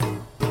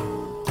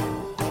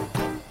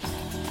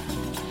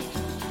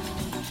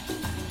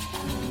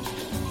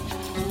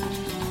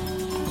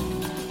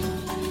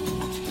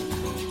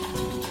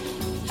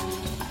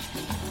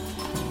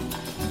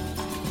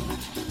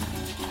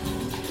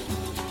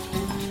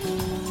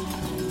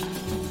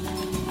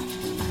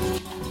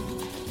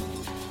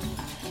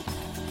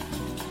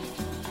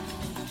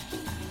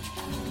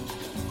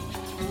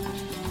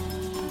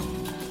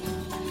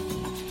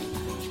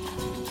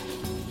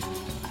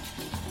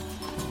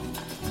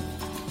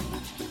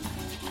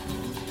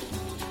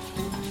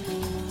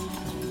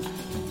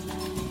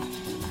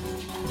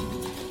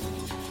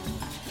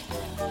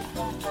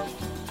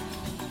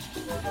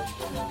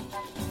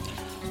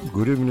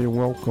Good evening,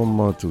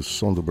 welcome to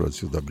Som do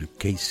Brasil,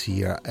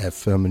 WKCR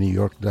FM New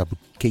York,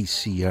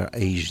 WKCR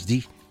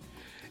HD.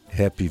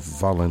 Happy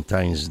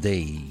Valentine's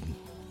Day.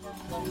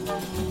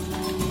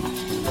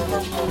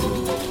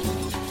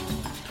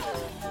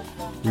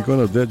 We're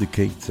going to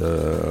dedicate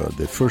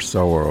the first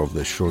hour of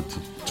the show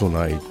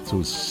tonight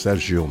to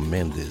Sergio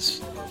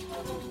Mendes.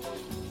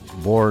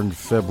 Born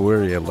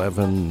February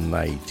 11,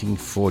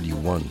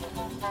 1941.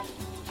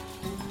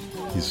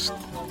 His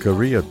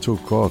career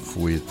took off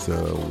with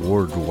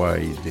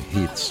worldwide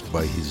hits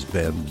by his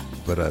band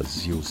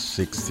Brasil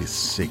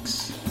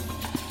 66.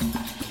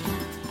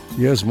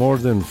 He has more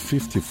than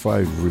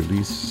 55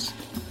 releases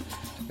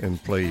and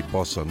played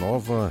bossa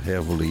nova,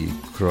 heavily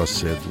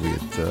crossed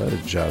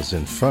with jazz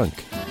and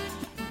funk.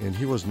 And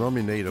he was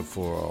nominated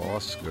for an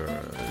Oscar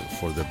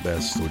for the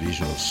Best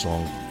Original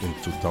Song in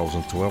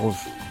 2012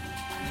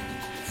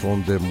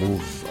 from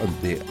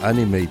the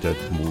animated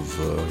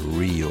movie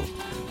Rio.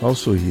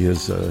 Also, he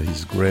has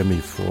his Grammy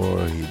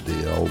for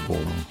the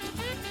album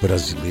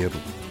Brasileiro.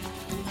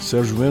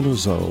 Sergio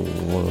Mendes is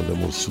one of the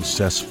most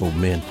successful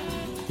men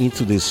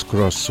into this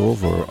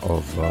crossover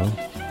of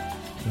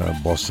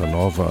bossa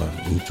nova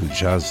into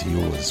jazz. He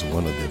was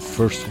one of the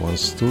first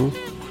ones to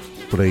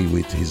play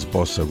with his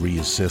bossa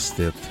Rio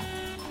sextet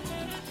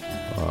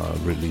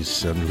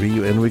release in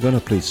Rio. And we're going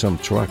to play some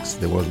tracks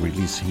that was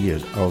released here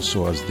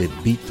also as the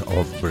Beat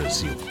of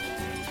Brazil.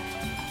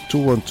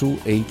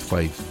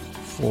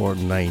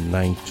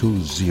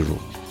 212-854-9920.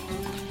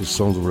 O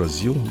Som do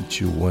Brasil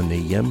until 1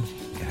 a.m.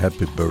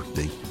 Happy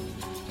birthday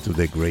to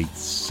the great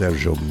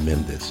Sergio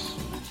Mendes.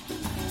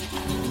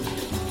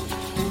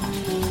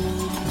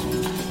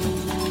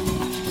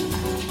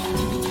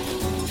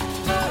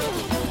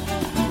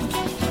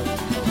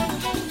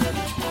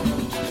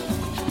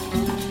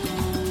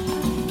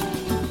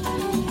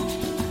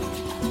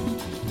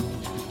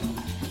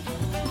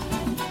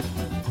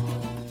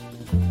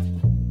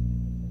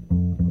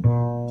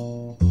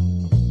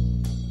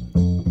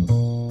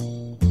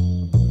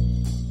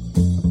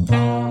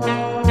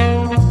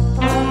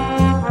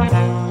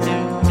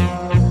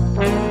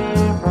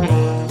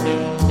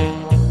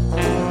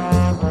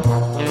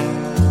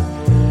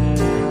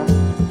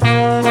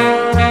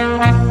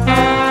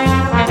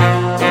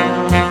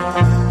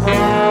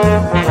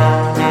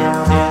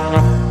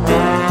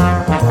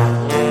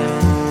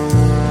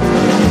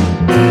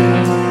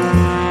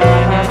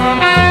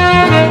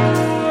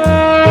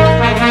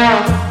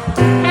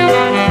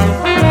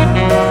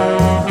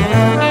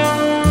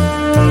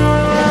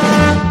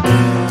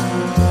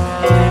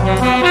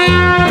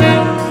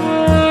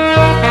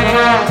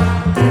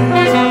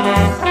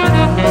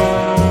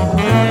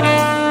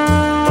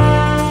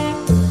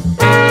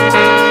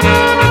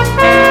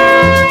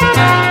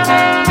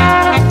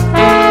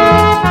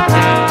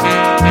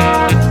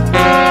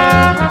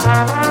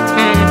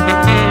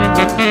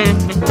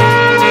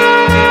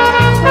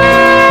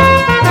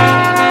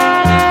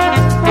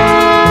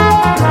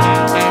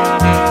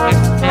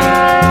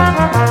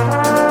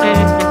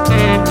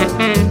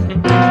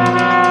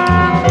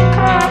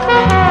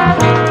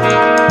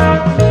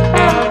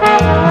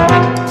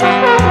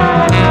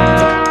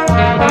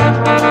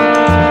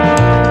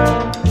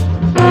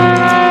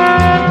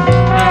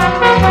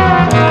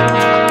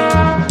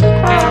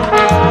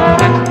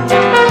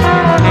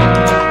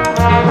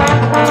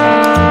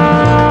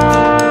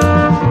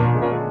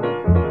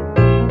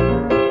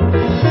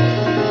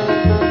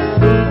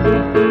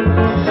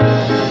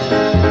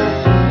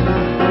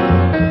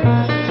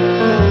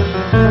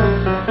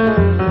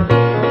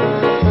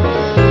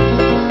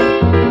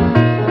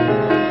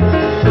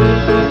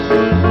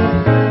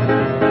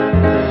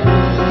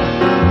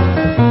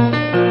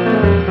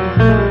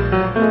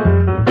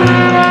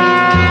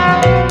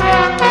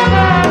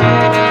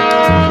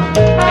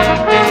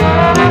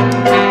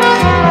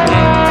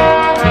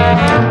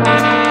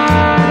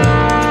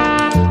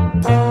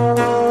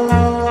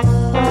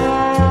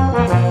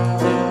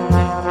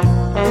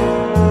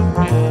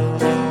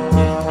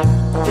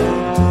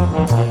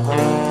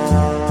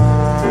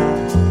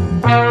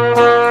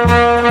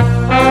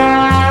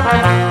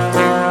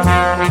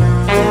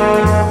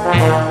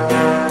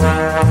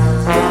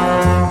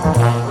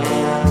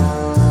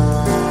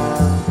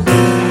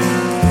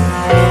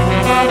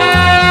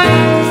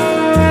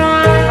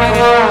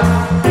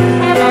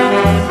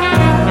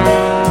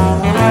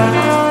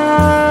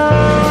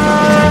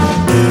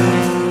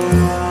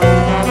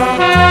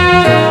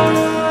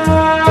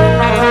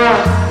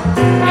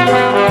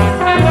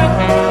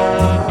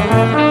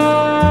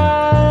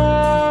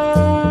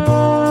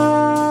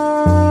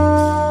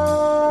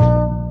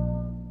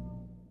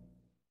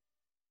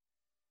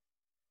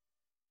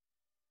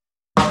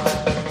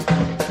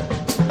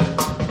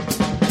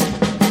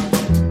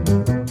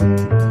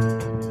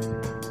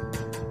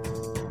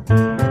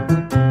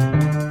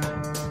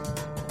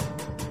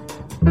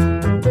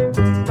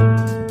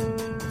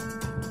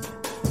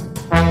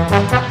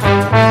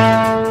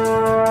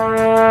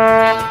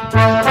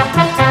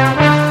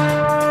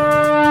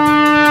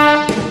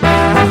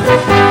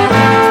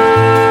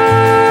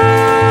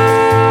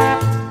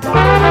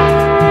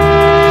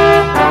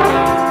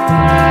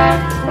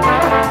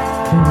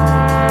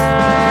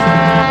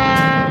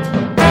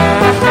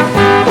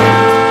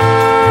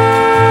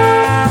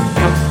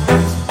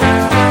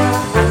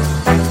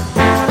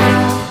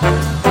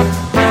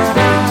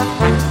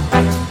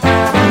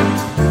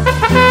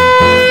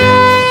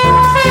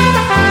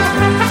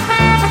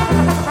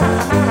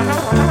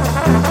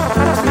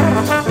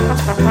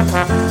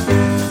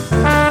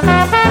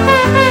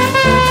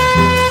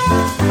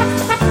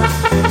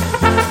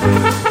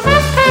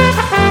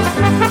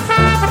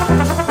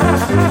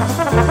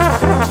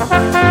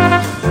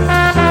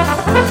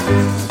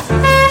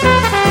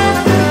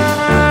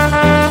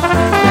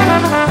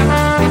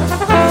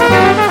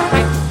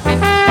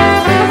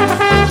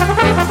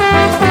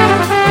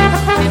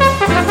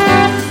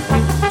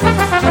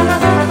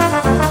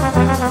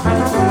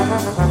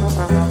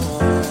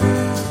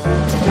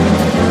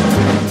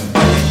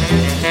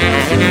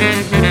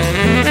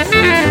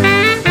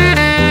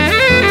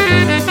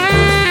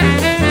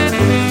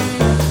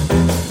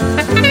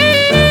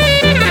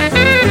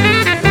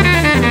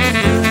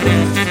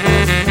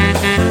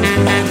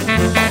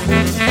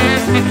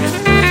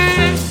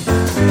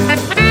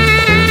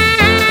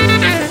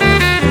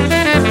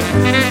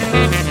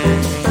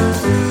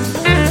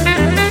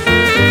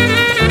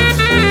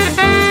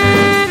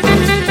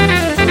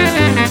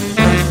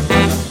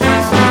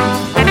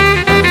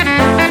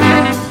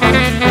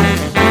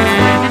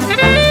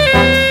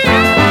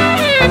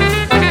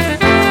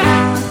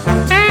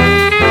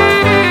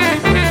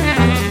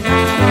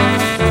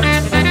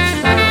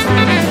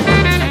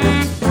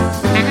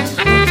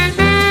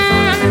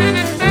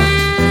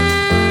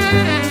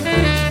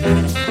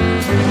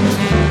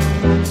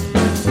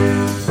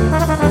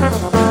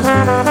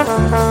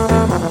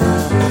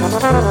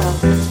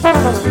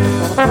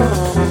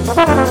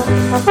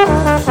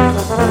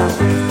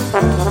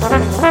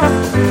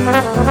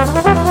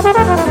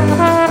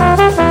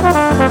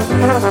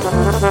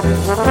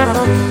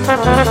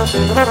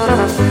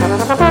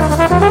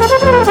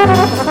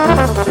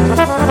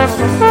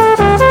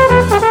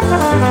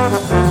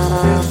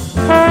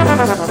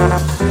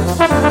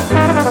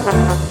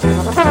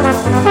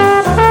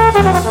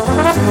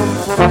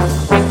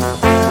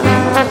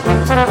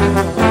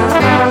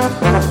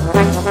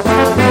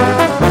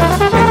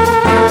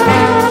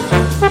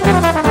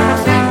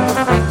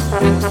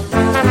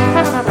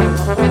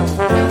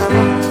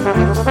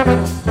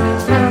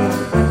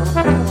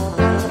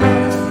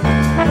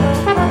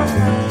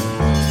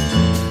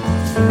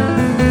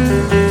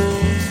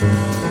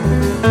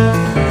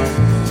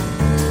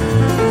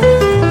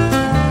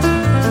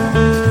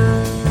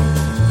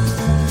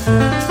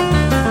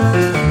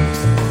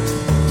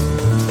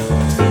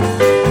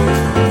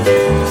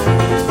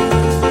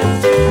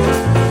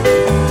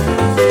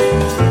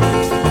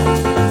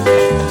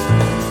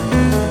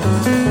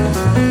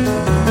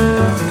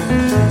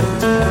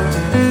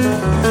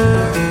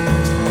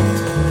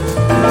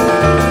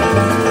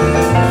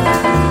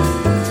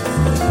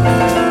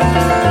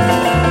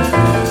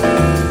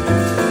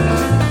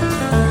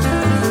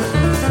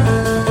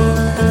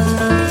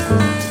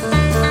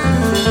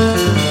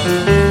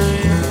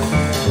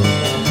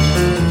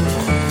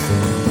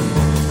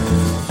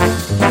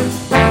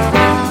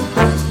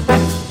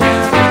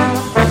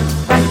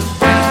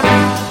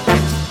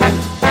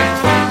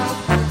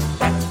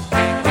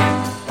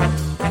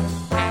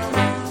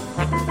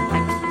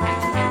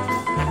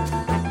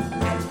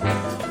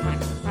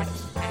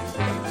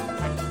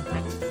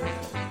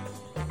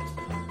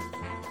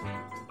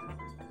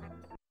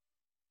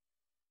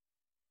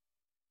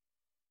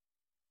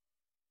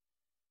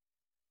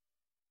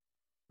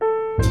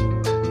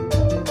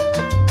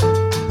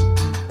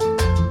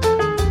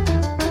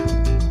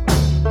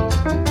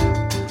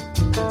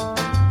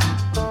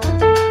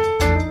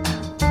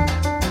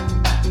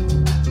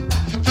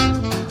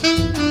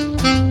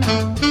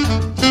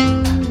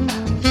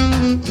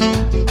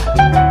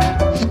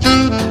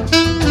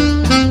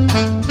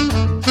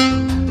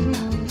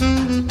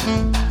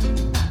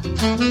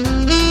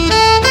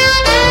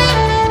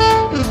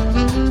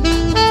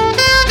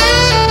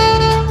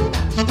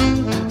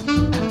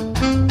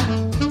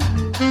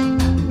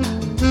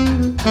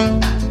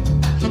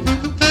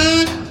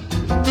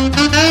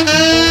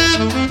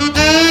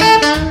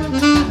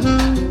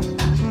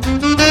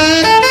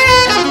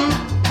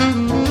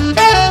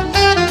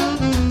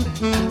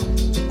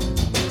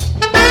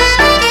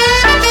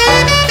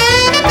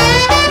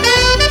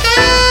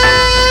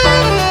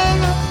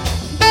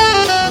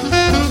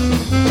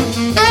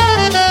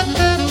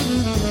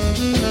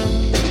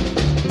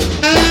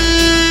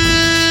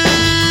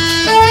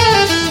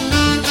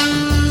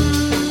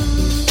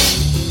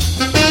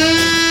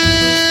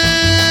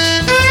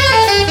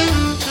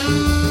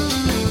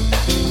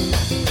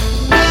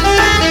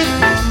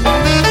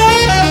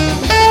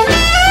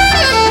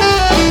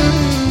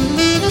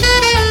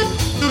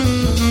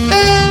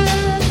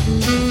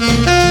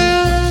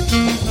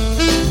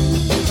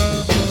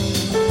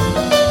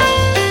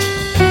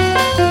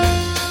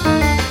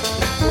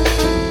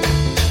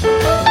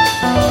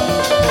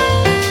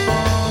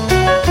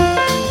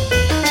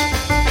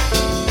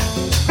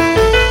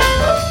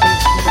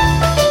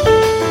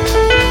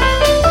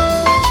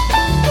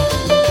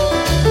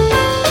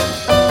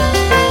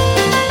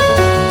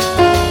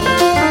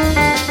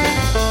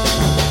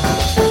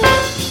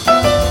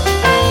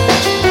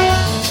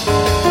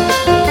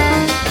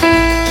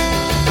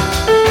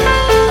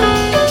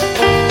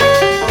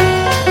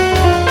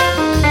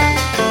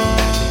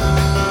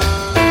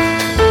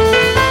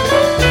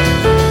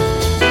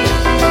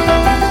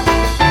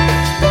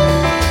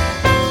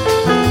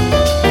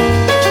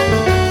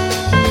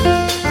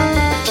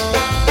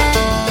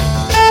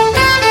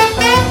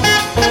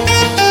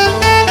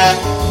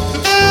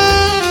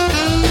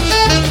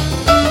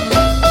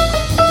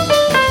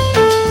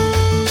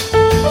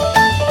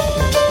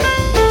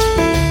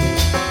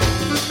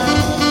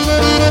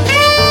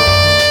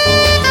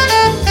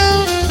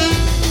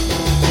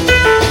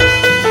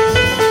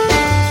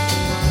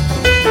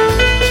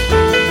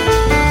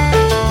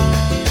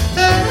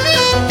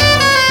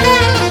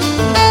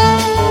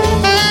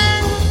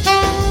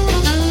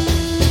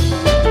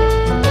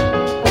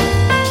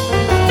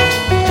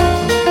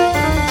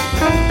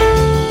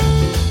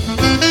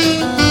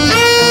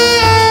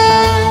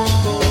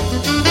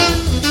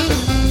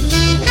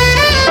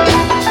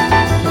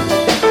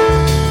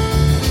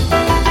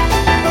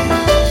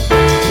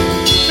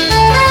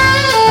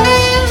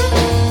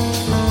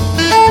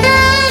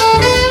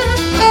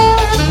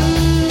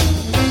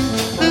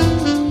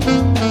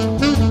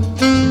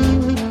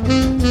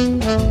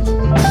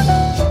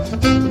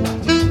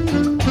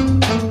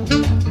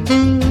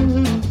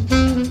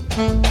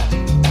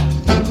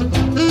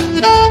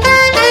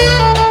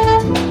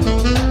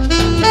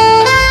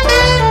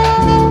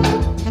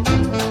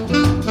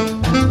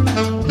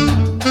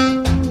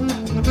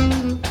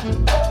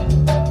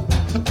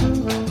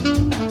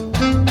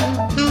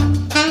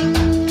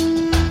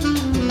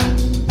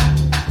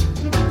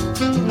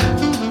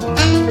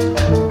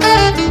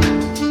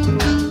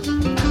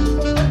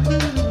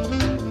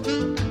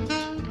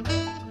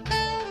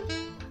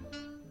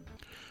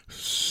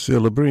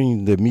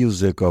 Celebrating the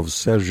music of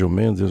Sergio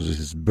Mendes,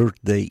 his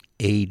birthday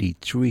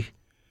 83,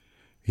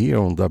 here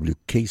on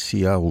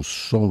WKCR, o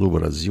Som do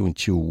Brasil,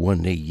 until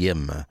 1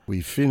 a.m.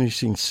 We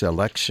finishing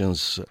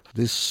selections.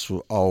 This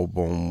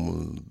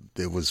album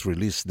that was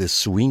released, The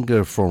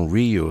Swinger from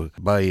Rio,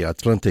 by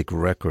Atlantic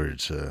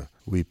Records.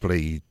 We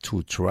play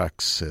two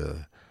tracks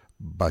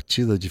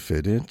Batida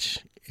Diferente,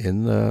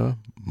 and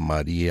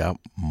Maria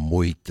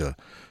Moita.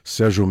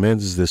 Sergio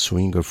Mendes, the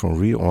swinger from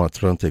Rio, on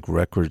Atlantic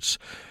Records,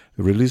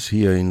 released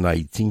here in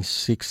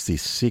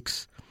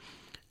 1966.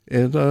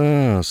 And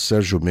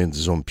Sergio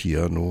Mendes on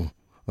piano,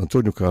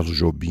 Antônio Carlos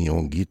Jobim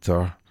on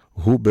guitar,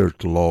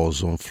 Hubert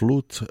Laws on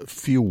flute,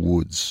 Phil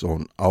Woods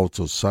on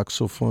alto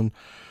saxophone,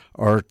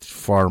 Art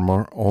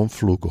Farmer on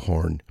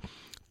flugelhorn,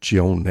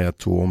 Tião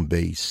Neto on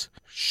bass,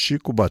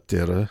 Chico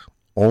Batera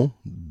on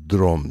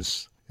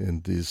drums.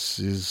 And this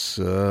is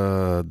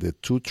the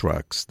two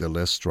tracks, the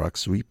last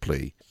tracks we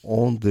play.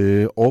 On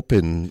the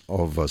open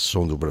of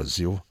Som do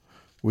Brasil,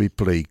 we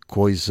play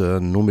Coisa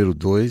número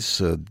 2.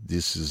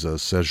 This is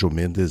Sergio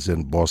Mendes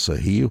and Bossa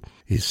Rio.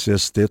 He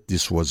says that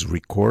this was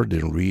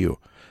recorded in Rio,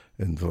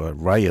 and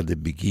right at the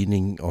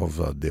beginning of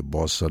the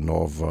Bossa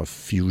Nova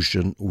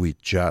fusion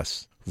with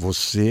jazz.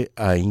 Você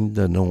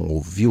Ainda Não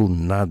Ouviu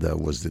Nada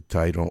was the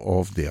title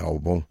of the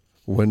album,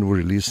 when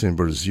released in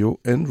Brazil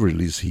and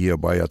released here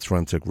by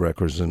Atlantic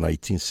Records in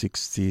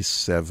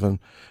 1967,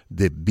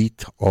 The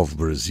Beat of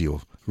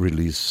Brazil,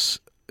 released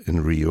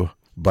in Rio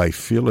by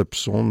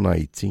Philips on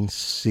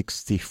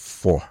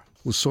 1964.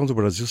 O Som do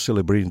Brasil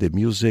celebrating the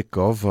music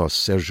of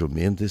Sergio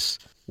Mendes,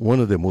 one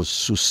of the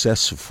most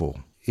successful,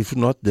 if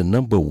not the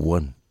number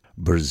one,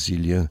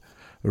 Brazilian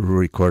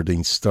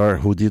recording star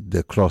who did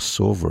the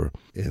crossover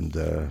and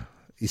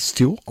is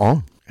still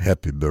on.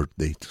 Happy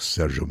birthday to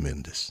Sergio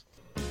Mendes.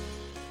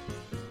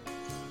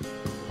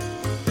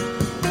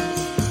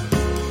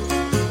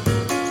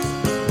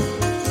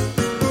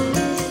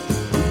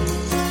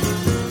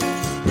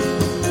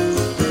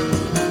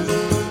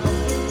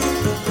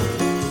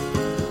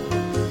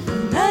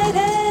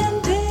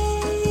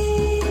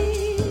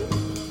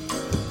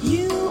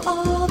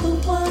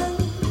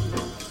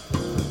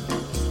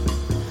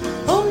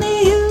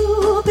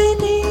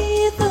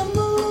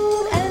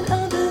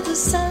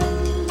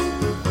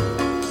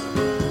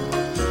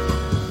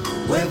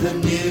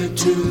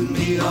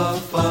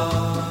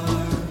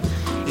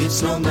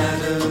 It's no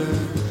matter,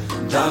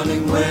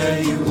 darling, where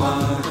you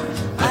are,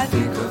 I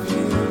think of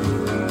you.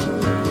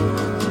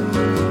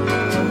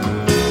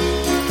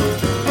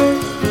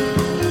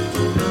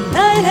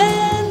 Night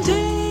and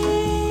day,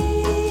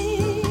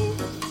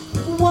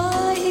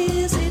 why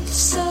is it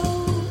so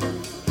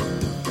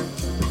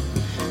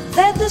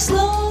that this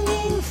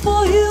longing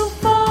for you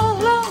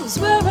follows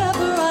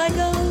wherever I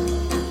go?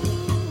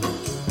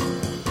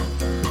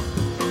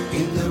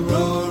 In the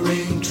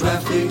roaring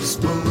traffic's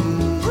boom,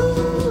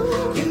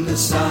 the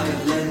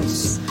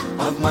silence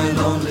of my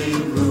lonely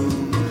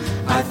room,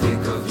 I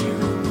think of you,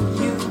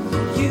 you.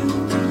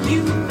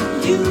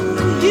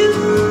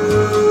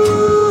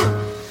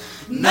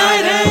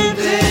 Night and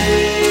day,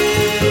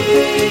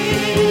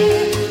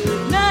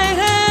 night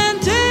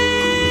and day,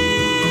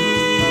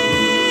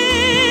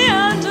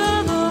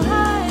 under the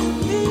high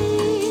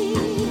beam,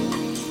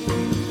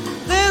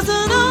 there's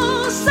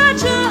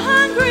such a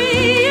hungry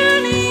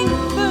yearning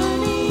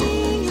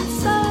burning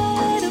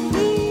inside of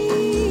me.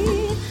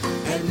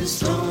 This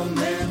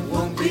torment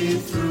won't be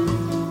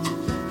through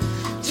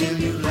till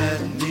you let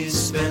me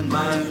spend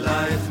my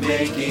life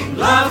making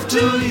love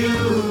to you.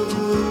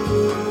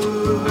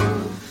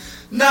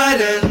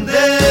 Night and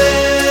day.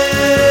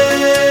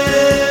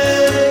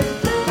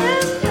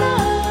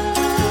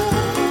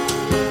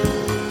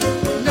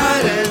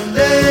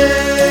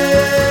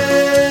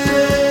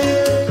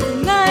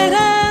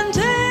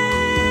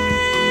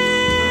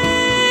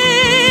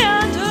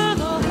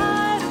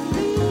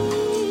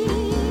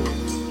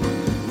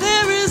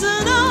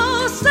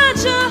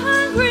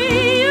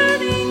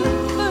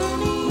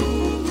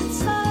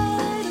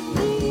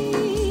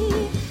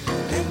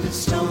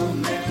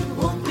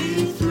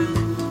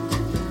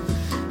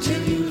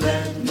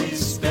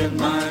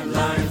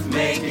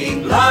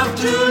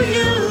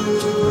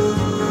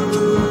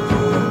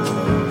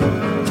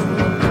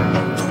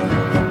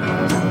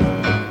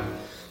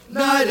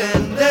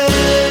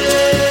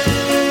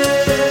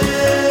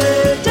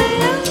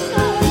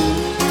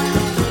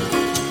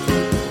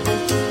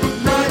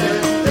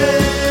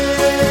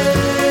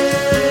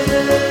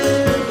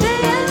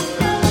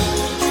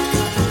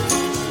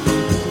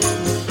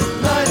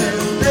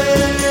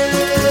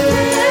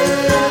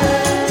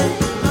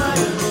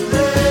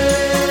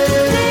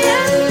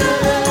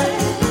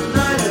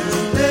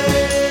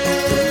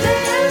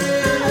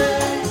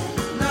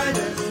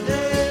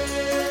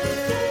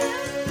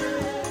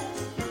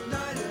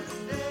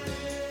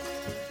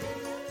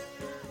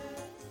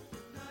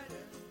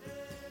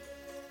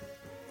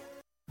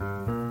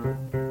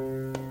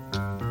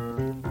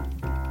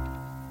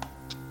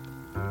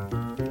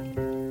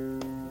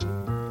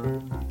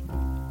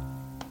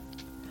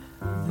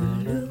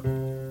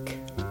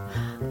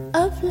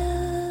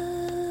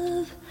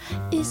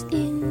 is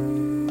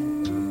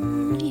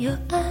in your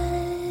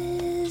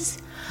eyes.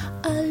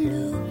 A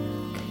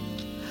look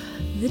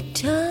that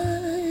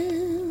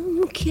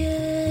time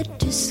can't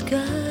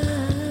disguise.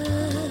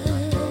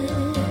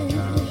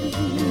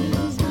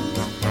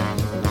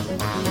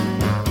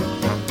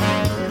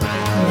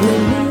 The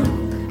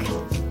look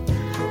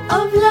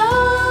of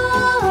love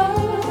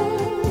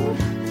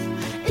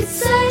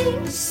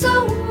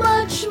so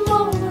much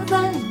more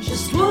than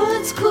just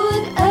words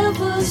could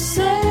ever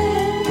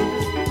say.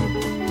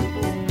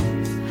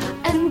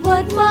 And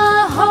what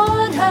my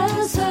heart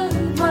has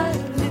heard, well,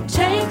 it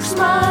takes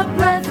my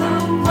breath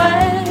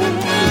away.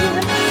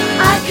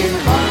 I can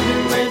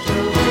hardly wait to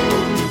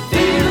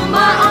feel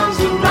my arms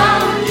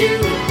around you.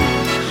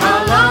 How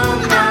long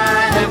I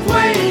have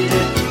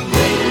waited,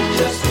 waited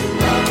just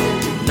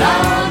around.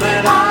 Now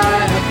that I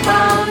have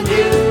found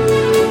you,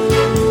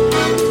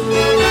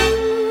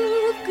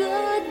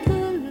 got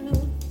the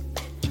look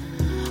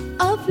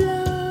of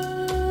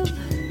love.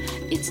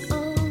 It's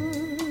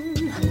on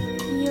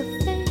your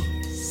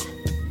face.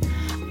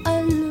 A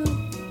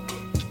look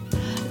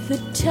the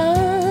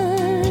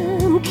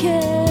time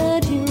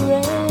can't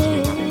erase.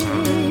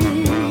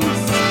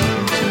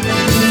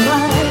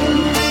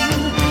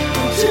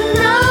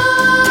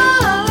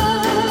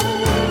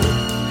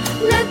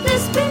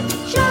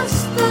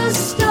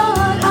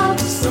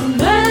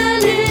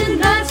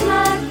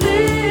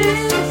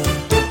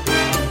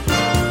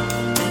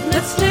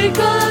 Take a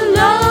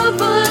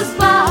lover's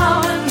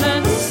vow and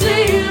then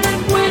seal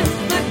it with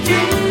the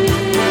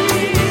kiss.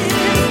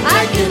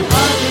 I can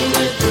hardly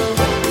wait to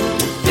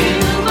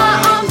feel my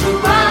arms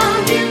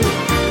around you.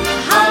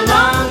 How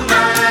long I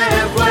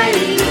have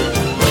waited,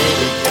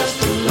 waited just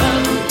to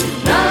love you.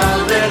 Now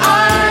that I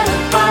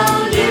have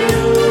found you,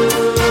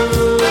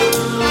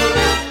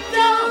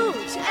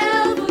 don't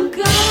ever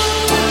go.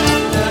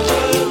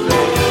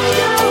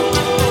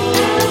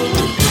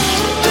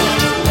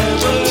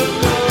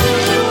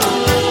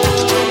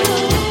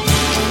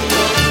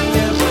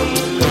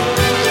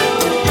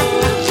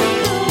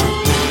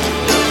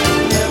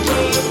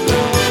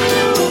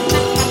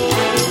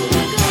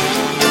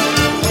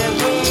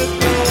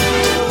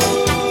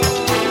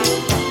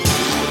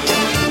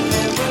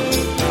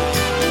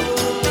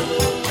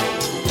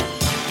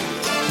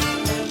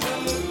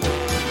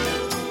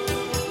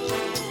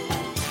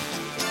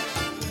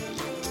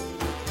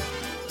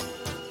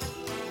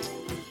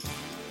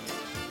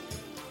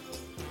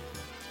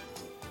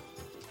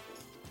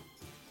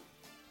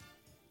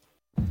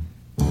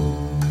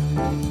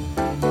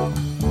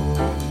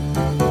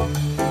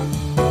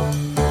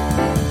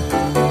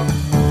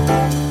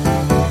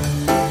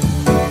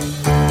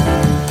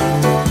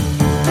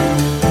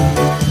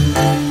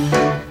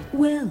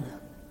 Well,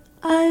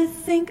 I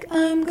think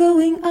I'm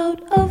going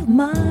out of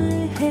my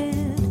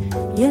head.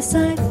 Yes,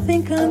 I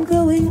think I'm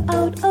going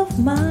out of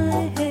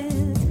my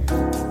head.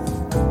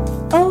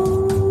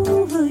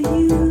 Over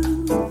you,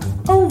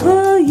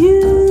 over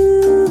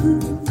you.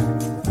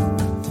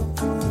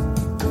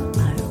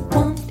 I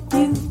want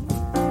you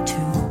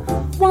to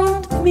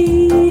want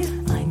me.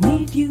 I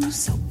need you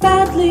so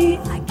badly.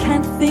 I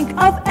can't think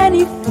of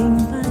anything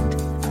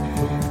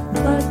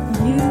but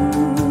you.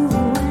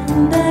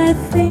 And I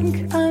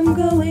think I'm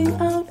going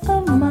out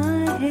of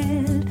my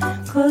head,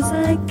 'cause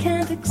I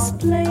can't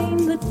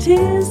explain the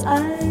tears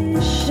I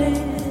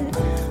shed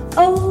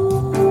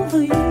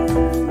over you,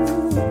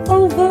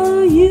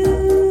 over you.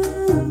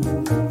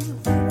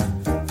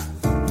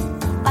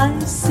 I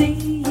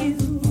see you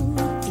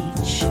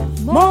each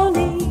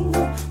morning,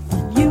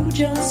 but you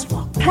just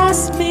walk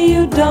past me.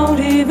 You don't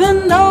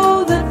even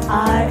know that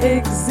I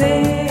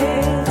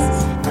exist.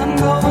 I'm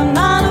going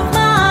out of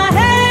my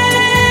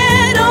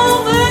head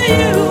over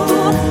you,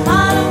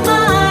 out of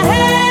my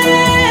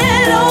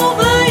head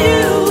over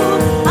you,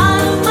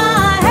 out of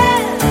my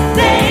head,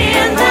 day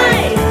and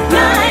night,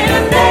 night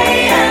and day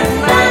and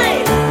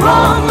night,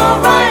 wrong or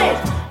right,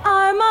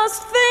 I must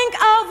think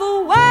of a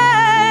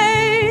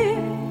way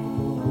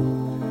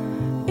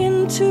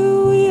into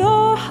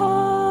your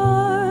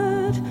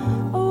heart.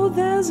 Oh,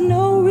 there's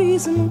no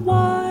reason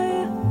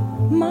why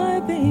my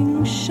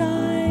being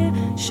shy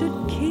should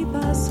keep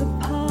us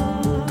apart.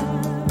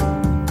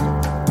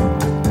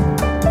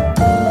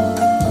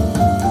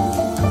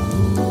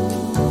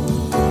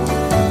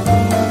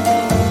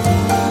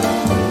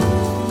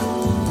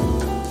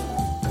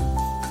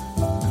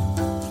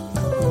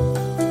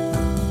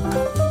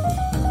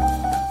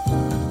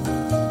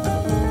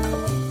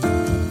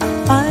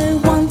 I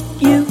want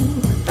you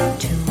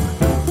to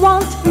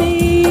want me.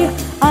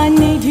 I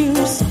need you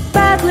so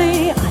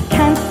badly. I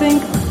can't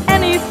think of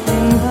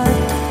anything but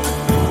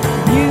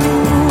you.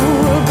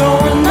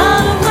 Going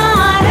out of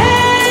my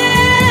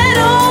head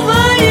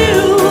over you,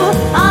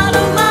 out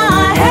of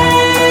my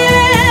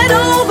head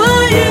over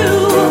you,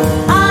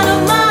 out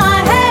of my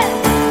head,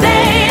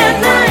 day and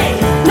night,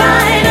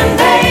 night and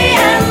day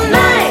and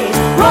night,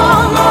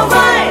 wrong or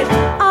right,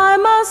 I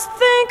must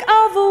think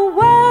of a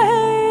way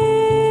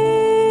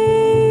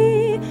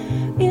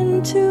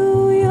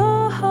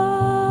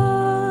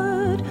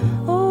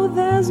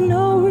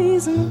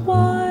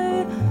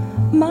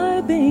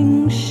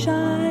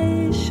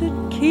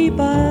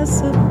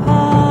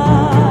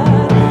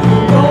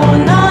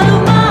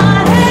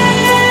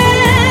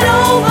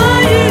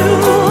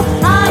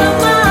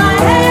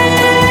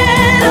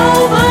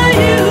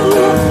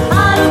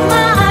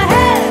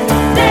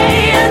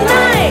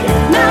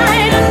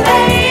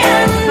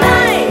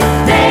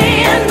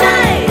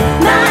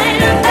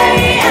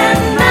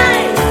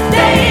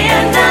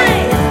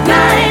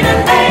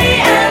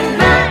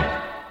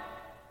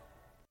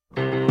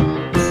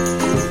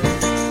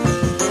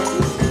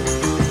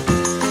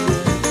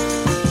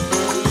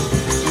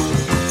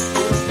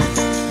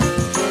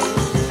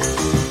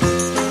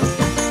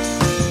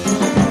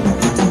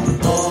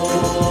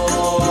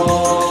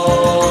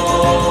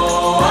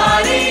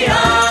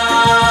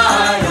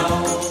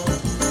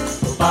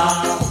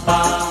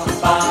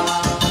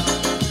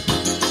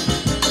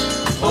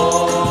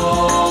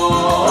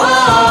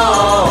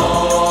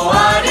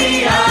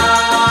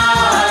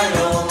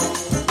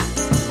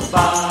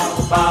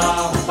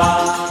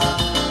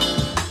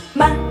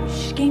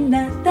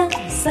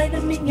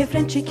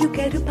frente que eu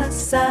quero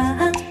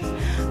passar,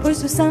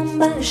 pois o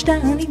samba está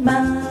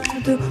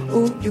animado.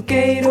 O que eu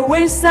quero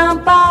é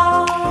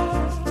samba,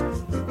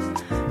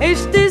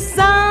 este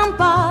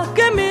samba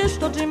que é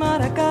misto de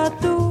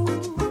maracatu.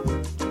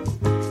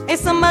 É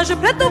samba de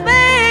preto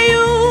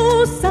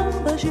veio,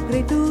 samba de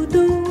preto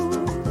do.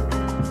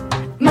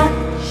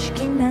 Mas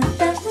que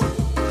nada,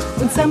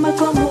 um samba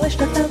como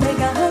este tão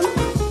legal,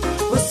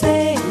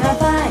 você não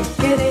vai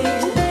querer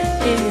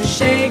que eu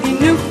chegue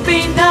no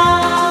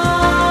final.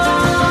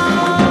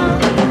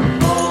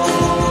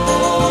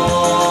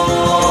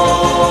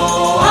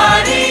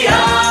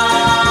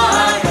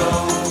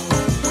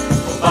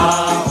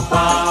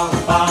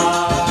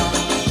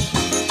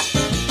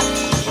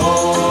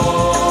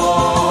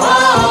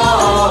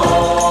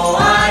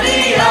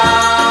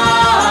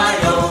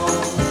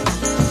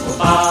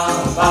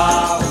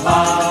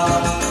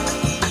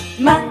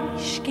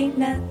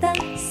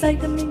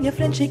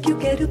 Frente que eu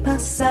quero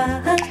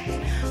passar,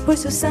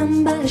 pois o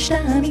samba está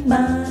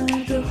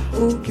animado.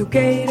 O que eu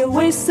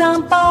quero é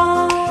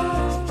samba,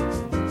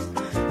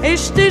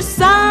 este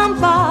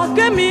samba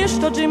que é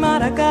misto de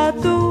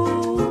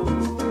maracatu.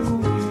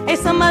 É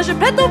samba de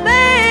preto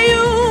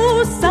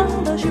veio,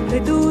 samba de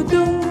preto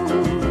do.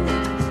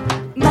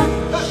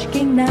 Mas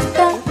que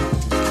nada,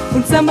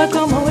 um samba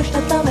como este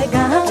tão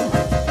legal,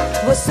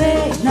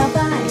 você não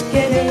vai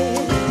querer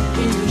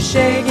que eu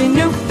chegue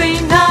no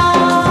final.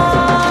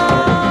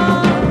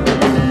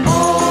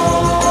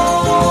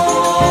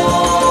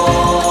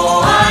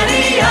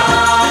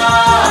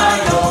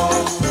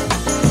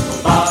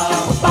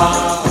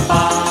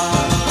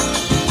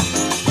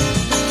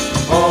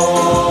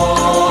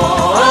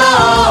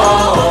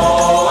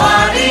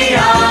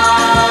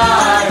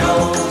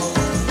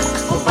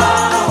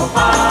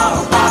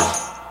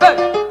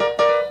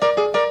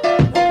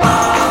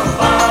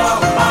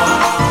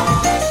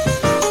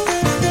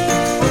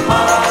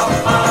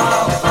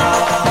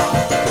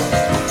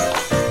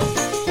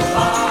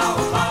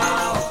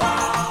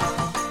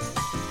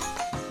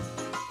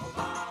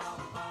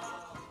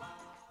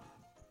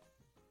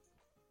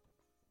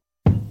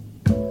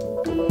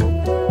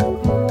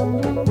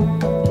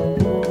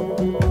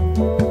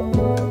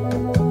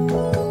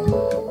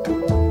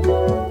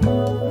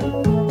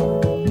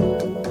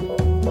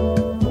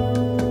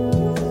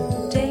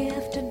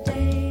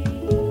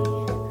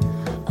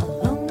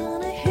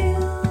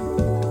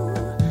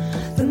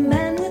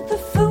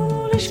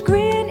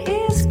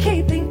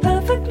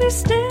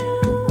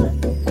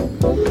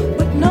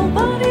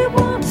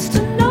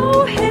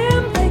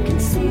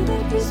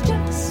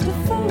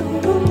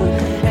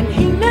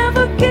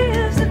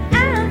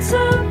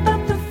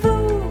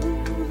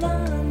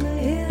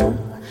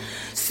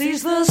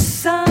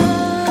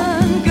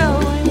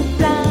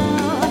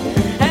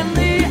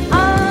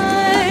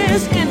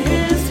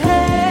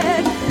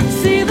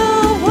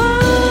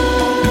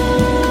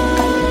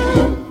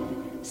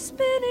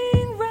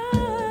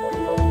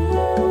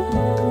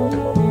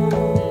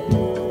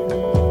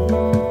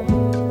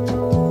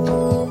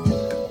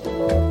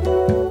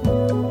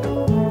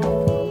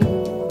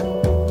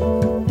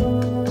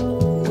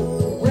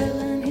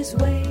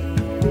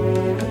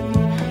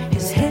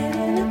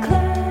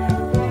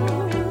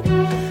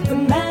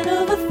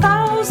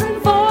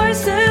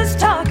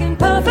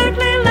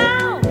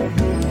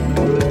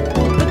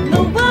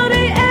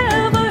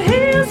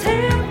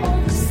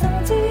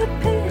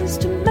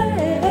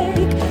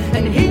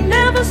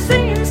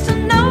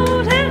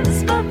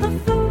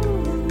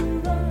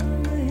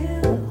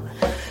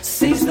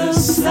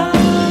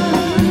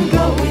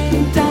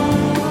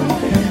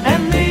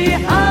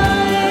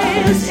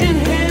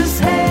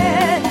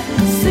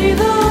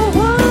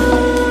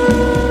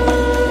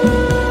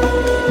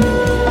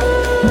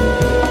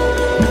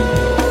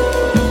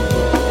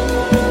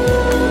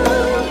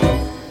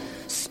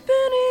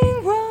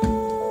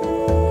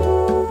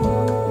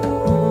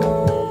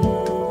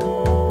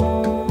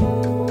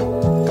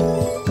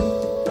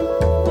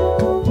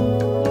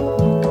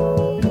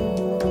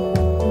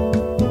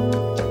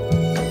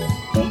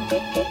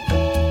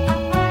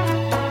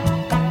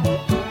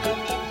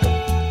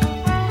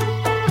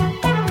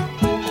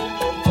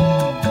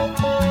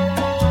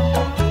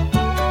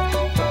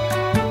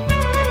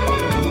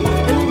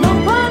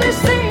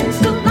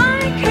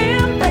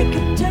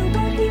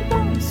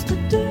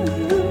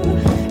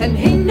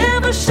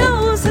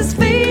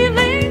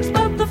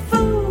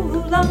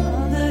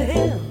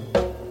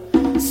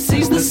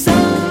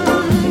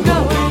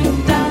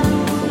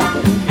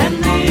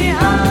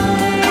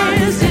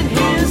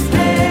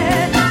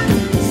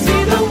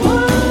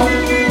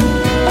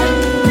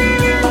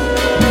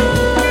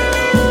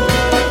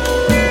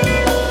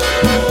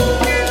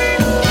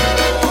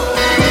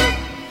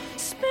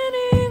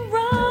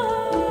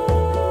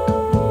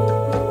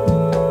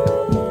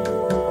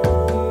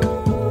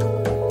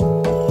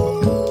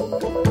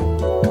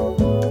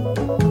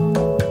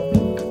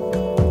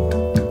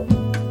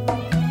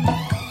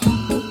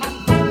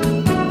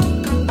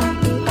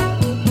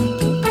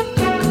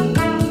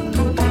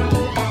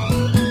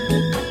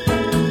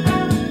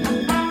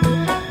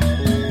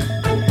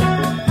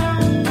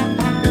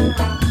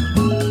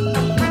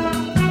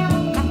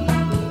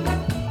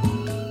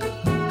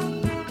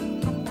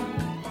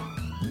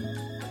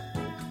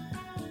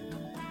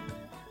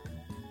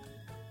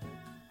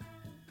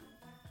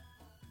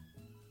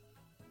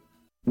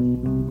 Sitting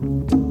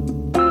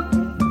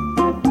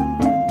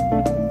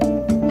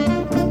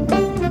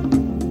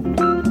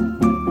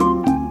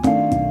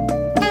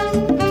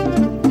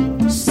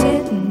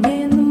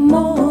in the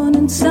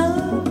morning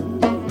sun,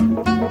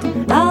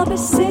 I'll be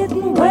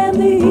sitting when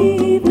the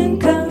evening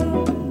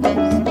comes,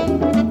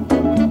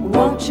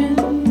 watching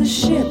the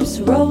ships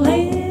roll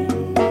in,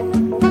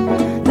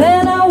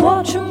 then I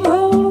watch them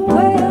roll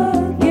away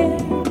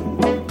again.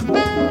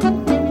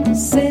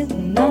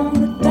 Sitting on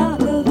the dock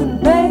of the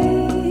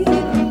bay,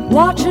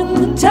 watching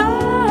the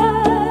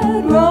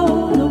tide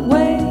roll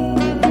away.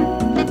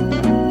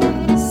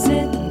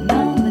 Sitting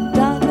on the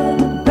dock of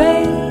the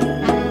bay,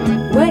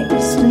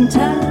 wasting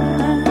time.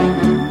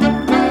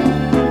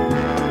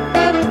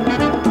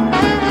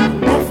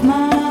 Left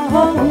my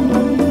home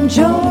in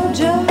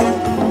Georgia,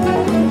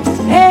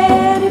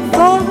 headed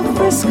for the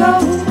Frisco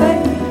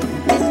Bay,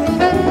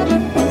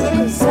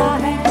 'cause I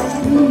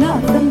had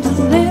nothing to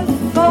live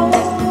for.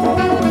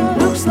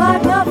 Looks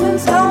like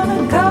nothing's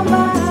gonna come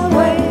my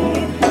way,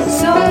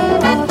 so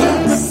I'll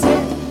just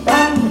sit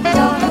on the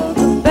dock of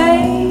the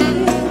bay,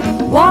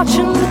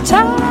 watching the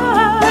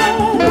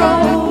tide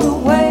roll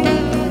away.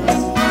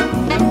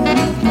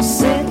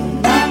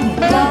 Sitting on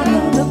the dock of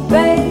the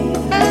bay,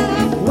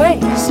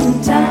 wasting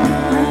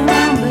time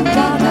on the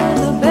dock of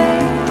the bay.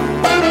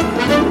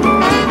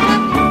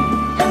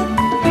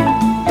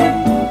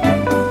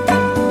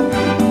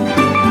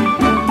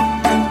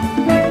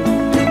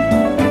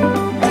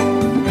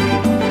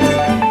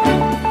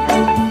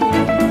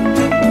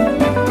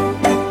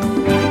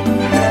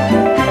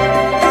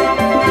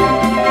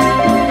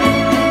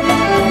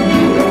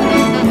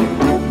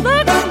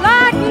 Looks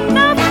like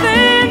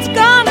nothing's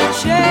gonna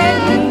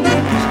change.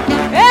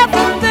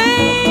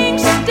 Everything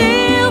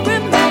still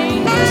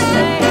remains the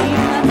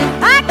same.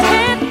 I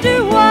can't do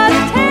what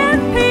 10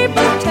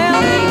 people tell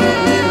me to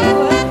do,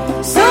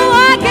 so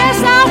I guess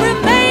I'll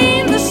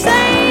remain the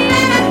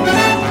same.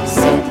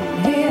 Sitting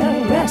here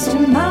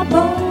resting my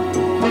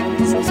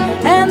bones,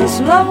 and this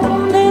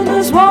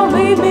loneliness won't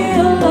leave me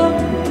alone.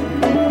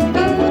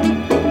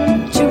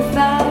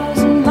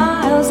 2,000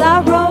 miles I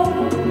roam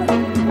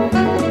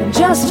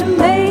just to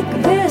make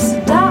this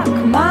dock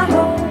my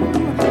home.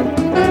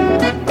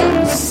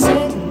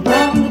 Sitting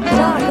on the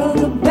dock of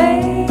the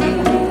bay,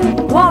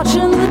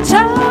 watching the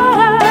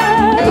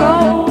tide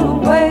roll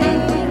away.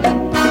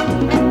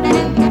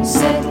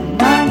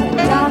 Sitting on the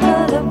dock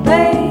of the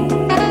bay,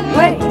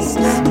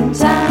 wasting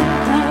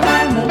time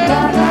on the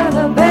dock of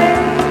the bay.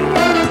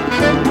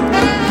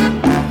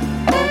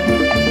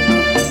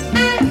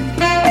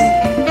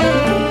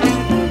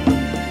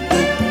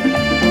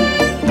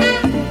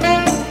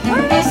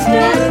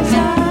 Wasting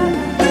time,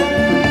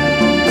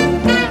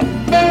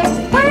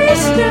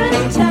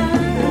 wasting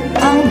time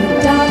on the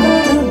dock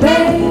of the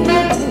bay,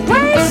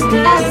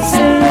 wasting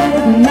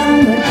sitting on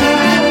the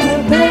dock of the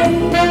bay,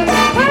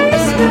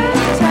 wasting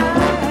time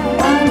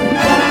on the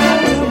dock of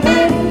the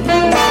bay,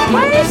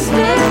 wasting time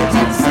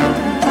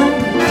on the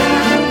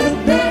dock of the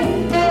bay,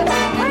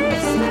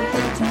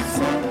 wasting time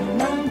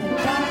sitting on the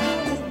dock of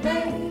the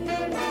bay,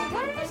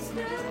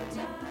 wasting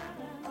time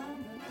on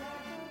the dock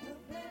of the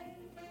bay.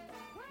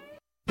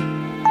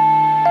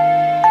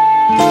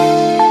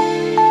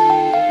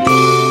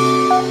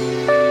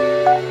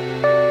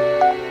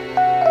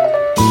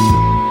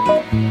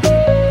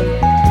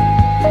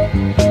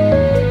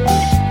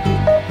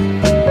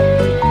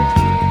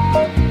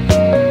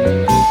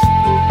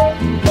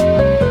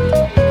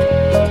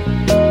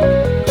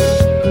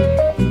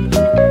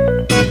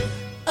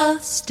 A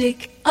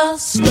stick, a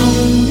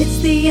stone, it's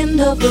the end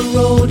of the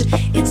road.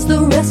 It's the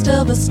rest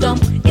of a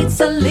stump, it's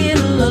a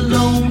little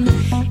alone.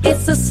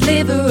 It's a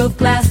sliver of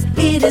glass,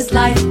 it is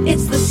life,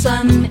 it's the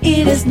sun,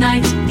 it is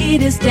night,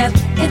 it is death,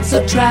 it's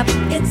a trap,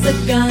 it's a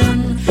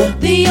gun.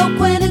 The oak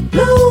when it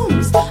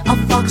blooms, a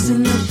fox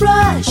in the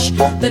brush,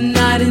 the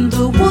night in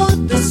the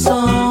wood, the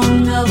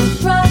song of a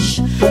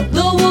thrush,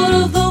 the wood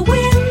of the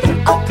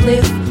wind, a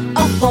cliff,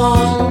 a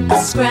fall, a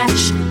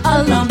scratch,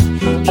 a lump,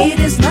 it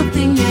is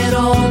nothing at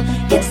all.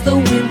 It's the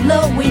wind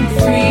blowing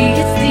free,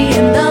 it's the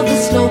end of the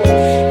slope,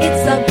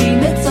 it's a beam,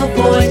 it's a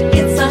void,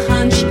 it's a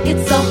hunch,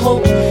 it's a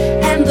hope.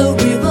 And the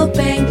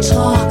riverbank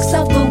talks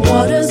of the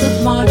waters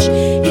of March.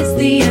 It's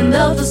the end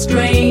of the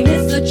strain,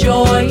 it's the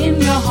joy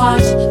in your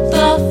heart.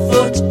 The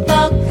foot,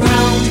 the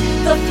ground,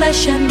 the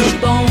flesh and the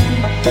bone,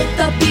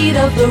 the beat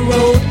of the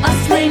road, a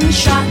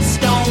slingshot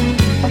stone,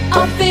 a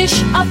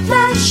fish, a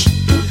flash,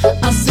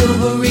 a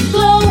silvery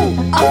glow,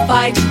 a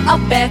fight, a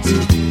bet,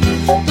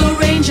 the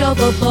range of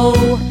a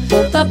bow,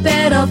 the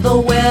bed of the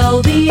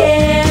well, the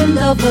end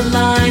of the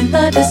line,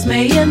 the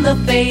dismay in the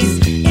face.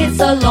 It's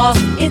a loss,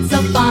 it's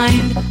a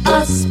find,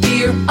 a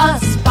spear, a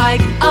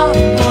spike, a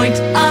point,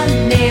 a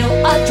nail,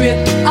 a drip,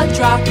 a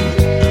drop,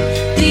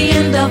 the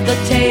end of the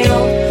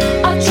tail,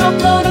 a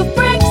truckload of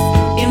bricks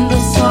in the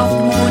soft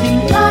morning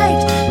light,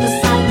 the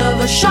sound of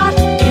a shot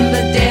in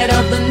the dead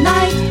of the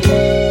night,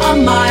 a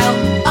mile,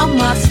 a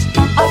must, a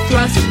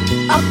thrust,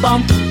 a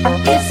bump.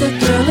 It's a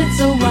thrill, it's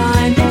a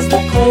rhyme, it's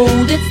the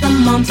cold, it's the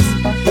mumps,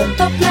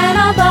 the plan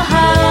of the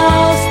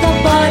house, the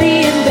body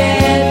in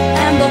bed,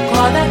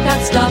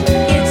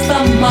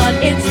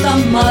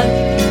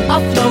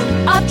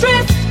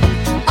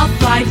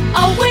 kite,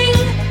 a wing,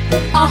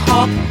 a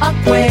hawk, a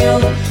quail.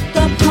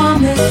 The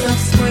promise of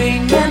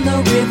spring and the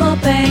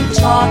riverbank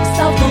talks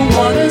of the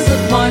waters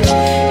of March.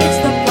 It's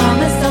the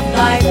promise of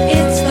life,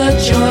 it's the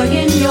joy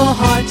in your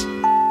heart.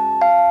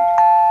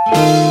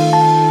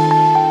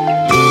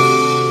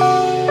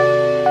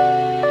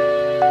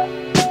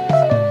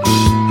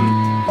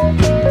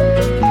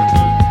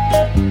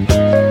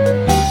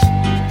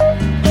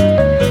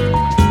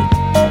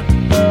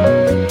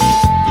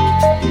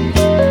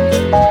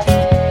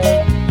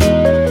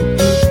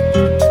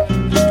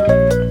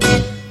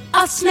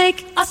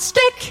 A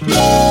stick.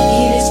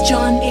 It is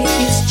John, it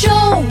is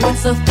Joe.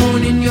 What's a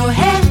thorn in your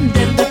hand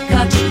and the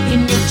cut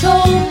in your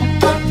toe?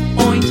 A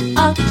point,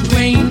 a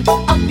grain,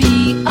 a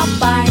bee, a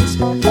bite,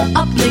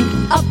 a blink,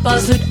 a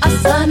buzzard, a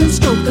sudden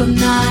stroke of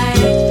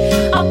night.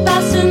 A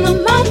bass in the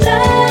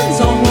mountains,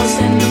 a horse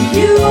in the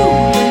view.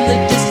 In the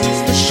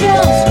distance the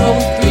shells roll,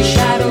 three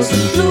shadows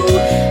of blue.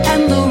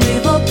 And the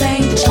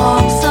riverbank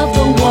talks of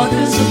the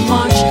waters of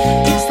March.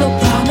 It's the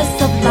promise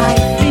of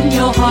life in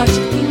your heart,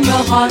 in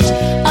your heart.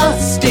 A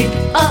stick,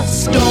 a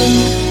stone,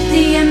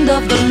 the end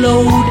of the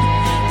load,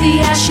 the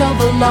ash of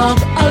a log,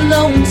 a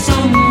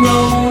lonesome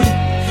road,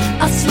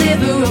 a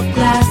sliver of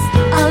glass,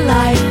 a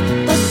life,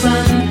 a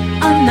sun,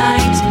 a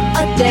night,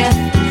 a death,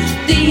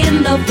 the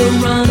end of the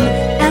run,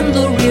 and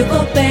the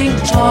riverbank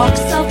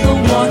talks of the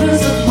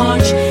waters of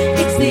March.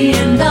 It's the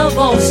end of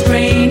all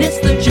strain, it's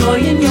the joy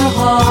in your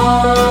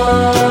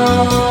heart.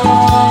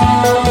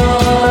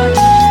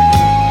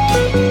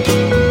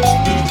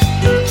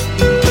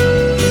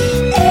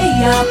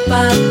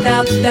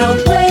 Da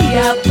way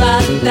up, da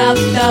way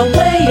up, da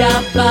way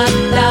up, da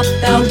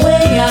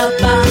way up,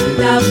 da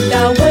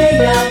way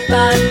up,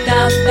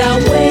 da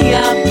way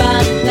up,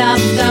 da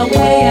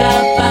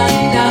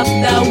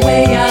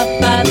way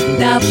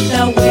up,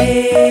 da way.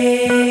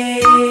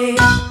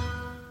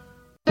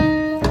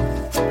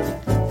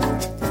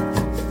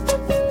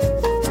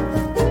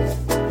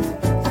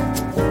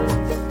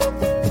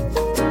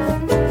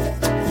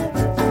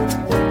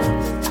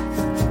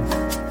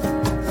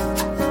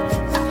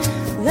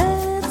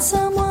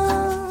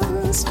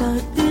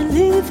 Start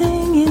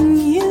believing in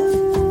you.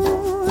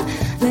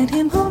 Let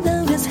him hold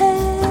out his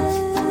hand.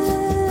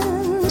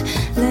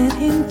 Let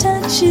him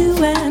touch you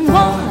and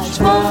watch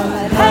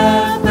what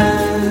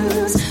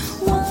happens.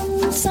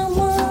 Want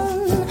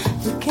someone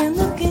who can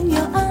look in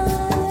your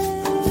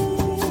eyes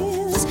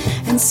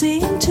and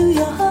see into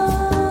your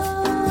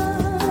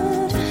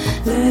heart.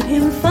 Let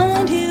him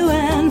find you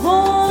and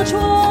watch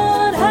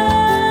what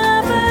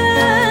happens.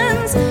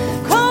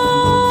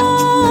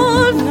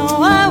 Cold, no,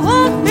 I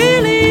won't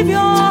believe your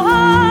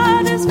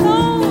heart is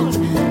cold.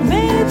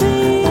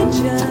 Maybe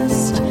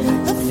just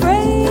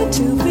afraid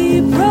to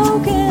be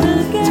broken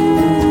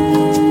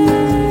again.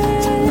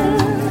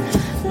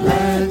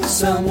 Let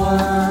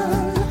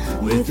someone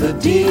with a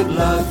deep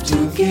love to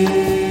give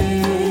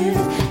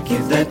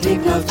that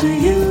deep love to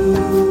you.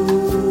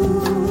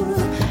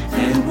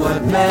 And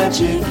what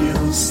magic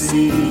you'll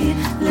see.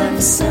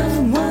 Let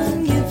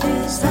someone give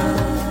his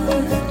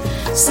heart.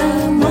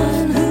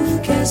 Someone who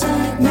cares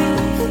like me.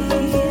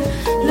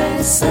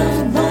 Let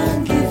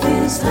someone give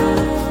his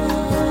heart.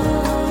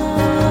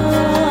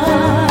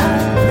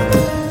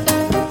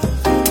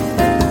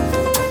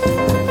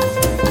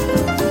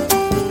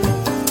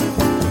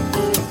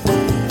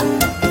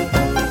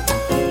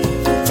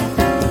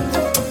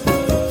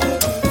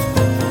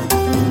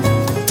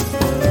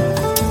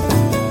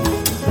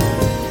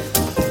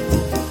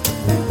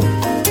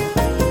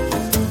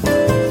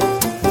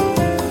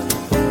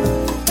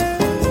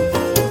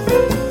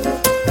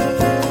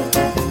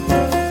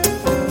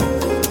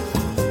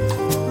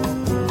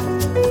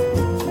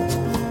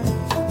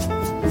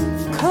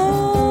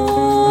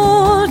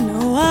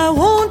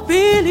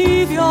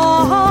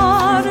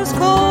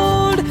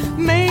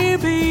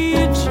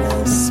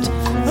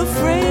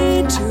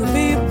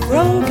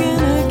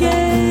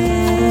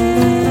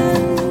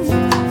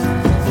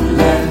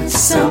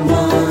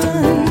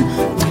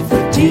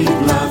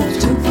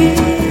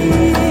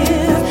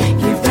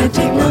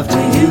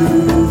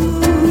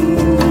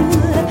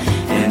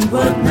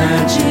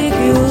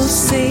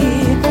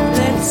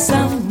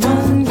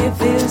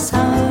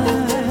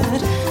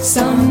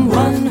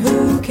 Someone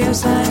who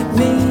cares like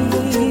me.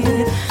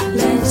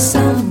 Let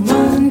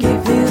someone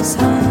give his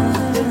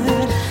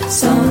heart.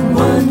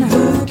 Someone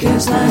who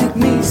cares like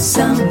me.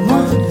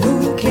 Someone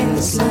who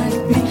cares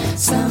like me.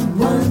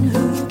 Someone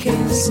who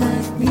cares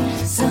like me.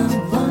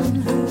 Someone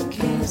who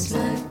cares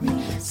like me.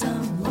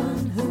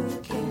 Someone who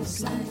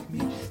cares like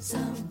me.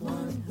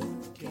 Someone who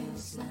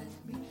cares like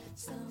me.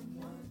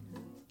 Someone who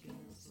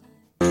cares like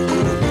me.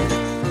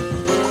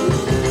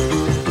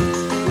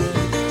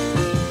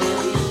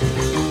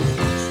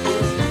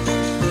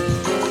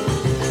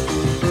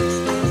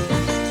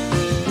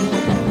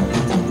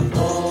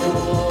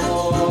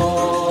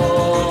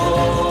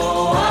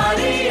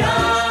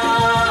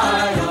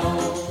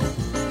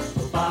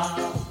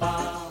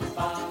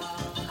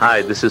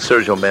 Hi, this is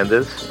Sergio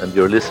Mendes, and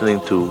you're listening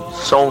to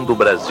Som do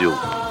Brasil.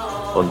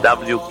 on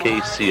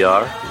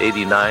WKCR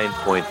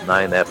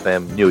 89.9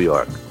 FM, New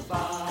York.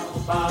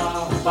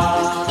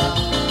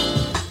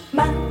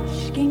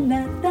 Mas quem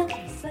nada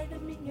sai da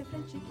minha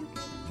frente que eu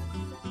quero.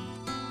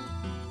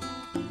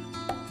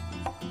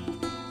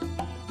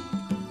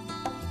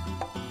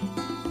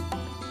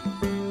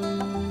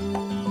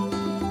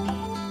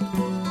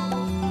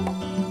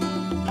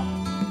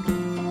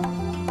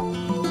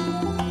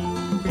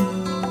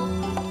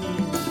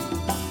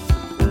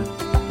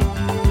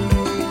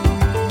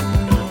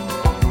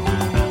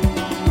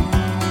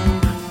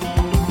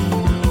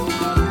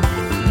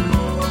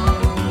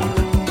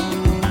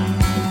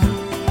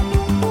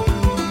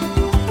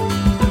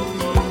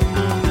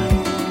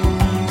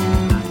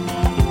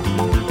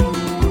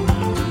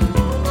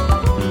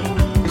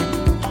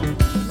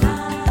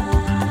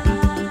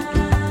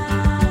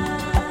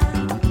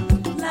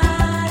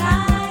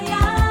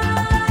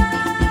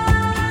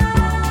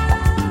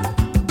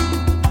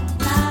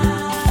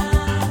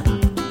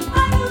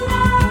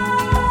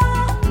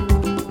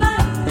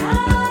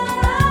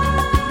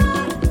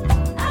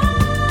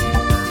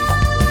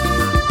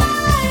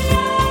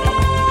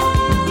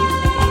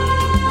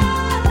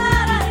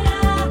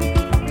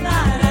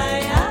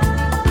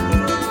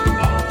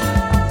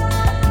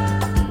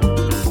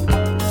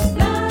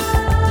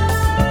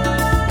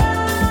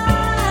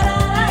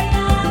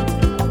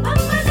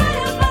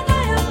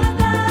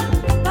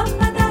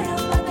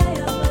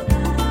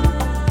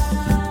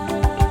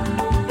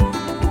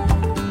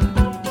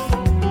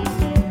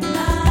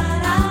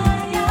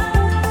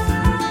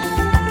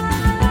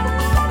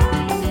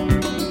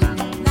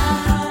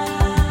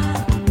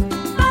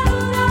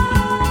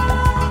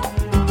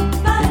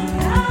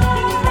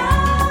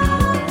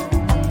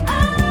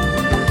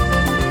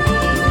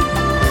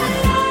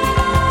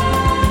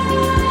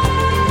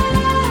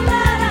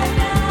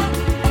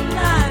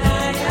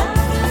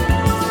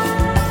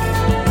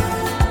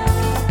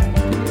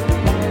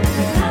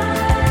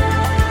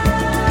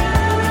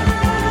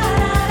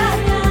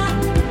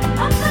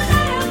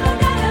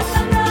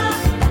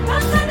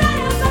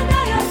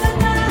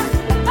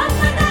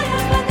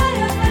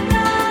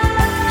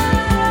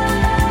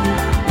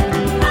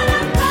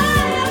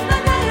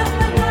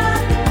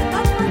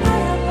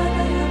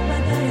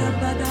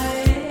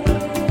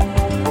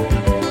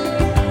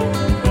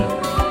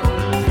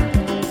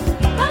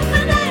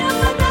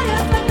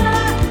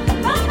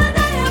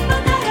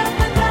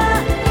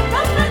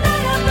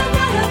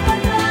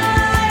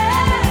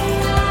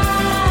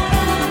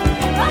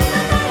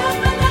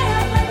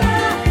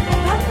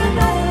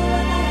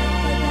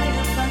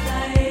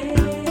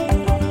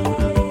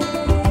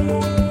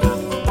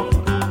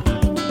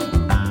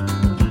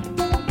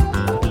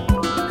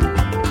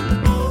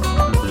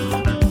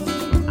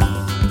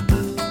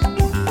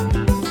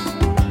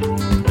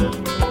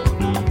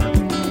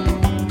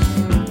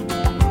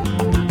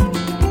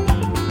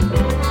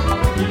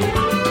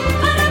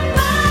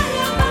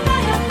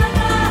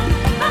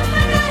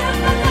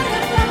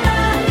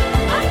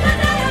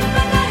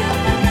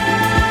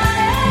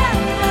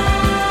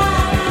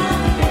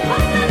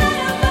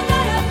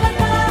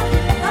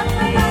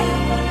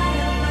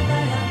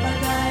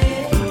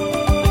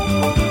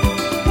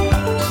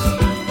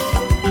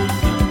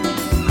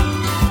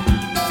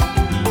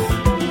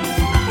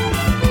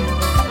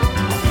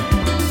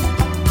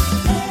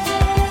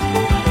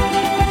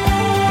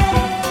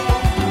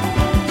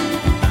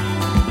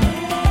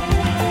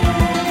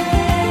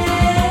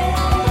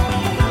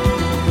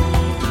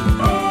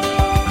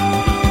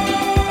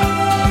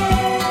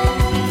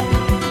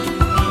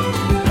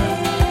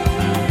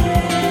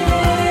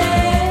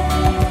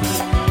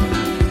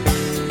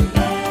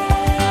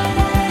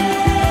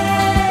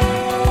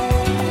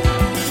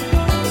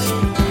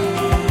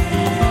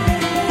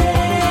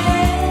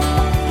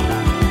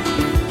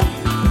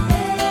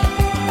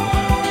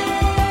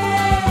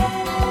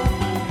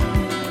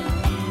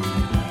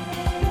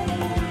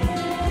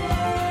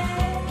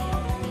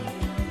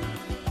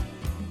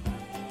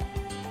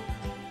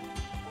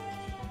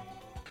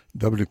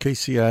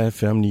 WKCR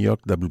FM New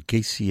York,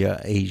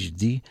 WKCR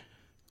HD.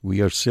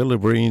 We are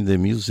celebrating the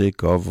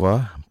music of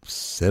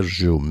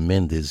Sergio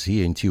Mendes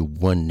here until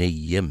 1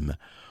 a.m.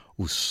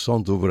 O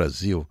Som do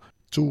Brasil.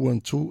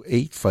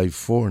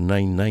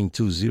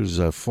 212-854-9920 is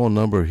our phone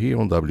number here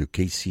on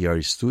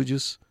WKCR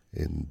Studios.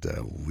 And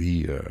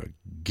we are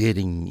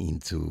getting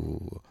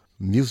into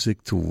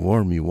music to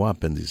warm you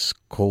up on this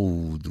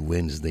cold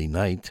Wednesday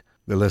night.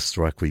 The last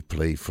track we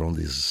play from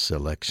this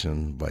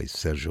selection by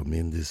Sergio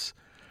Mendes.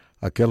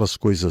 Aquelas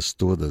Coisas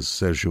Todas,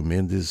 Sergio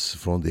Mendes,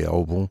 from the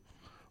album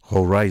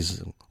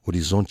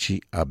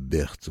Horizonte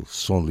Aberto,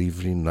 Som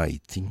Livre,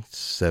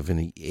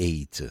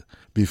 1978.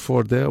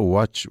 Before that,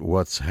 watch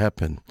What's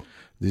Happened.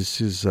 This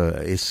is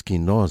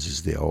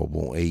Esquinoses, the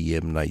album,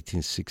 AM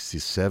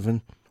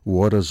 1967.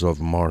 Waters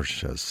of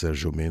March,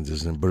 Sergio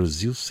Mendes, in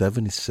Brasil,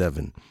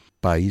 77.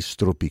 País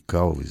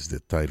Tropical is the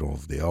title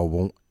of the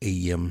album,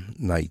 AM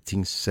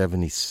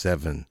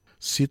 1977.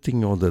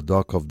 Sitting on the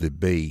Dock of the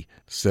Bay,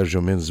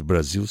 Sergio Mendes,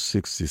 Brasil,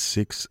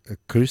 66.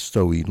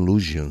 Crystal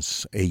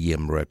Illusions,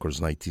 AM Records,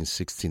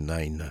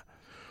 1969.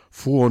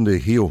 Full on the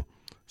Hill,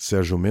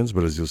 Sergio Mendes,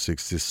 Brasil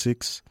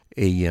 66,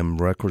 AM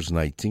Records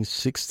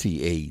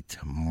 1968,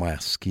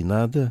 Mais Que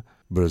Nada,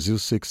 Brasil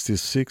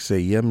 66,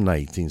 AM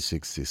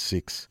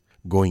 1966,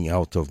 Going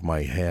Out of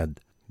My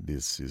Head.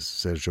 This is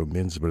Sergio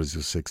Mendes,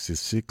 Brasil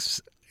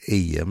 66,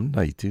 AM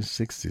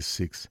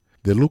 1966.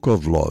 The Look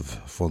of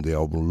Love from the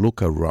album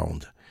Look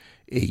Around,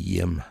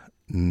 AM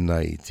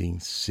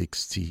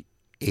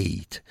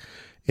 1968.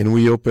 And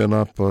we open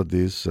up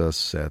this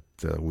set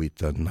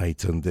with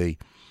Night and Day,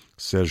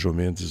 Sergio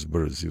Mendes,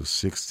 Brasil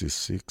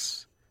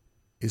 66.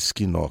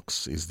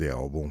 Esquinox is the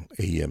album,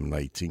 AM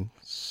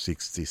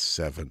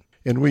 1967.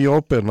 And we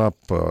open up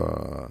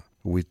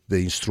with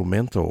the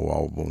instrumental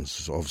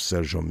albums of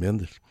Sergio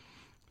Mendes.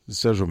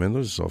 Sergio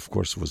Mendes, of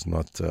course, was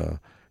not,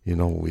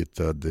 with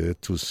the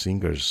two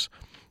singers.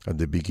 At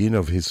the beginning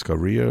of his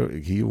career,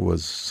 he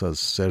was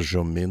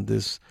Sergio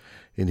Mendes,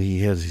 and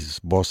he had his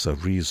Bossa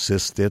Rio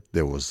Sextet.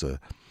 That was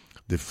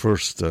the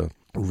first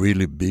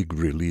really big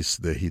release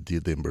that he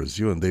did in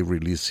Brazil, and they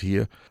released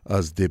here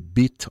as the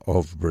Beat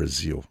of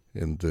Brazil.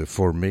 And the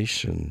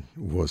formation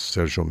was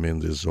Sergio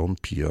Mendes on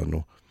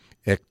piano,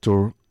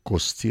 Hector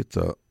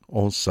Costita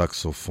on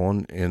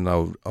saxophone, and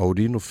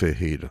Aurino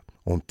Ferreira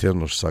on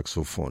tenor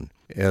saxophone.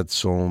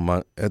 Edson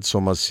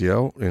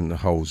Maciel and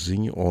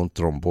Raulzinho on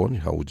trombone,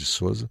 Raul de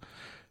Souza,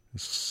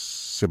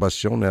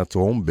 Sebastião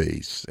Neto on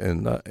bass,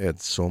 and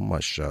Edson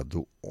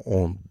Machado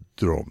on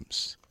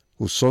drums.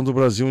 O som do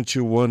Brasil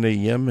until 1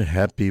 a.m.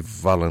 Happy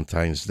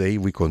Valentine's Day.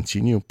 We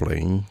continue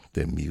playing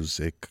the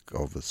music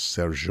of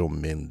Sergio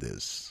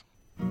Mendes.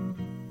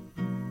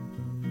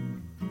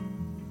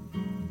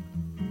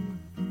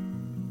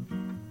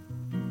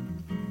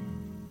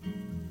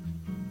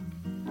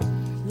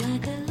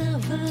 Like a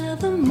lover,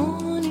 the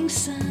morning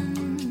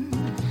sun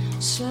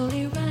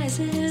slowly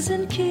rises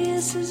and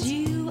kisses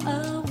you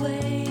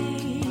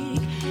awake.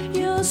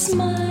 Your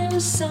smile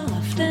is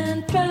soft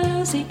and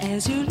drowsy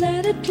as you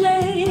let it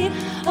play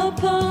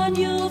upon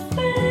your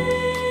face.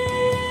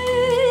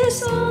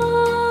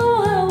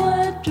 Oh, how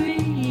I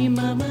dream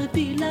I might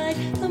be like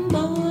the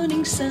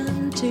morning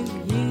sun to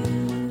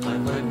you. I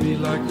might be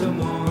like the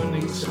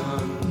morning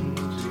sun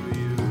to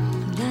you.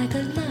 Like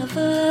a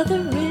lover, the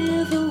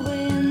river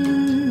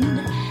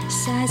wind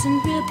sighs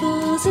and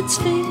ripples its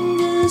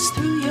fingers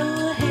through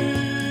your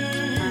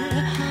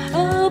hair.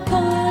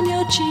 Upon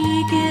your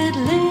cheek it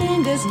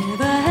lingers,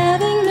 never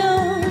having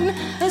known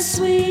a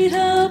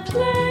sweeter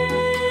place.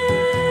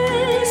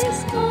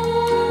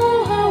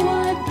 Oh, how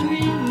I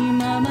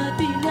dream I might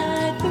be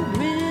like the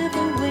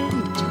river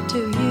wind to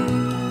you.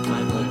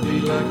 I might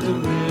be like the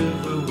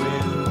river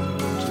wind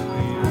to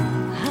you.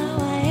 How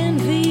I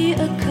envy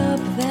a cup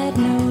that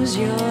knows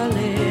your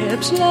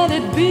lips. Let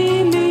it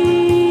be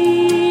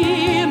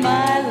me,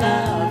 my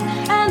love,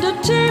 and a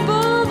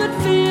table that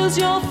feels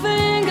your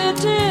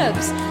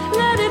fingertips.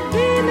 Let it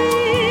be me,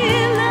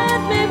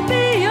 let me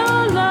be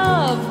your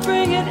love.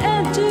 Bring an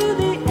end to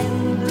the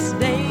endless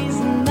days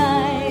and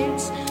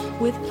nights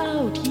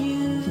without you.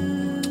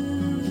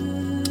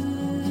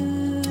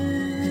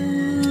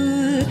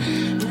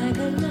 Like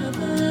a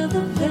lover,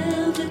 the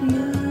velvet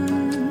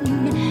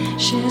moon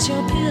shares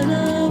your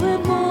pillow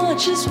and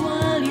watches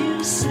while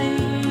you sleep.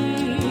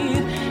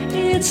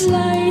 Its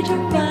light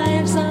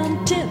arrives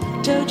on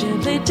tiptoe,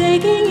 gently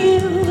taking you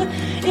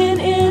in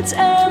its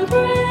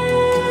embrace.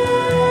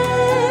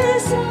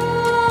 Oh,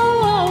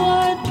 how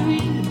I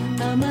dream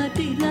I might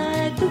be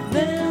like the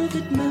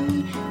velvet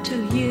moon to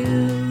you.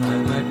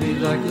 I might be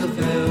like the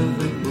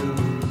velvet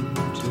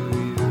moon to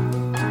you.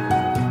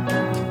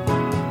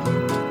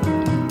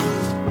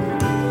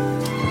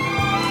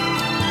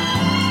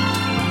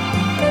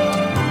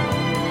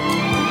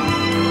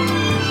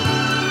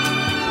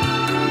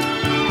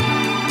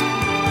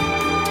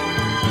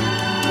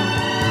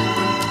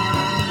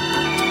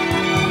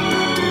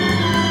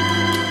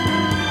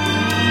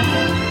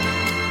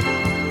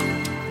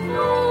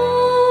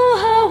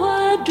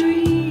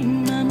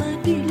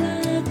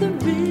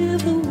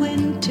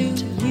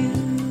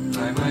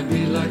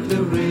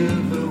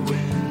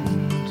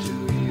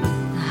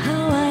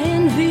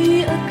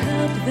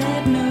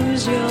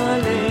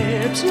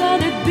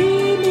 Let it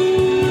be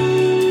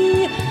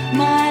me,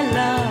 my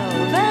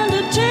love, and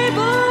a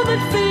table that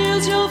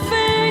feels your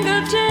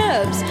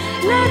fingertips.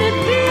 Let it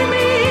be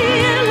me,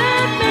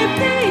 let me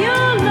be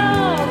your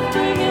love.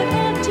 Bring it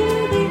into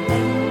the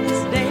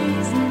endless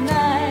days and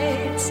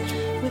nights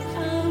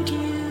without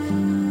you.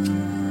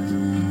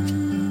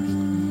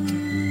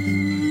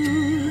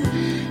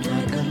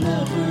 Like a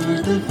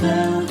lover, the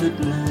velvet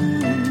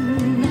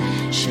moon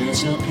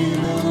shares your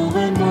pillow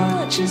and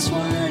watches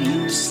while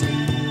you sleep.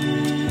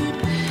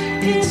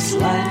 Its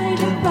light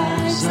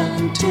arrives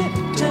on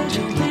tiptoe,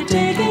 gently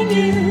taking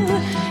you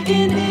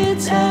in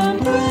its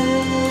embrace.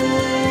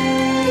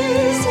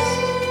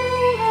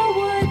 Oh, how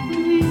I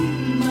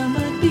dream I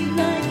might be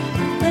like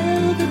the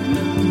velvet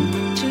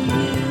moon to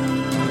you.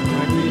 I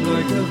might be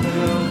like the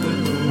velvet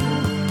moon to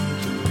you.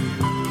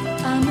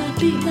 I might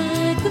be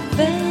like the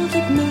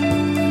velvet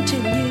moon to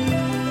you.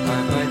 I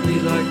might be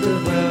like the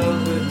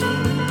velvet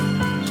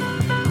moon to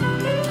you. I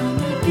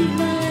might be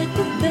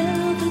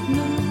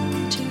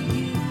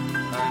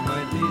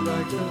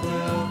like the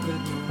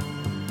velvet moon.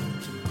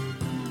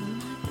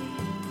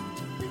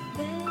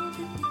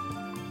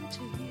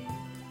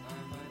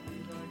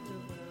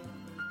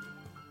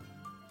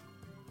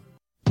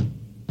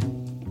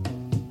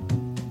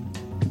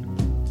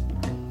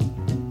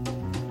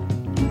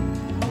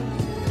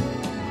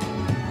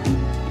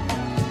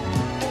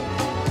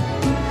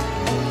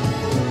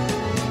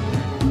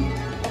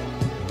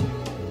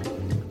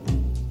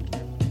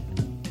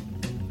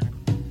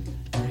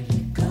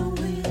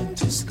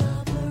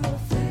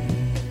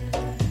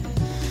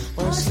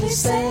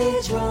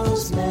 Sage,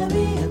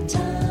 rosemary, and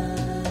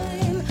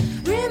thyme.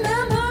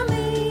 Remember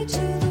me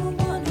to the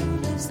one who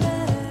lives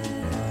there.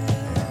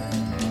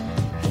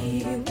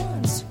 He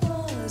once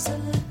was a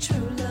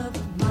true love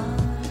of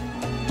mine.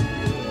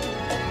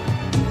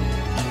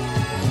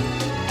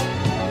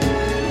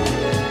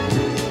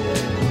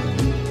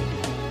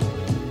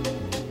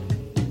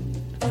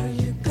 Are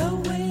you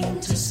going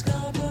to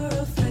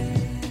Scarborough Fair?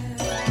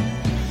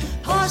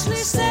 Parsley,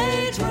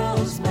 sage,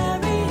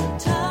 rosemary, and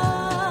thyme.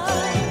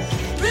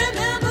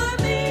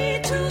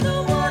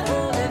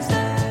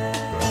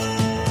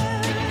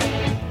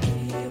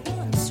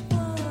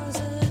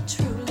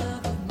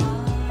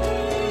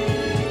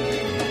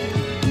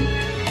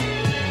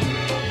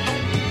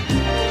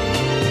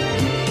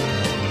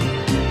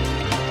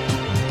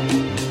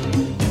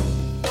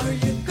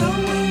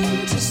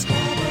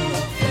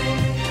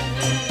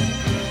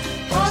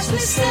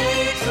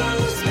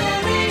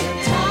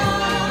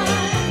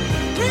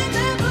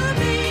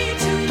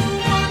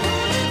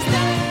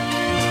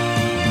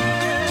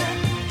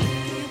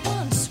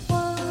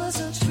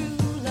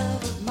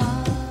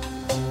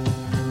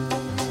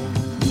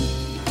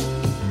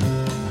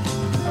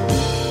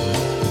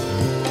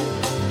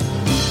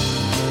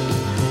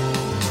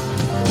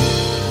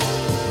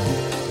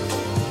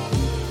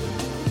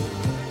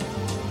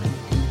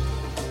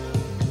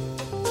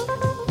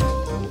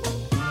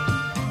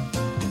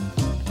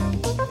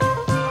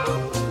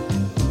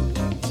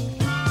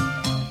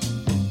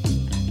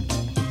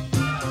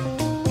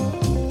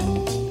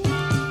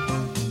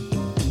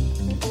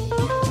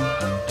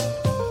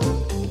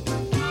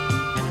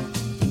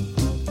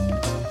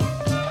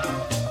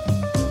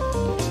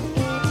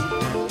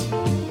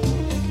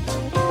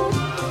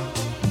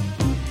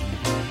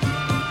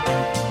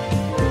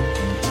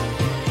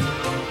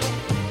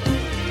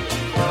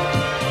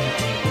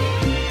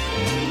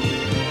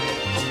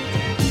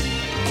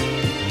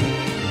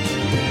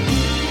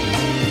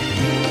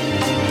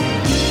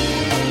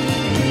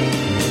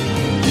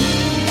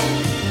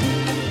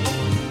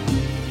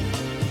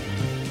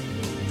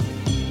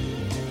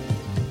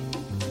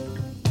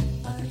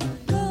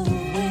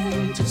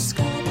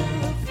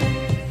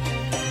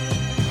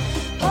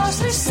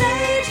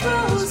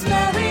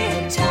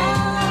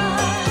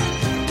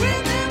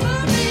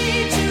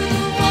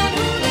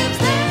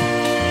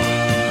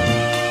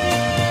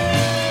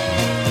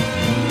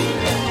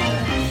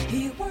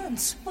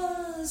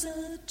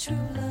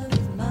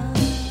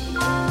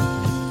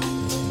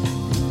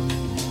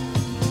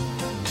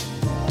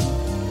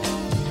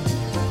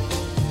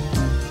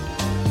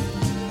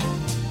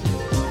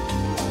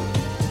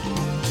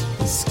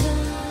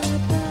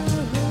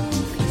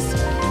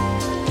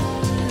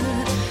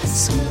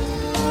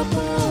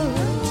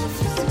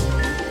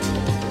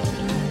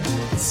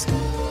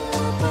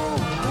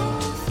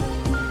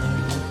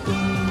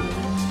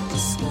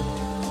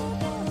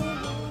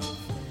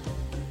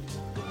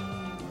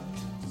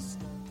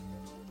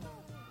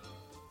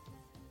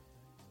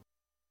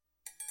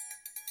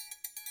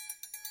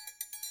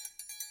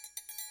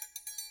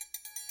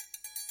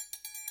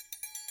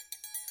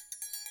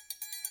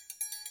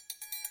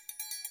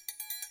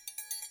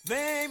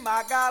 Vem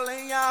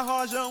Magalenha,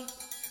 rojão,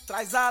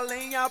 traz a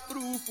lenha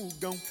pro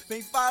fogão,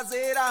 vem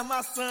fazer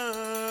armação.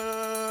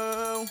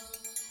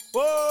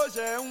 Hoje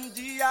é um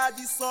dia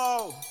de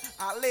sol,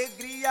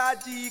 alegria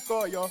de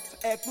coió,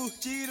 é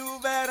curtir o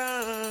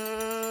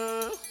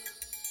verão.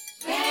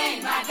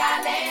 Vem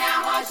Magalenha,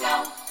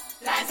 rojão,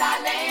 traz a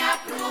lenha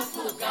pro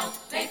fogão,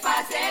 vem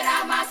fazer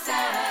armação.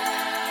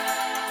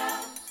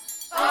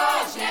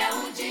 Hoje é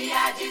um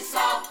dia de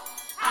sol,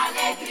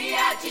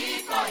 alegria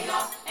de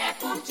coió, é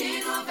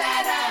curtir o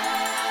verão.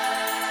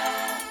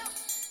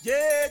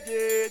 Yeah,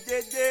 yeah,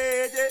 yeah,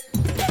 yeah, yeah.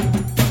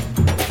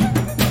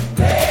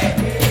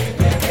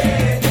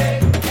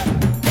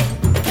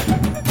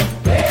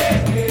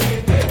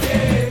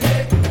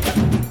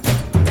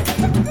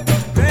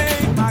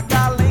 Vem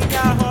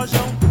Magalenha,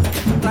 rojão,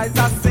 traz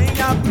a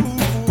senha pro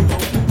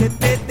fogão,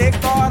 TTT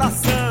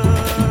coração.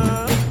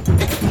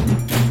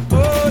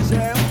 Hoje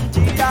é um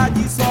dia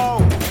de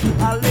sol,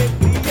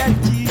 alegria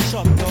de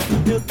xodó,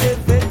 meu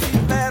dever de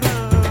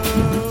verão.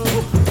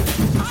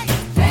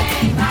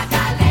 Vem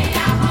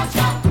Magalenha,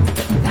 rojão,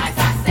 traz a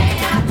senha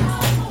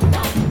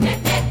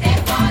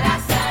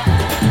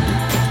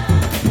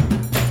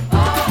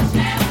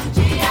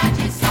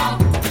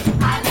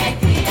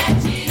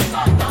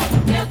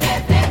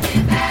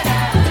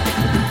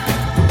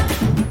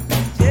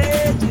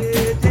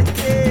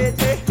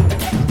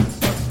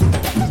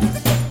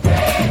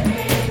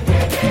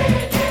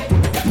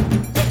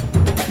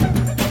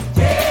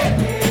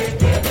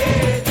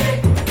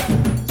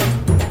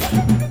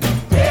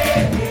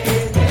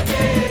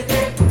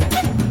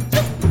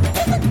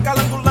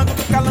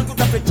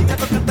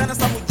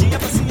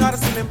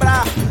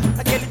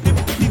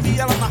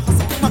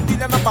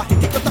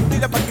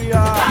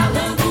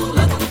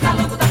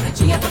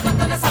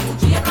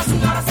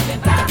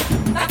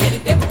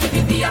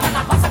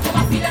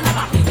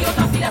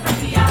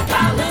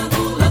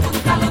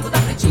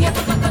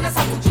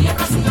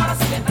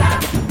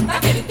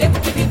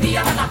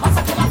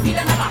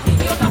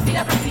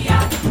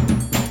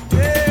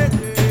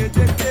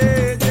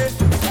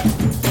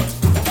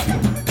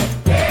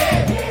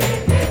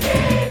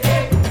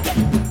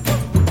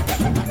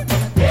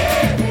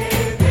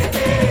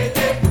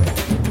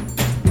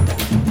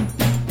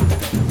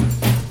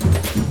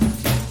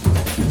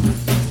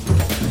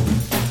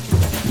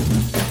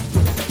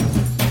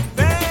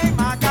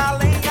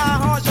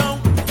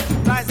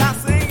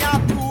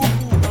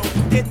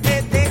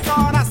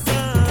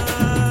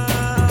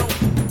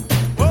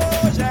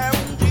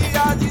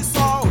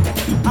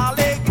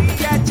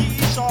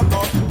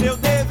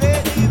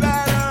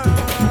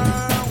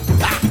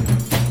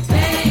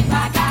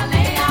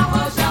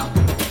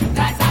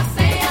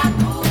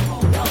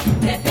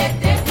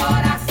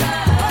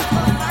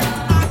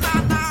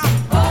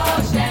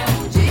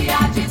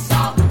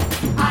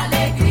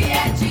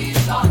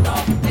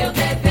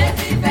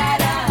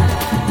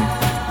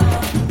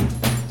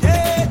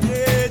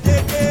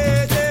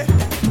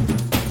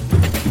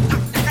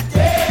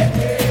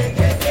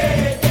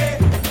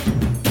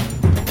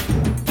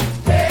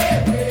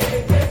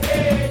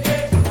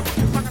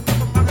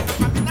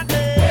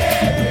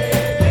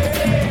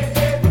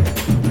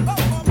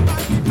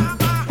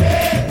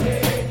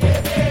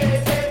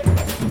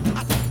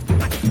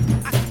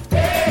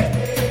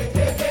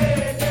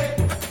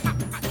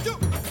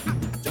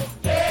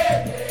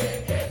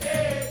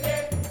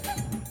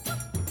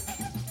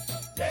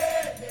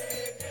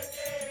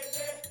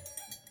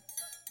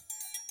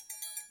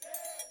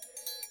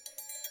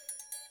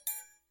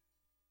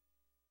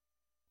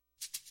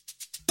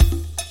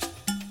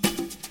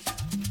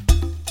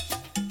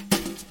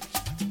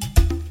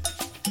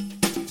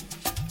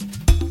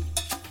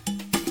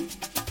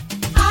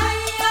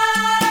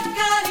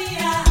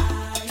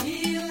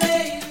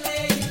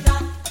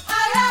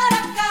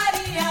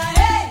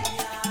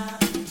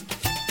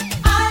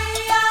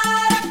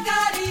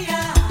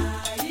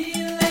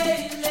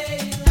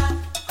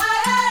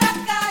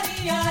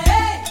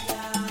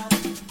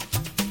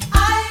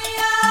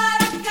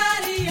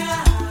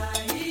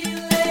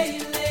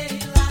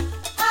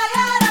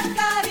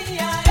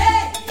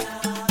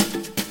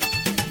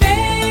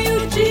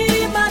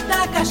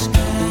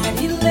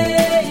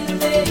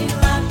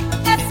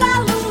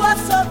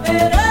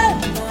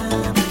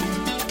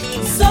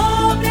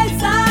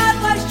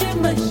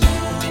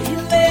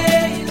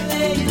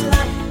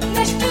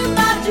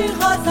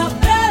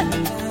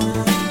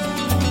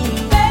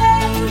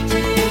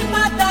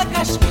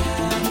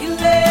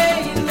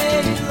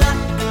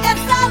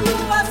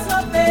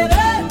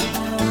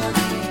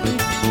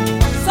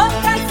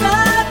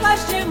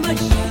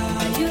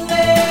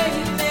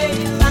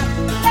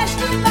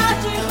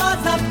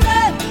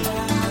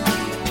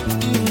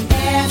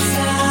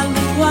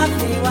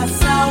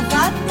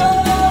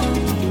Salvador,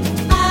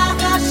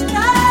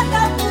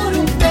 arrastada por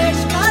um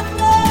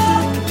pescador,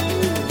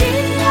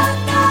 guia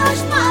das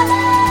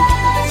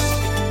marés,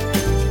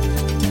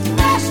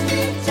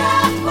 mestre de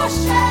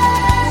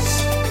Acochés,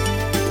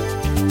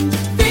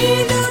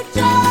 filho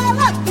de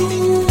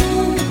Olatum,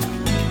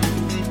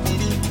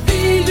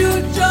 filho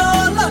de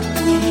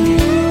Olatum.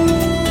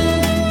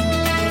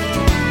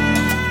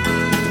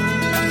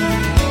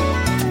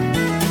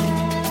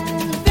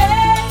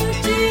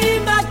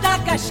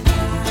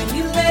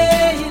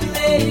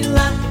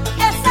 Leila,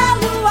 essa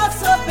lua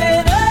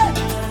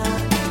soberana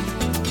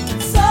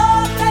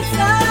sobre as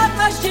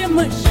águas de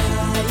Manchá.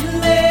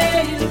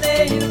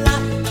 Leila,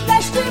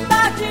 neste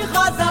mar de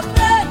rosa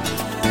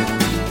branca,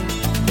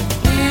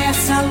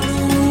 essa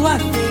lua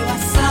veio a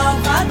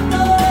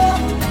Salvador,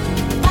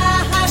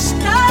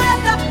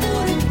 arrastada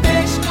por um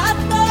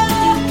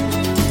pescador,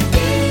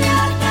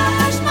 guia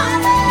das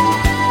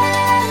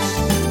marés,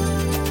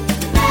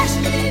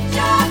 mestre de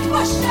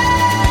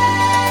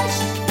Acochés,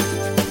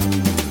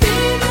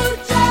 filho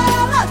de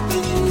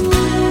Olatum.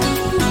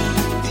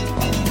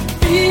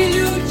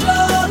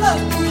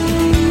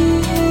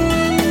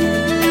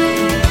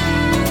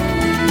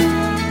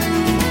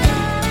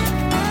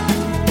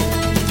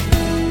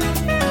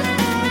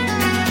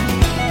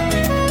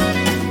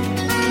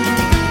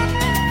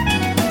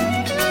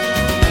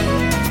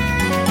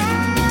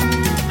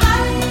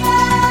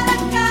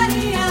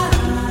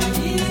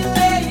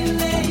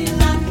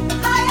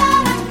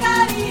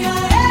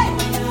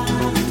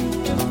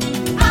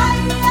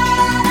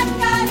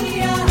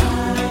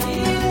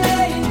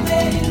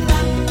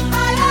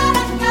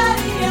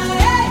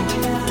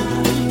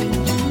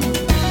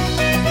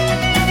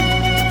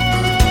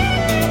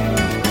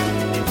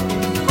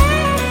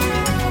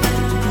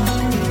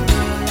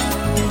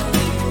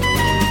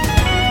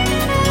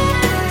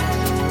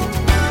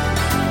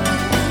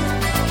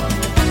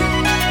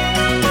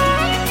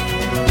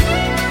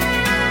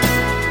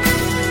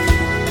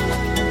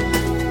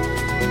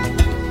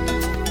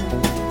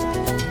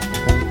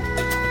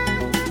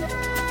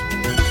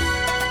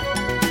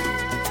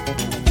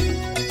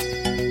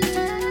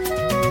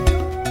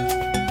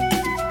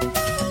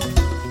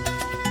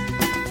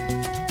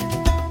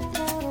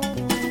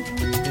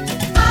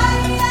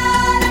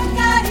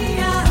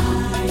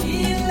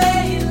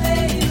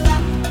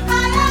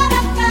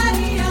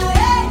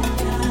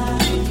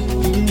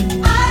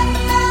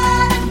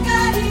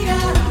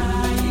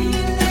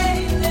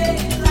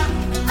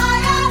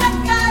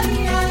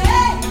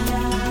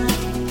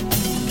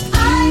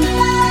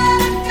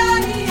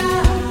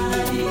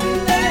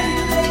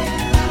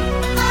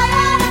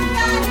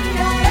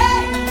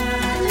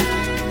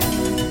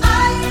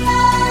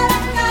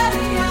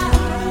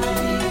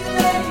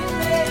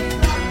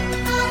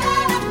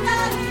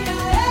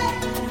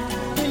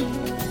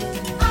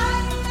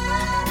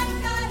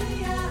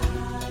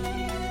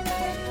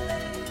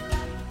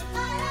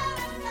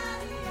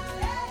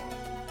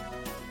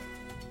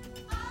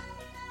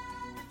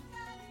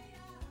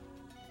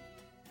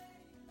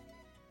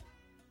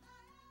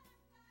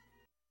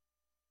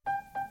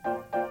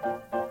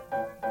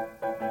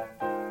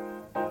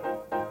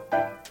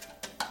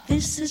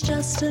 This is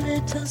just a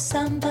little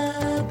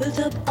samba built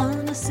up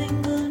on a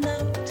single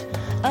note.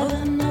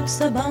 Other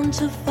notes are bound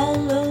to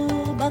follow,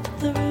 but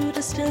the root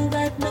is still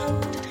that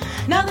note.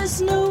 Now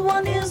this new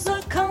one is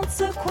a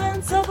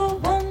consequence of a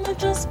one we've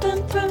just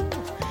been through,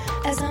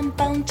 as I'm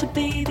bound to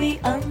be the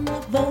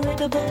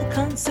unavoidable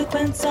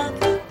consequence of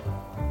you.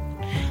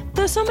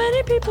 There's so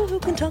many people who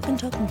can talk and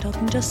talk and talk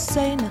and just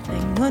say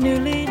nothing or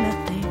nearly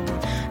nothing.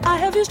 I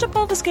have used up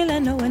all the skill I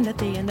know, and at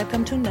the end I've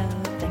come to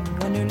nothing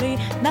or nearly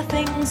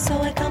nothing. So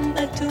I come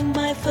back to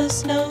my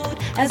first note,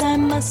 as I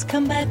must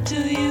come back to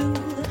you.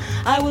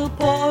 I will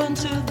pour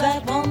into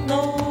that one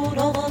note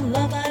all the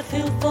love I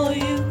feel for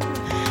you.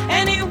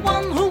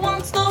 Anyone who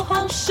wants the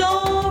whole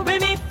show, re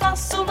mi fa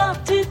sol la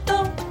ti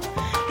do,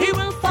 he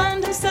will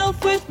find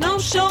himself with no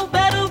show.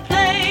 Better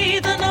play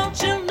the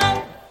note you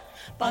know.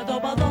 Ba do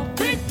ba do,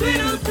 tweet tweet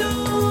do do.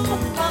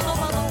 Ba do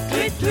ba do,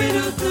 tweet tweet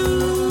do do.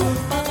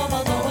 Ba do ba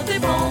do, ba di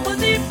bom ba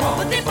di bom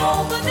ba di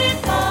bom ba di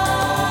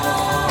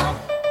bom.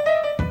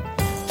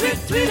 Tweet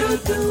tweet do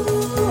do.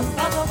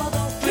 Ba do ba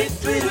do, tweet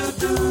tweet do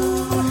do.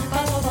 Ba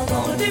do ba do,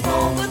 ba di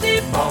bom ba di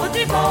bom ba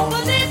di bom ba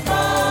di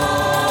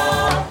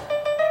bom.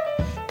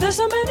 There's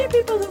so many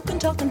people who can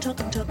talk and talk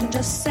and talk and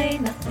just say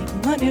nothing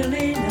or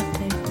nearly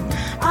nothing.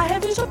 I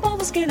have used up all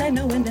the skill I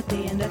know, and at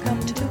the end I come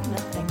to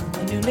nothing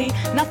or nearly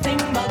nothing.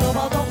 Ba-do,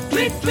 ba-do,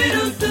 tweet, tweet,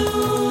 do, do.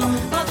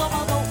 Ba-do,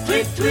 ba-do,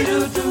 tweet, tweet,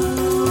 do, do.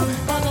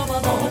 Ba-do,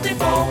 ba-do,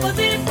 ba-di-bom,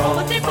 ba-di-bom,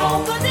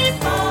 ba-di-bom,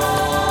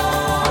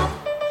 ba-di-bom.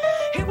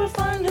 He will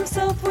find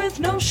himself with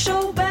no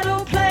show.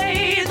 Better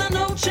play the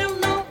note you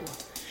know.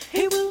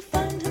 He will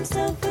find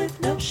himself with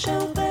no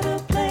show. Better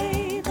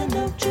play the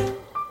note you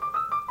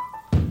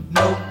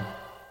know.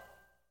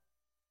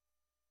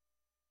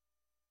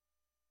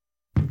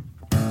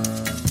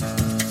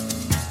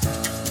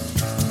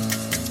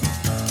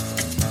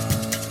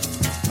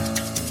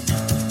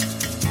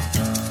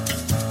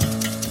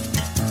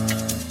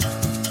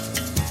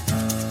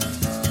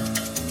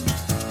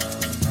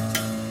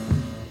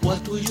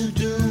 What will you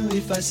do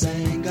if I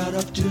sang out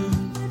of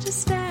tune?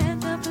 Just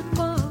stand up and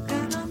walk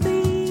out on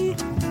me.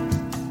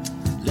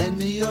 Lend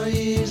me your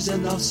ears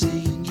and I'll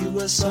sing you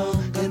a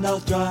song, and I'll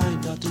try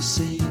not to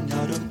sing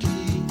out of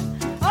key.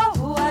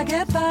 Oh, I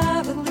get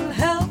by with a little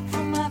help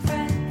from my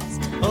friends.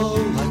 Oh,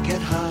 I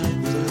get high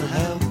with a little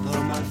help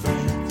from my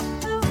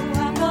friends. Oh,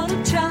 I'm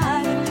gonna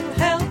try a little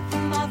help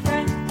from my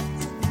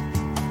friends.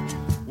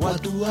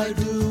 What do I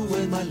do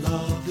when my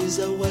love is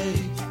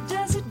away?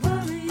 Does it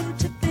worry you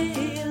to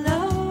be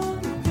alone?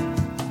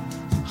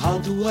 How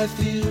do I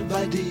feel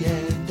by the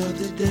end of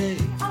the day?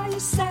 Are you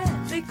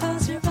sad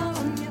because you're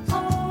on your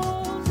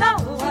own?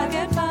 No, I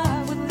get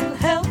by with a little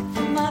help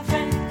from my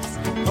friends.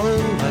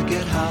 Oh, I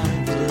get high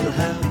with a little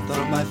help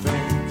from my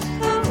friends.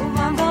 Oh,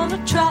 I'm gonna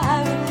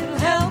try with a little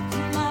help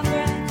from my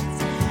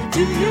friends.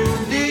 Do you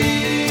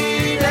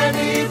need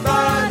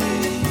anybody?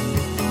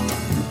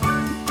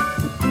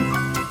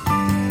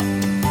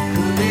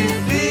 Could it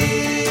be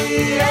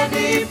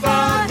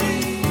anybody?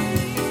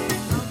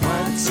 I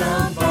want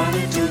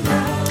somebody to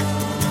love.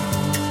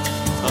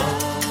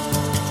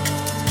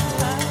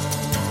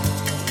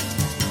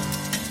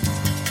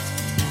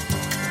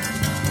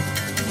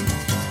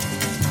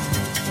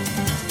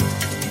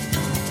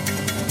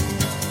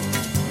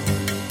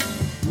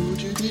 Would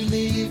you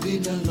believe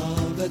in a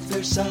love at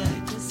first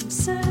sight? Yes, I'm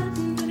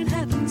certain that it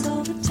happens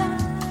all the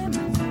time.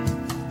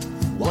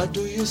 What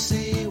do you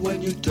see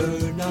when you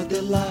turn out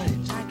the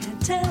light? I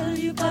can't tell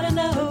you, but I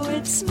know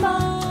it's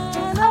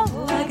mine.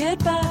 Oh, I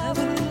get by with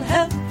a little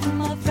help from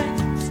my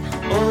friends.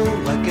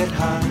 Oh, I get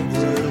high with a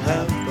little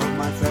help from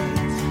my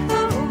friends.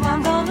 Oh,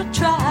 I'm gonna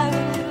try with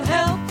a little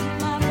help from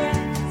my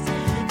friends.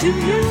 Do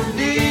you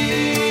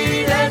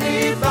need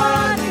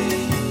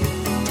anybody?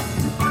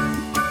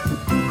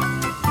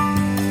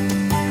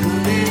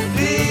 Could it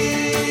be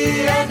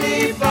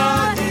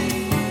anybody?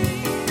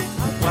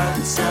 I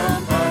want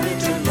somebody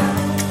to love.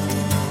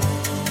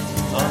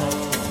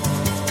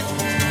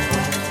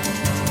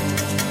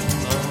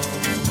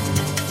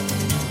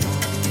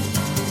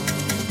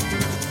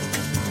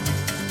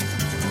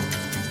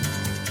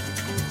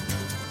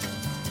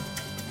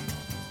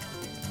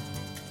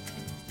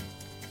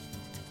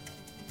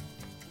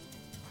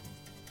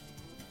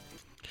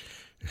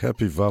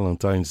 Happy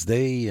Valentine's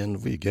Day,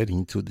 and we get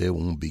into the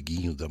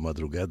umbiguinho da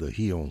madrugada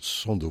here on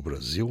Som do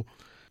Brasil.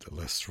 The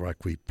last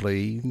track we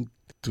played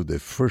to the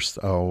first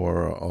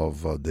hour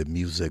of the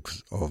music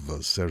of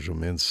Sergio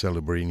Mendes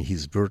celebrating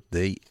his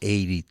birthday,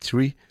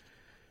 83.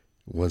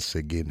 Once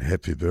again,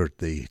 happy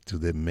birthday to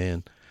the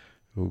man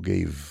who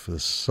gave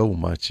so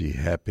much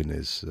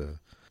happiness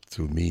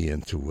to me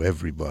and to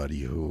everybody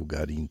who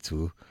got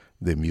into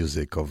the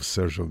music of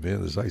Sergio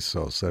Mendes. I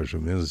saw Sergio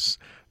Mendes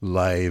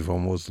live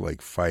almost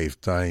like 5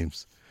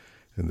 times.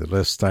 And the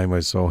last time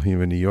I saw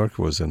him in New York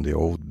was in the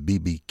old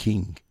B.B.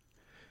 King.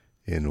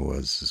 And it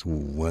was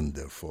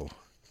wonderful.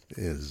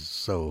 Is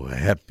so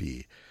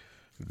happy.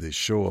 The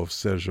show of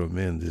Sergio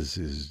Mendes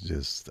is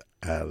just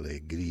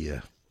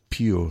alegria,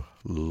 pure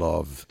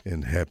love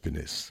and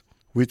happiness.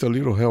 With a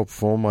little help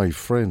from my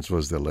friends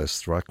was the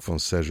last track from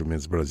Sergio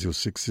Mendes Brasil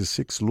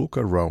 66, Look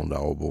Around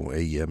album,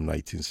 AM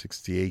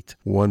 1968,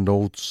 One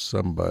Note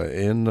Samba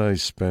and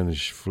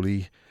Spanish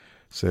Flea,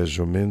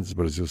 Sergio Mendes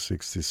Brasil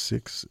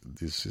 66.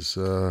 This is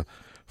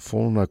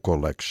from a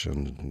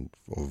collection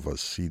of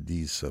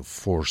CDs, a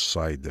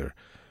four-sider,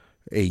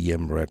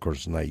 AM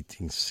Records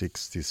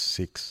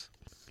 1966.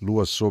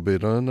 Lua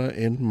Soberana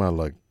and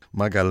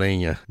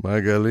Magalenha.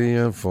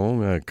 Magalenha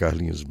from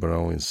Carlinhos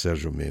Brown and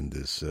Sergio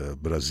Mendes,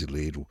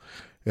 brasileiro.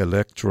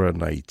 Electra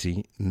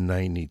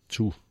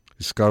 1992.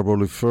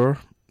 Scarborough Fair.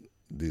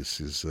 This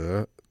is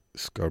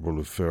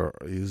Scarborough Fair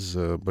is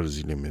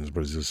Brazilian Mendes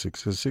Brasil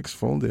 66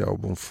 from the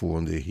album Full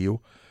on the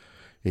Hill,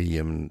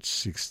 AM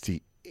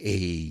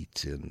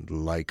 68. And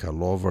Like a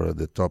Lover at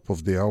the top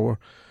of the hour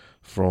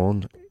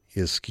from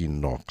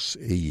Equinox,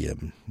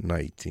 AM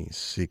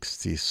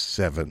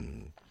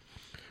 1967.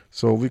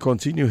 So we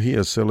continue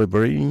here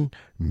celebrating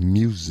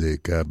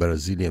music,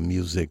 Brazilian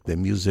music, the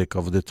music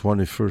of the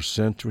 21st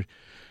century.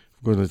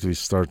 We're going to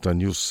start a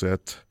new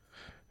set,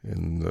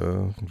 and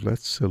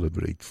let's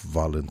celebrate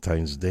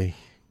Valentine's Day.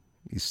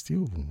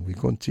 Still, we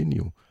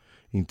continue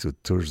into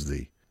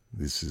Thursday.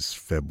 This is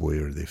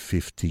February the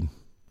 15th.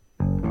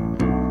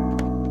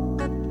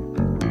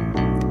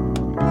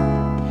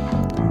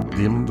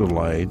 Dim the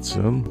lights,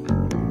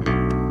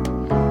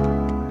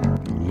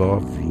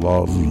 love,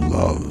 love,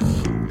 love.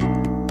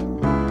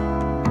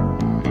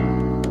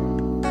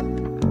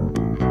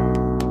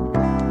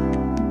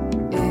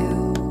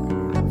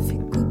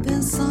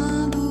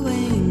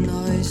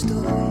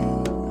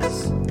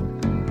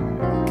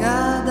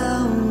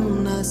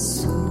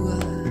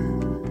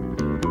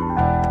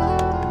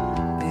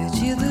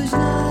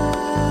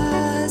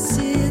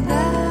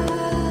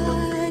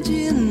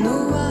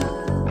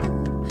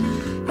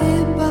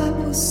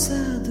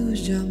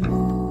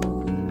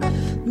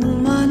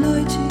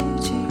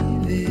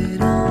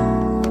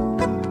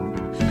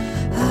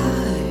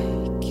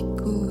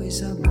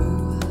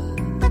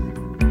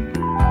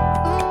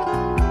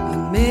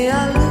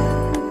 Meia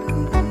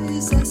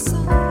luz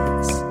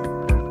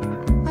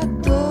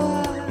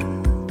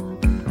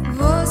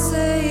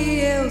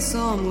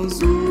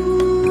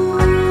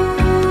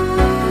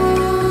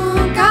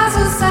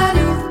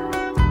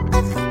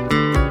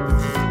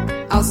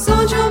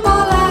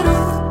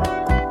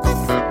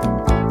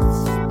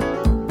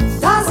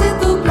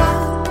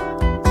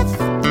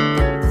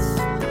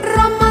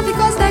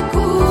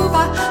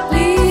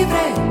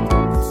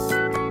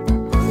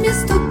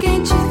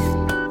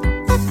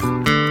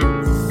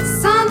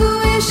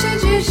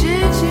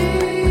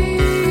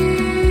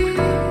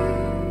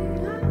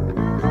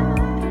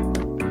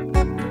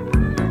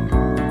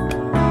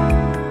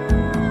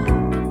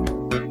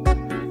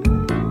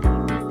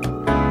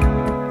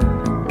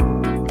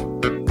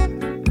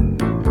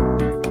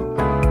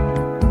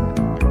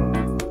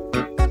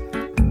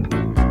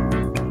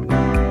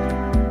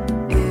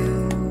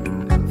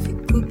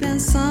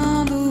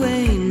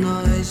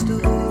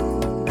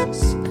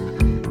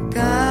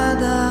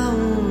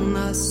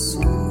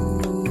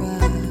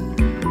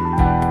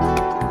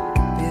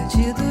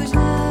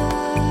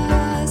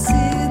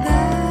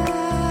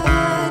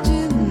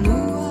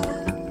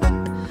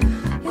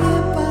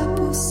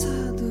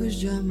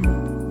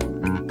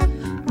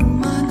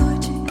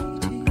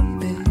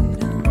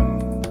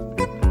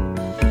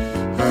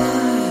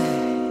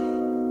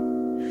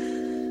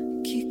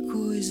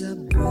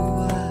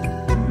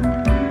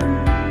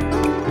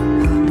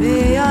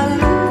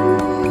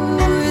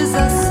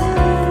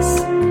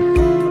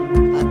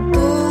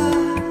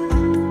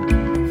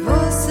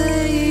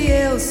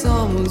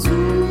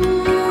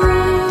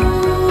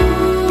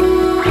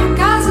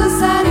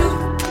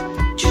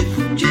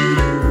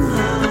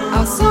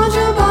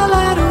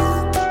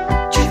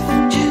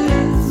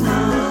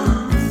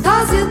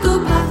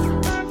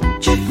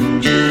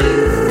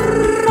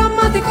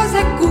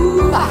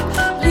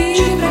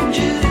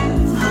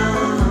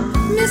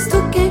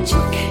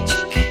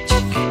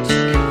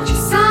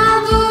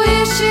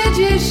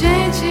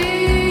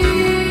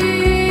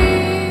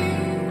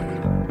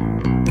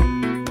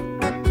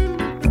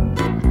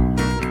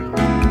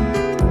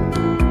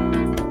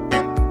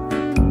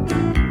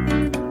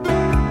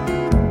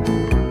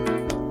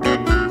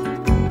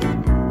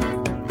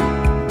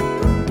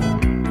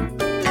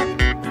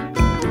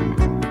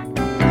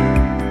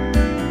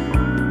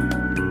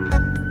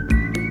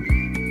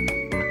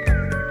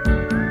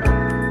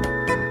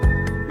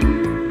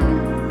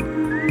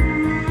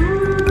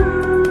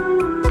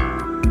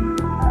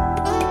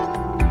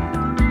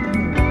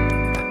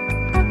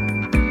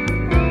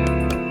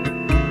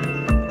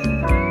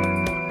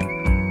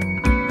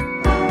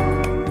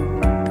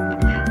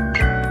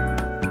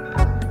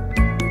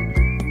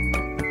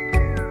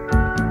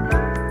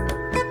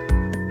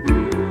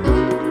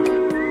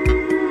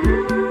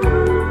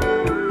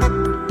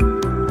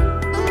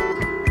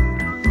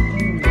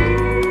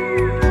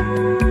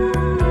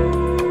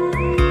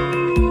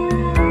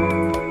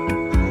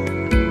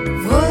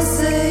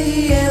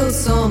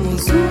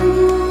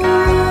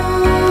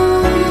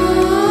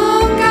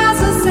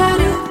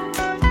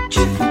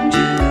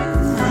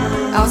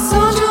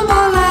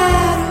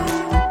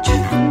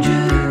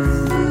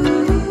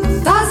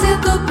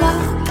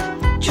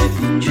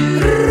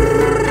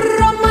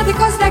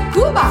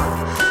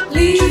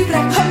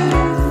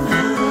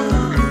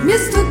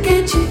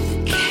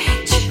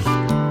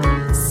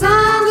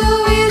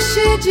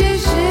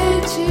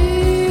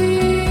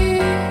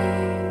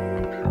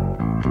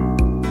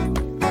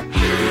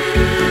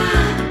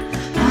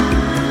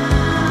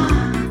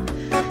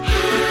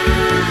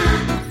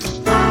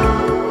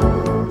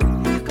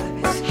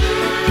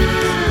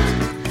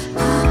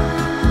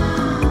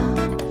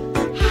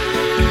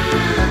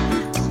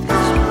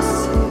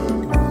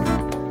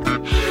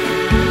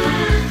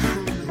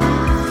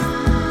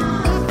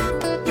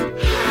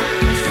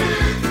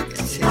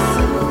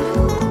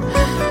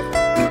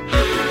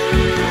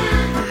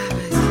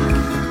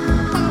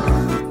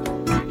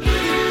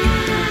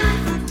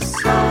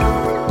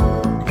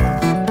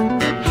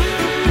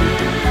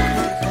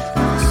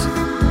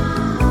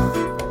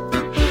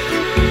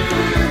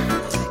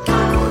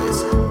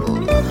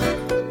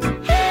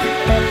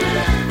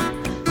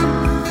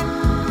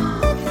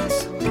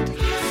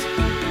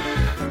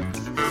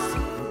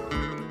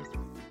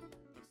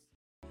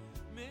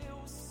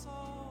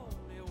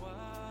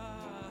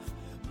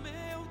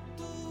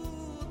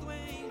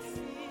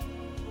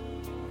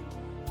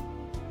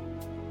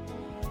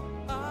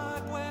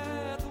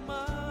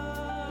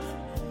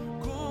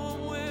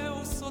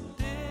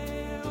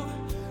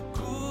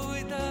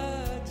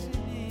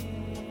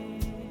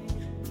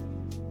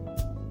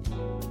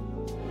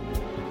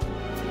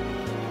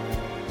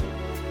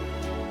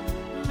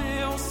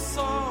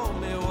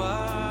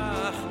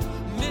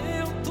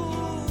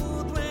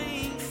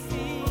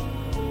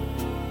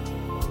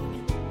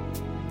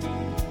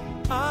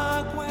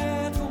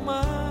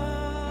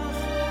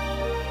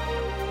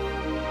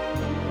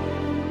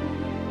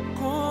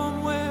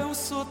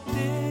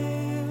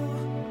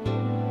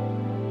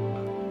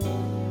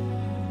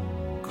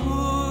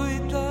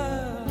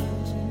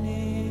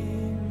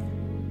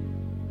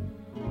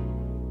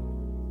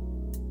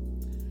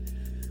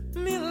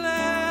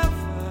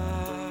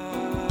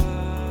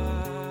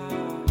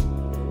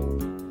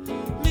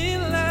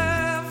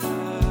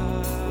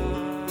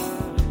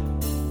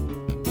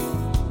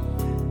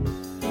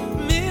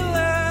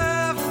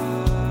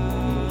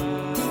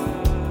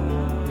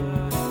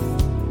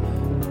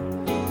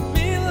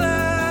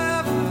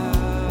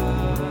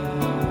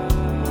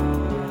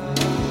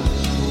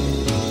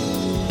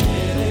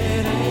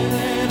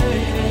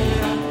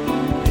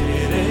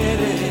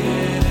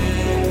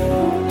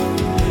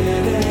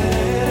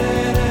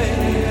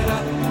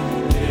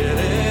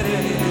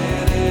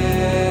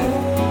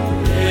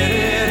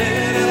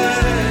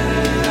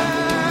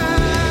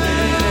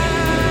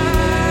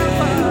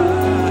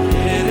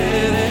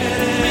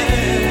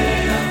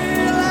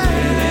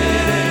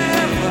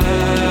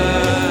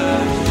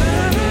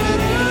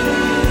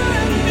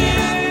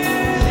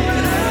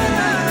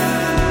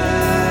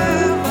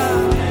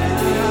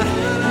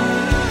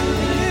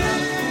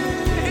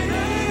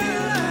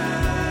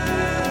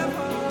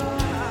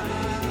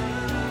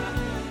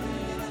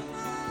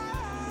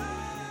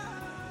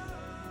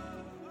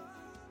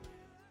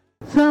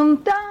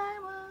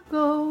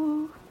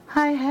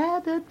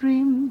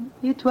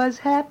It was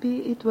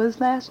happy, it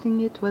was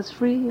lasting, it was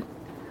free.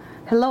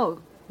 Hello,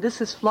 this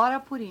is Flora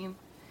Purim,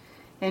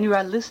 and you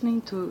are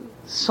listening to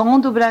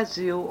Som do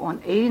Brasil on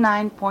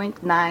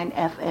 89.9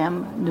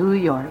 FM, New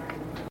York.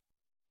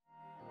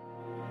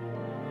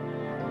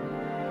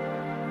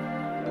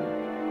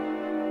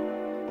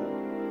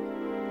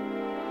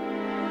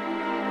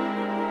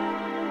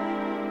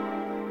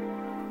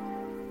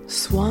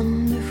 It's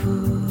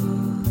wonderful,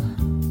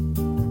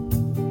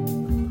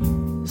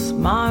 it's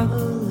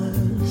marvelous.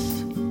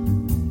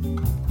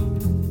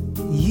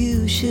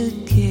 You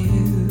should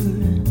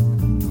care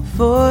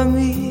for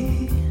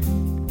me.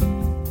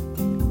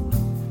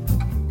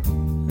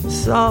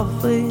 It's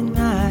awfully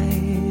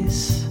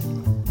nice.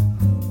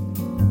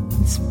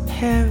 It's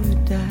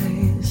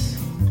paradise.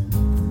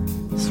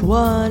 It's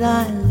what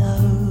I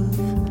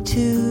love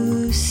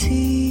to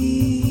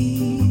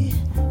see.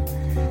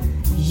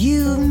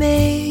 You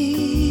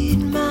made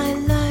my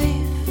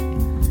life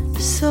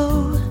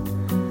so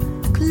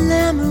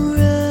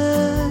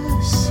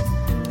glamorous.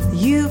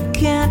 You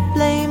can't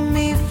blame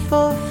me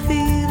for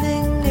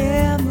feeling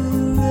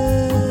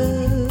amorous.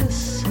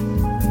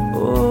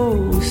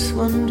 Oh, it's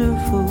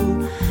wonderful,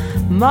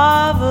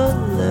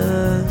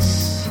 marvelous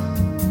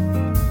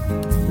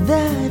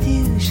that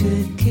you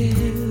should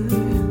care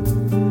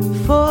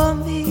for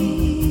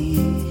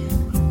me.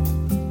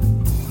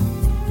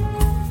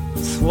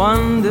 It's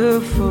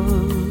wonderful,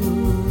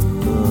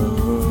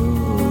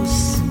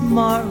 it's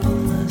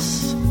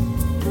marvelous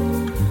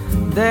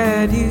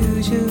that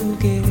you should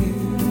care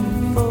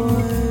for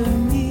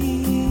me.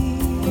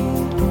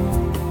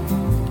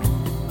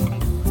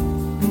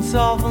 It's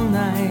awful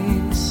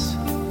nice,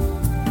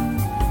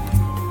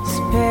 it's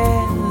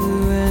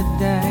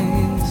paradise.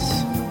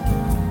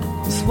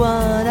 It's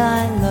what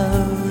I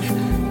love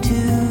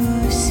to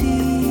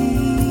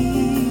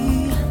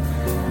see.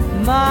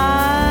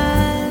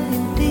 My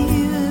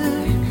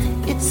dear,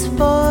 it's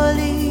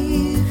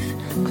 4-leaf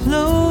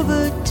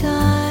clover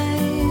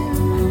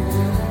time.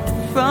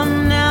 From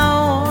now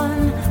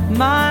on,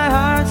 my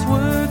heart's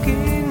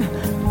working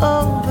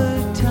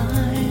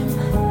overtime.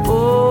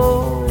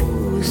 Oh,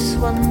 it's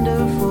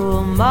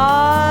wonderful,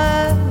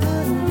 marvelous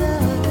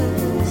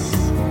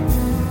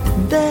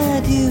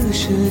that you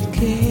should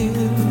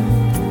care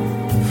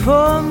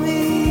for me.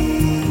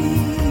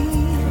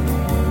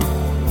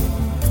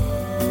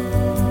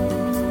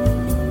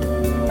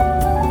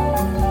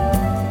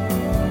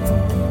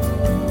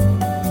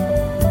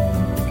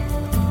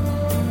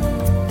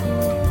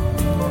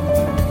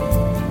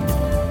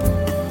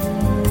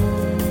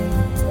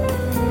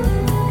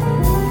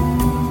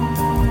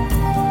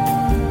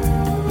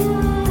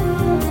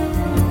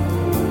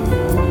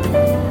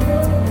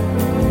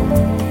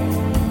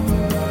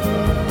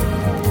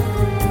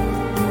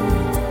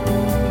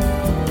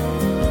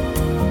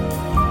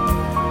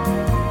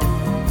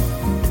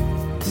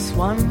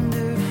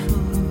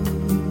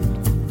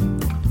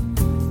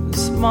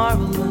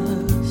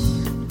 Marvelous,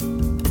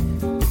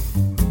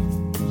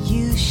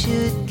 you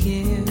should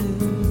care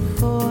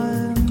for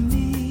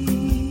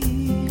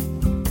me.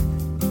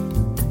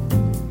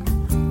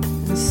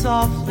 It's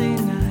softly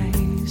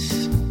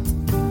nice,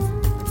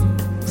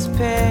 it's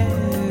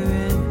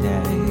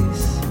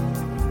paradise.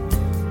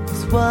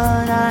 It's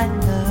what I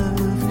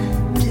love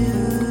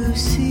to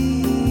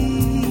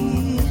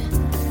see.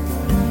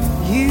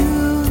 You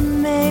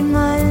made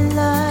my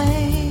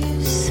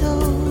life so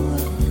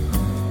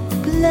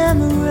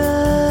glamorous.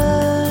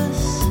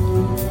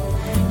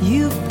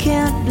 You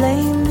can't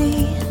blame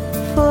me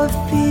for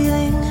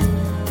feeling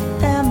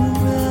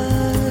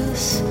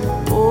amorous.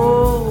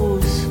 Oh,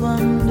 it's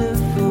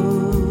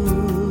wonderful,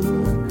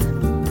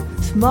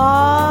 it's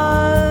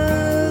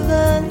marvelous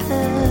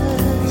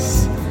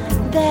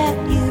that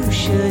you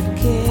should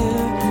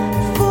care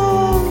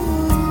for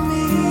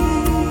me.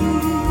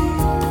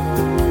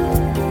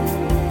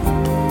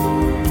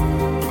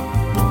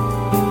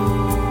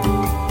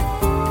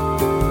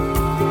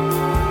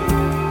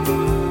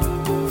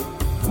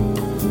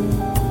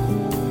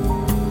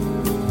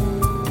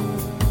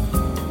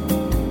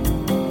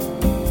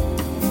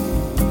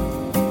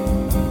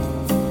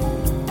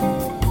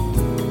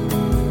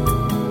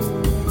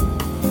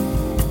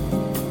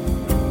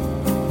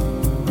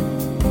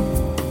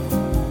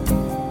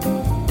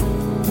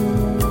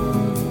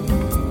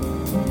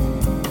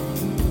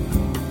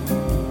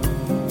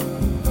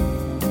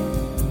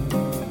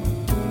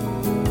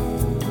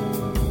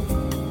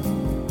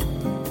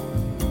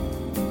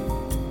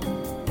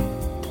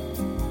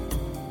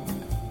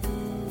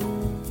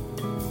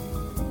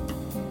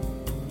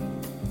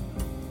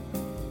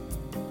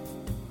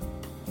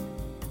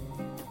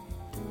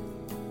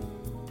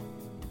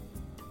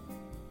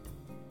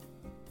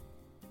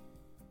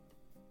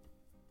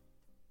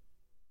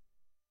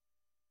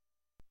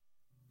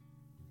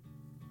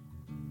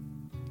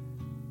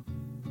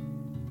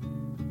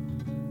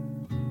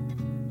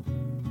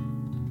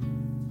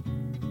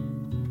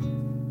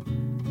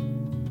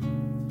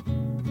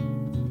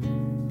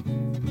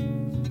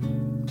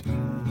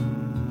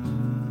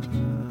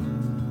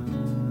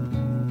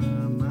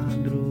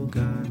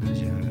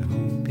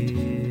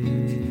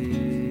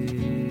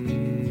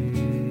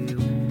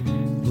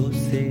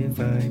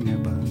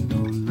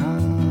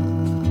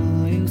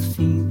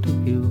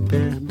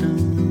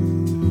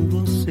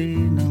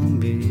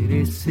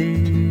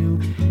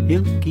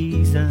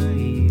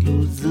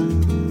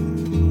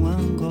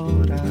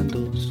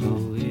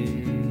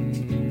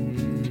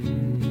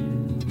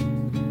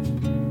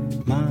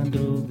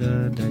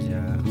 madrugada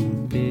já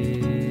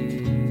rompeu.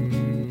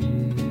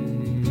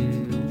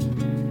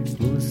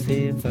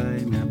 Você vai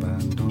me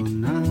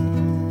abandonar.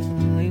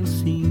 Eu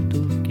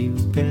sinto que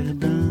o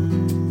perdão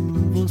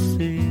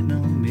você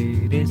não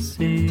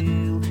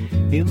mereceu.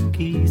 Eu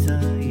quis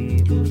a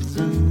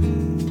ilusão,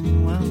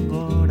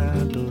 agora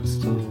a dor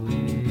sou eu.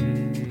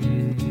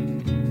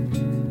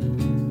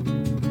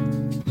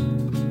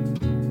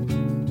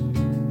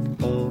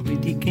 Pobre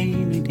de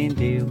quem não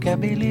entendeu que a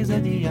beleza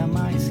de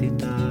amar se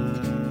dá.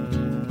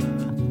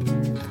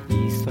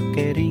 E só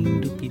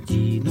querendo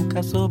pedir,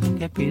 nunca soube o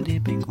que é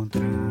perder pra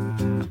encontrar.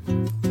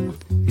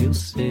 Eu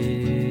sei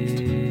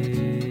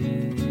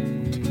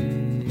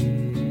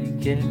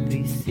que é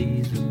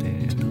preciso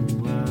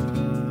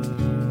perdoar.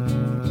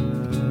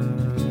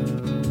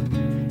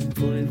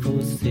 Foi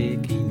você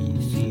quem me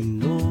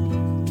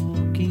ensinou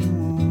que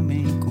um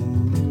homem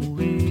como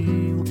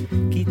eu,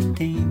 que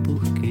tem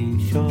por quem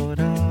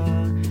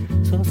chorar,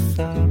 só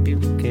sabe o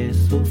que é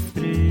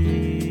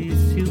sofrer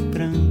se o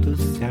pranto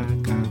se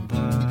acabar.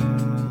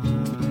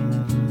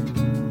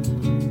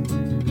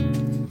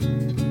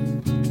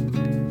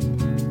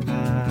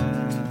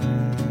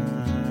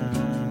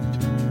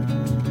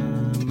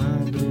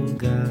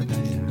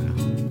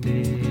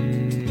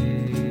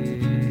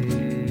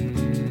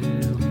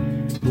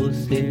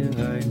 Você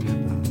vai me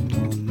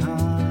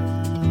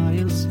abandonar.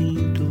 Eu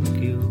sinto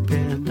que o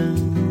perdão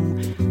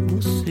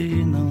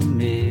você não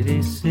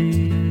mereceu.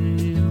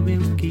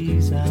 Eu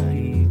quis a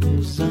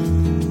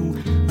ilusão,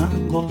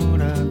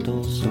 agora a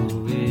dor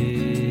sou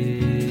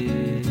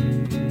eu.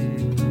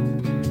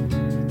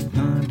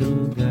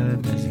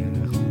 Madrugada já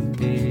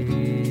rompeu.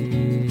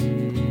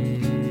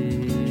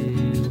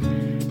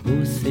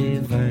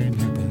 Você vai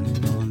me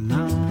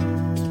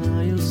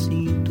abandonar. Eu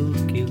sinto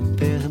que o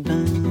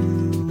perdão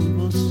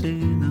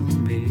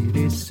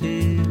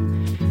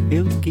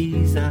eu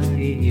quis a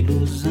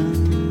ilusão,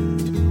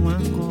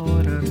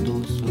 agora a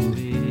dor sou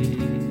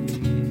eu.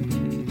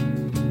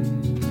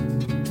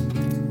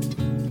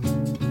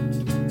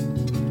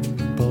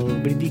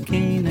 Pobre de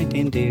quem não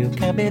entendeu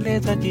que a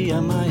beleza de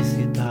amar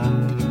se dá.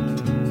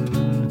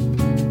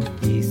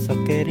 E só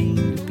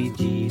querendo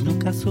pedir,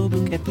 nunca soube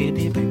o que é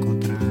perder pra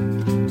encontrar.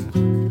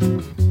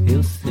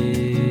 Eu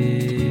sei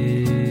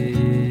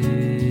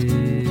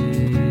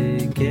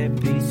que é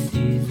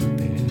preciso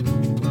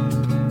perdoar.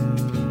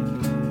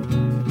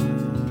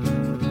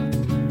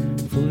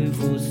 Foi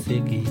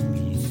você quem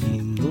me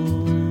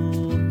ensinou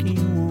que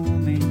um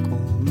homem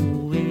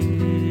como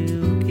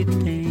eu, que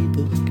tem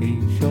por quem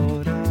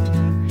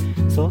chorar,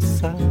 só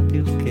sabe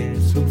o que é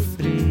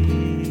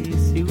sofrer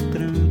se o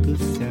pranto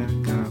se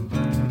acabar.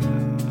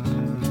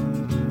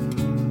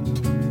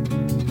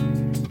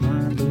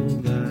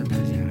 Madrugada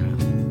já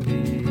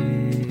rompeu.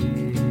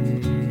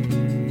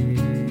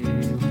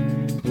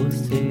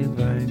 Você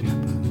vai me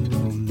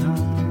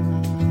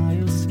abandonar.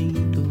 Eu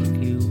sinto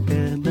que o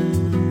perdão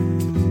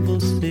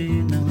você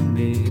não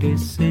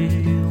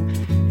mereceu.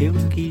 Eu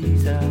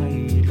quis a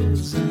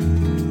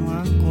ilusão,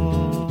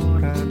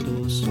 agora a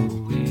dor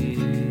sou eu.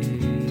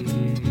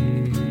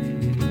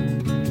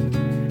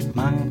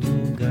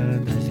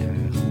 Madrugada já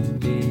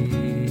rompeu.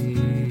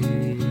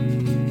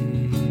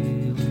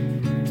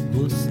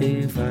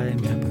 Você vai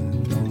me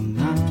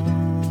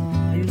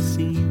abandonar. Eu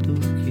sinto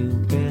que o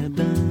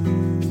perdão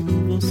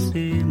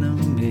você não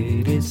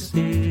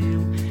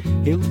mereceu.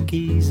 Eu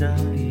quis a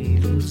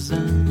ilusão,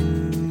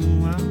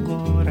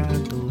 agora a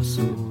dor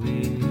sou eu.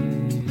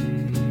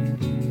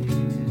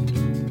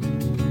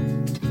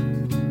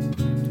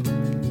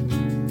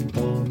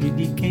 Pobre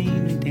de quem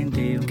não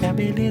entendeu que a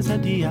beleza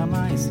de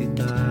amar se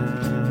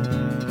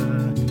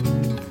dá.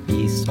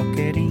 E só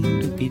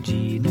querendo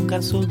pedir,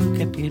 nunca soube o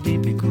que é perder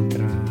pra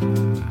encontrar.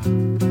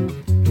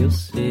 Eu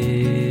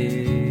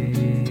sei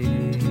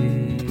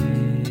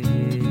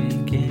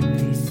que é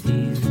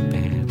preciso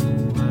perdoar.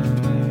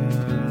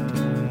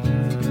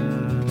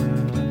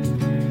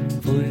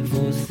 Foi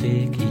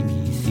você quem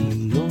me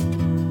ensinou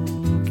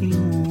que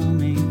um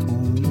homem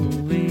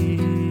como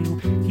eu,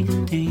 que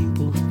tem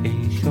por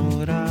quem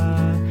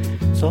chorar,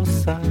 só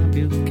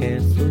sabe o que é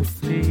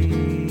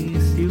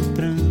sofrer se o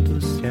pranto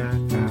se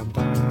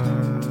acabar.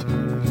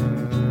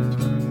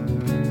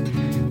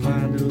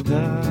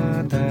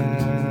 Madrugada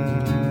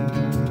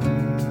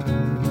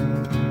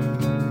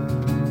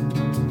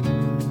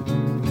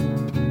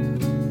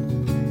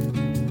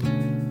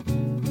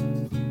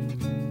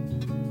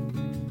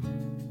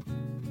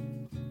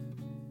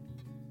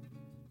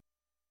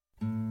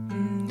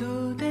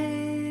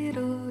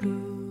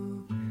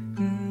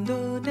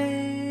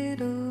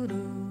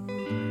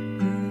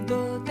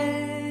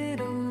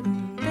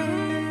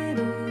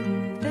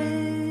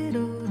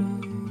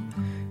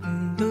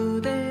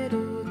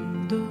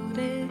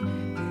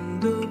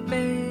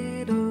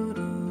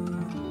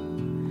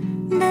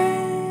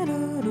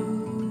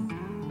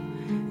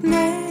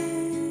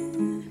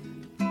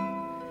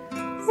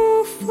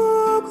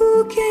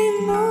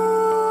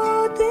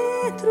queimou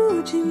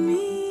dentro de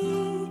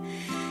mim,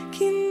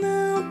 que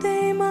não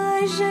tem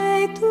mais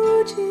jeito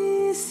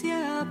de se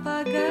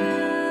apagar.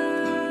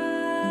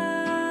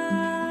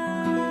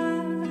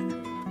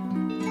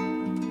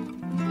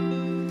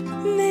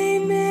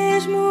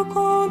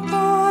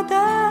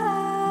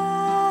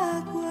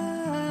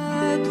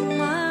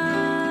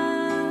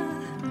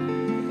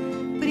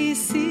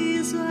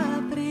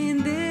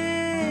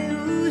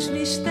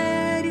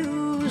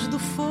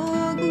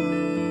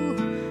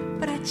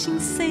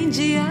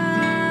 incendiar.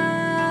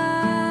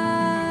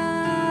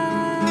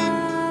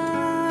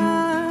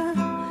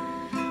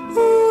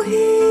 O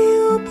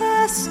rio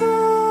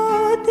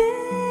passou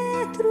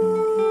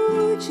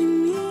dentro de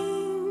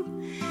mim,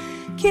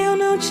 que eu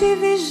não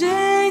tive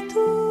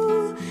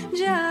jeito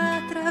de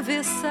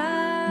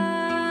atravessar.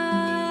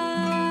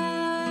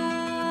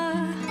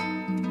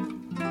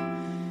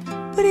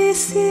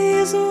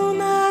 Preciso um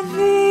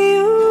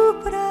navio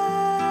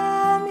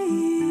pra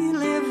me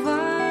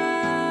levar.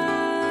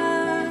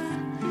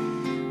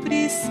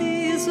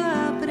 Preciso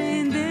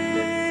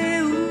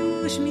aprender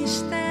os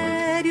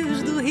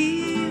mistérios do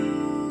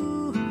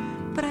rio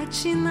pra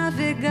te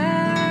navegar.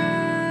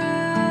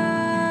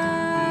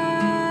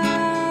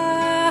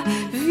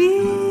 Vida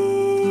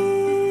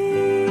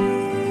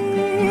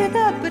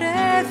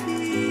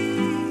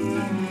breve,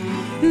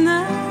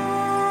 natureza.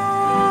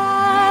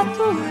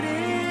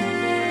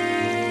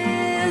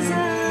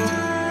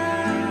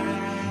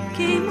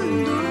 Quem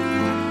mandou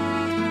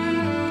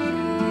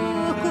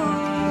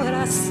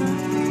coração?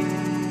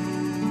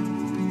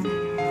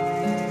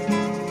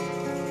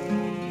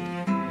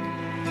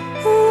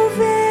 O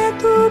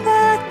vento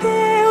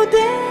bateu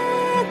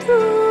dentro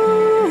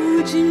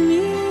de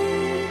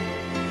mim,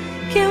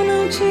 que eu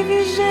não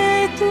tive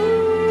jeito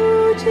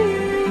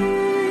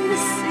de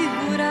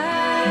segurar.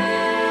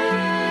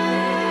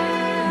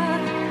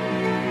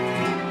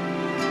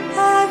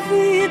 A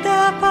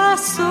vida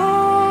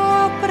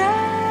passou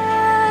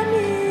pra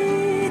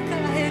me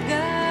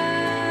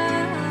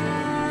carregar.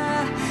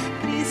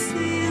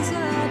 Preciso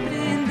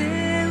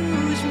aprender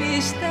os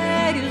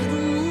mistérios do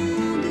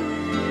mundo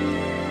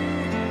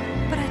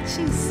pra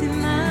te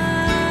ensinar.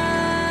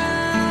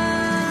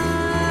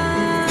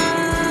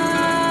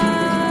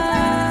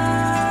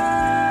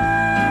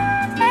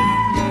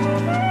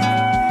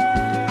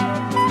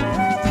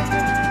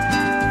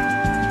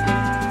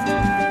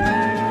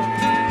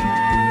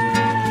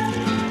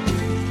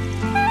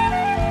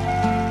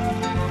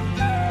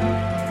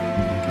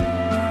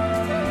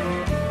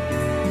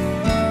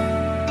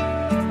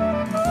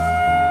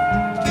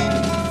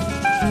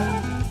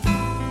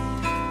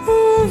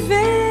 O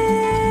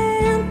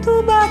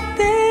vento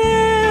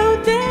bateu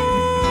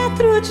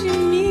dentro de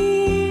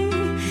mim,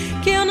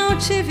 que eu não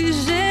tive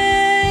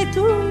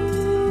jeito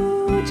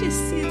de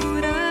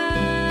segurar.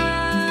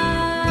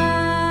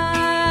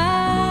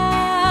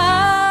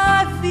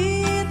 A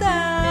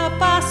vida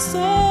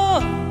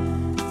passou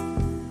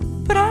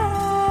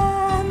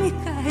pra me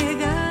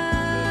carregar.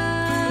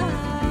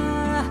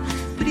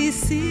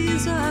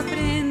 Preciso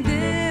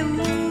aprender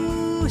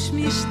os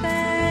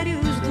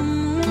mistérios do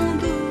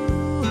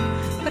mundo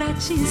pra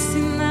te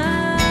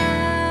ensinar.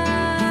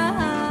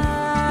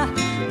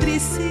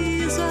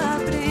 Preciso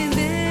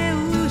aprender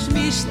os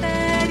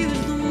mistérios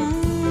do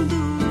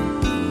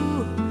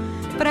mundo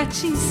pra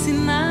te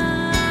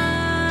ensinar.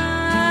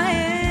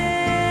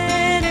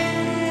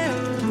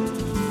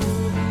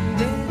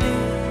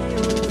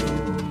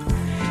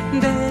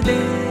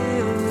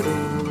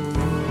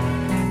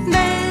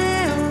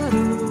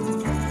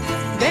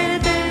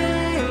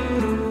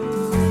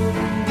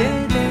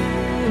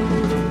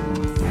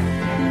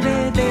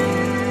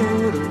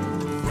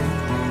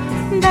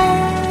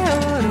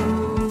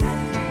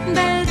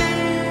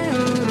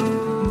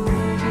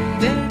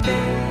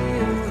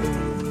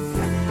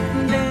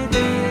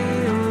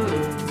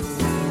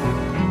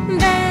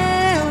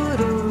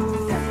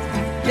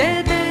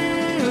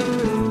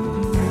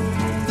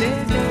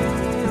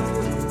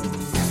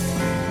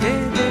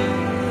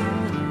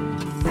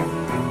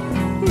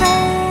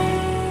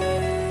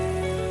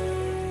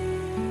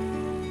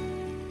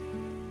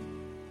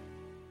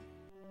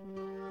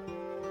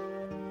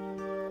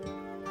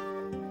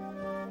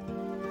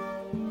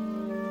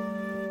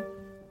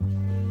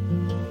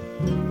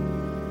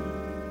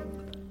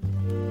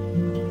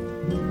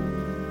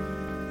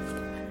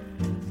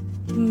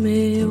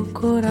 Meu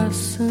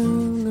coração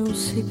não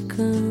se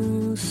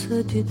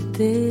cansa de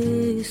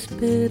ter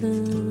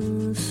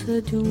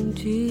esperança de um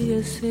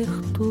dia ser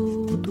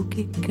tudo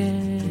que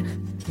quer.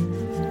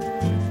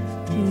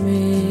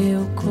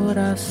 Meu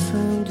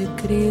coração de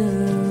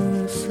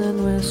criança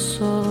não é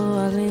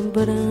só a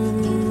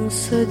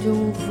lembrança de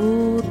um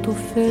vulto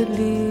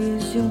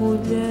feliz de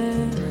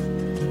mulher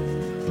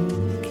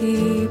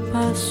que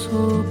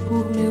passou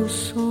por meus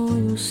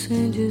sonhos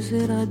sem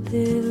dizer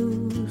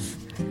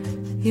adeus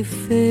e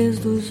fez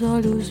dos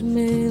olhos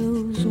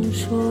meus um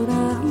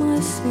chorar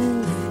mais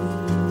sem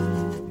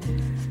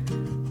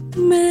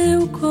fim.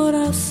 Meu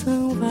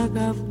coração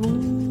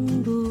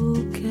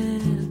vagabundo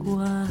quer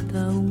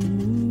guardar o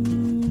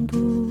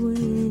mundo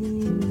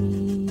em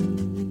mim.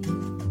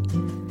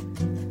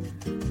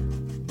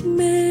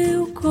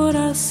 Meu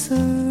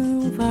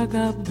coração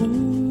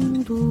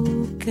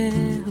vagabundo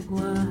quer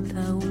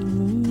guardar o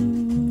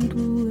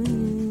mundo em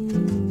mim.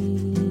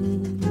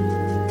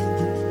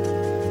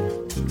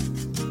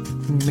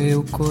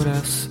 Meu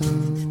coração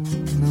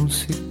não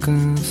se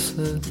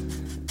cansa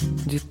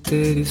de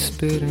ter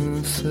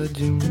esperança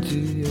de um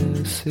dia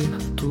ser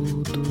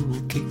tudo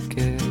o que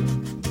quer.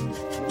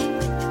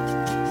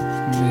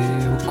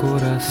 Meu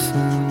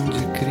coração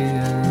de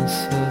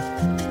criança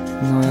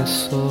não é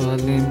só a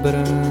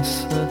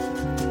lembrança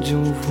de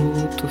um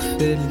vulto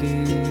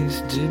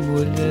feliz de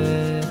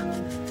mulher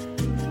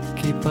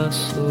que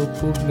passou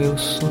por meu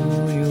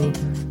sonho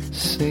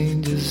sem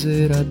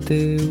dizer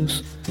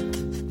adeus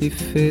e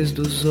fez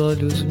dos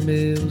olhos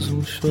meus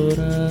um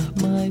chorar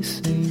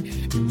mais sem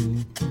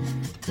fim.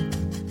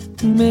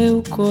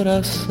 Meu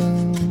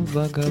coração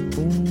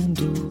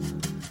vagabundo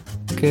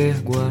quer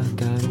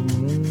guardar o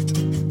mundo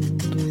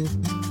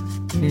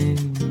em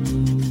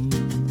mim.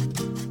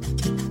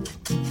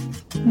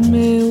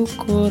 Meu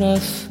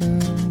coração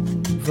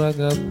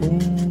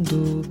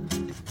vagabundo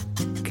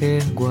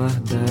quer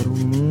guardar o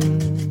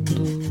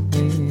mundo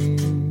em mim.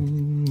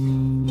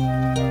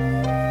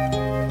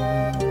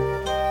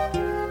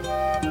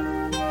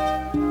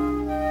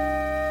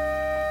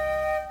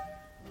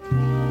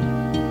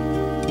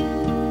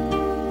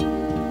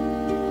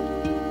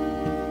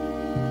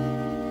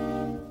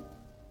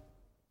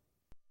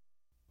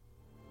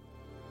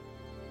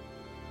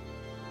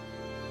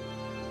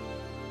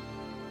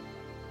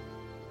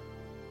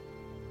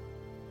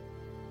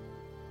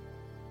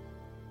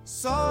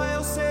 Só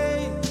eu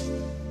sei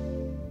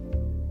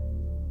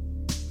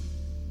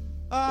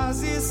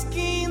as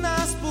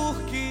esquinas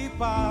por que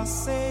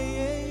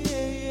passei.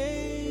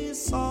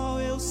 Só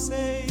eu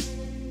sei.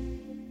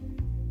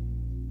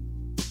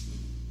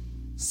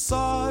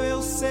 Só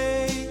eu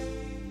sei.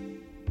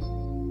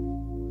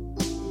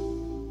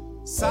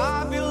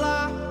 Sabe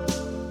lá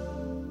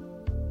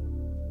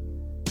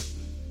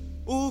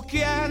o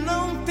que é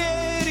não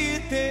ter e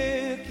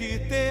ter que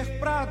ter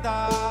pra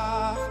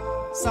dar.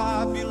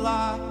 Sabe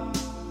lá.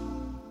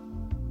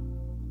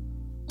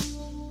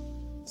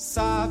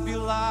 Sabe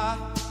lá.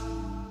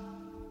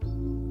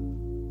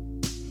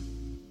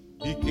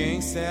 E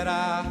quem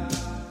será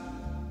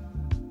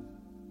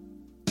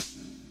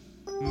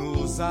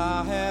nos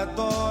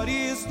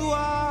arredores do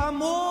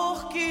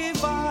amor que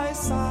vai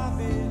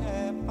saber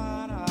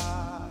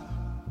reparar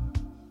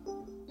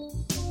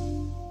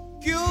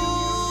que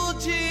o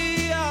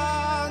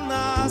dia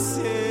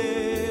nasceu?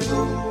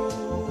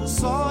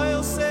 Só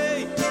eu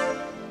sei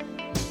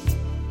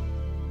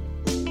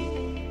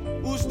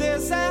os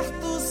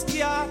desertos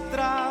que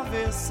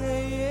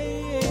atravessei.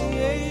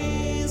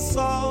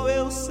 Só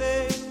eu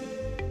sei.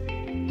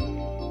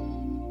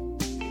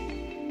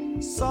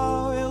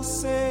 Só eu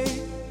sei.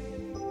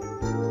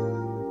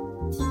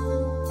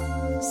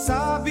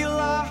 Sabe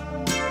lá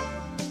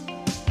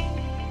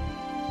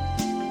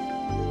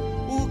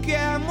o que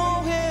é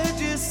morrer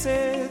de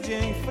sede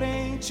em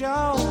frente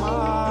ao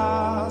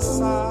mar.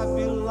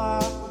 Sabe lá.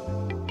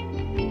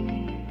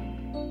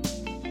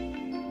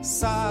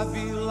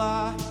 Sabe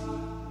lá.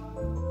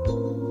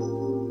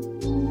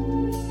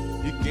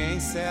 E quem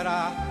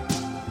será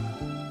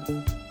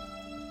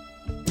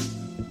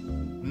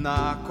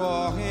na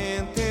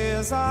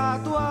correnteza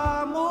do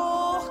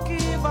amor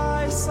que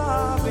vai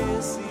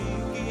saber se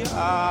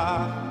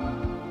guiar?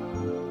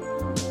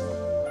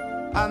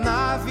 A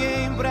nave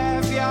em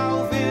breve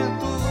ao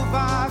vento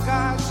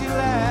vaga de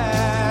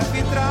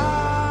leve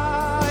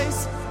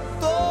traz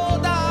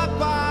toda a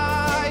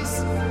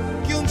paz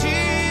que um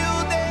dia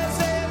o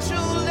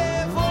desejo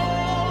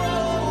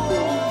levou.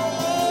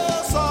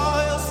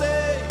 Só eu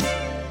sei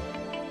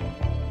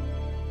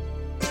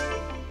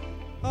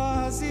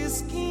as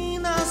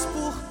esquinas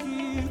por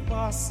que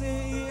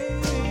passei.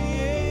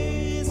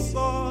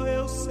 Só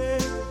eu sei.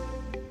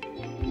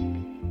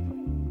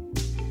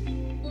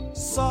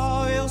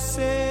 Só eu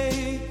sei.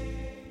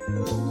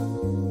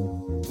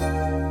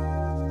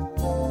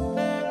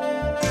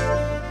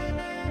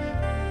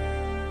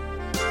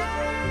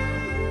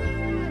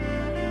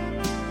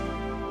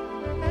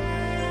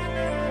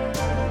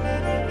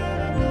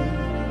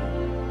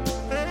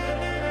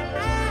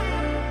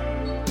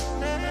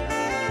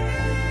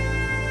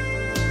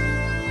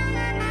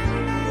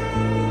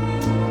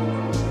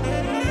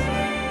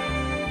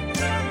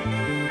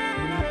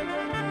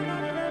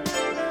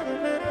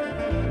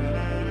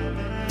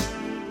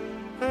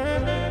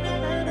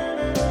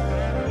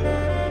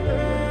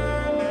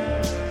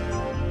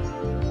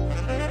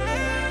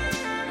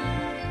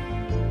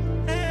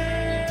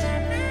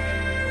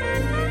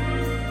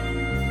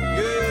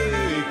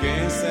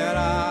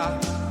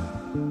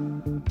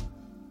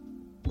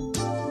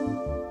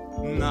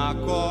 Na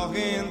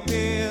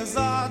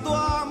correnteza do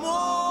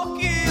amor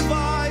que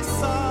vai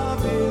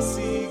saber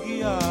se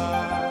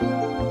guiar.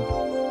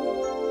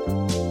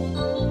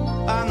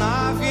 A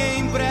nave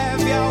em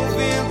breve ao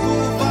vento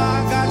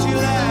vaga de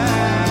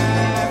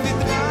leve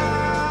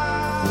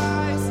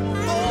traz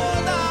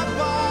toda a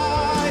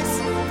paz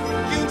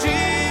que um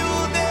dia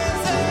o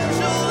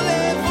desejo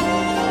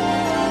levou.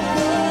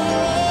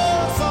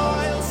 Só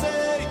eu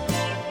sei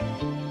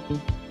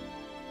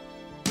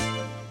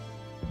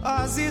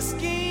as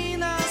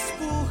esquinas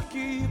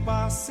que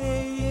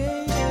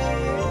passei.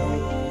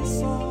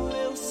 Só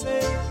eu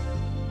sei.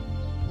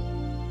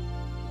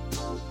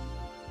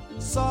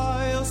 Só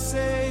eu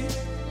sei.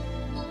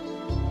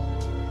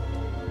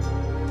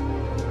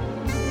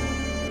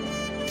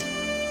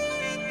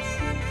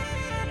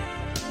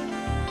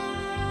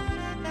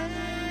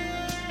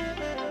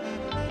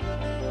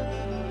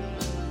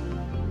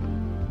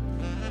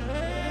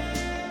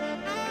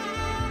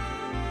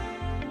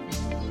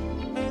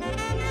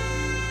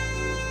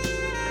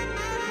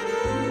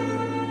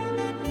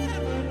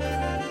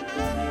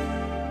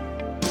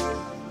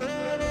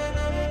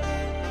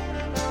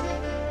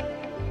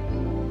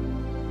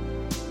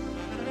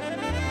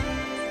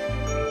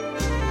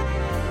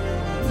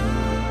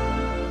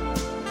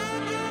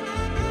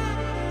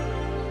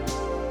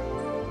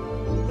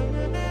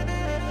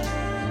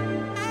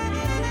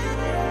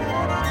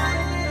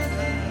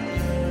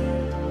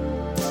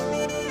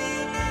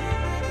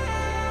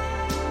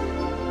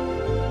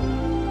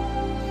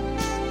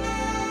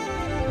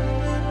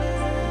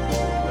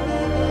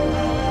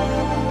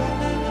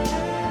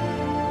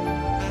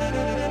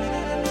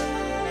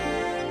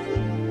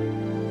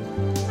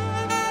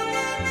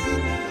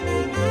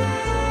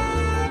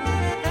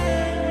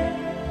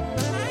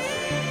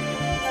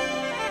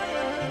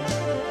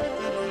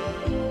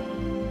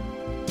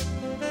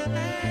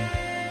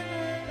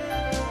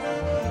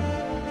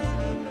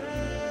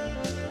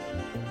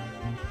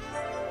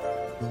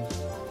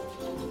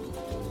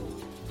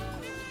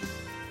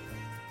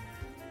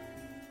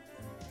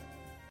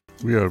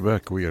 We are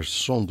back. We are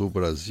Som do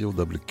Brasil,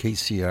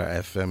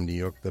 WKCR FM New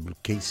York,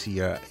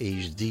 WKCR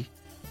HD.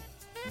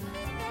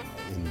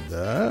 And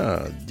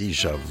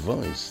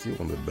Jassvan is still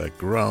in the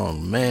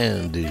background.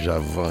 Man,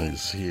 Jassvan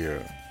is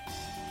here.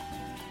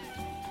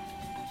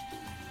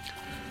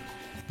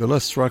 The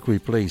last track we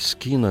play,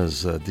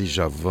 Esquinas,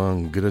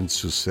 Jassvan, grandes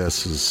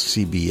sucessos,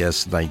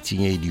 CBS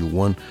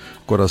 1981,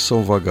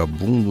 Coração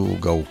Vagabundo,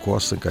 Gal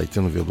Costa,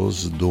 Caetano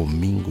Veloso,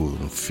 Domingo,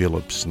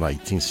 Phillips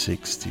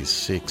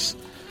 1966,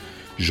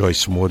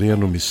 Joyce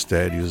Moreno,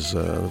 Mistérios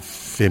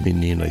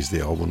Femininas, de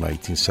álbum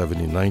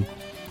 1979,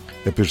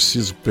 É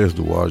Preciso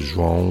Perdoar,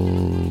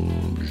 João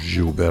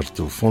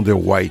Gilberto, from the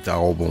White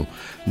Album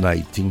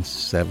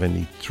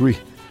 1973,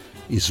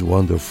 Is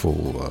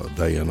Wonderful,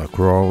 Diana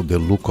Krall, The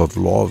Look of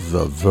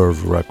Love,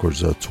 Verve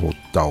Records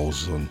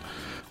 2000,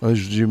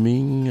 Anjo de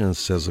Mim,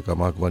 César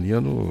Camargo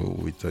Mariano,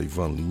 with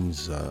Ivan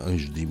Lins,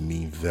 Anjo de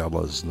Mim,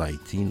 Velas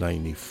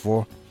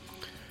 1994,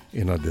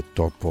 and at the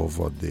top of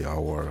the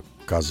hour,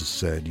 Caso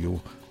Sério,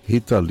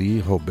 Rita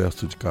Lee,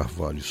 Roberto de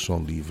Carvalho,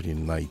 Som Livre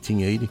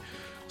 1980,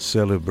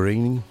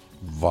 celebrating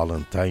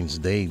Valentine's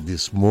Day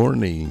this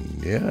morning.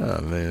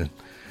 Yeah, man.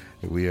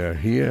 We are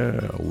here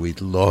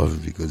with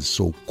love because it's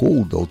so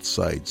cold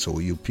outside, so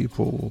you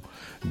people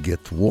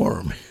get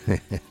warm.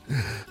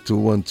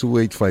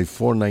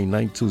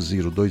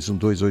 212-854-9920,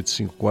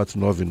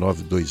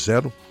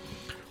 212-854-9920.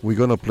 We're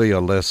going to play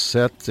a last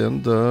set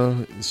and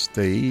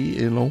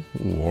stay,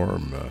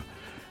 warm.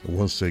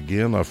 Once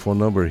again, our phone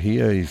number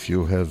here, if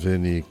you have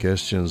any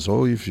questions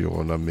or if you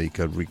want to make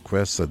a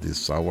request at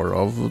this hour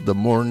of the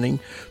morning,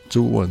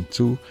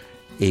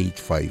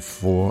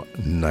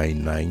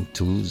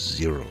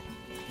 212-854-9920.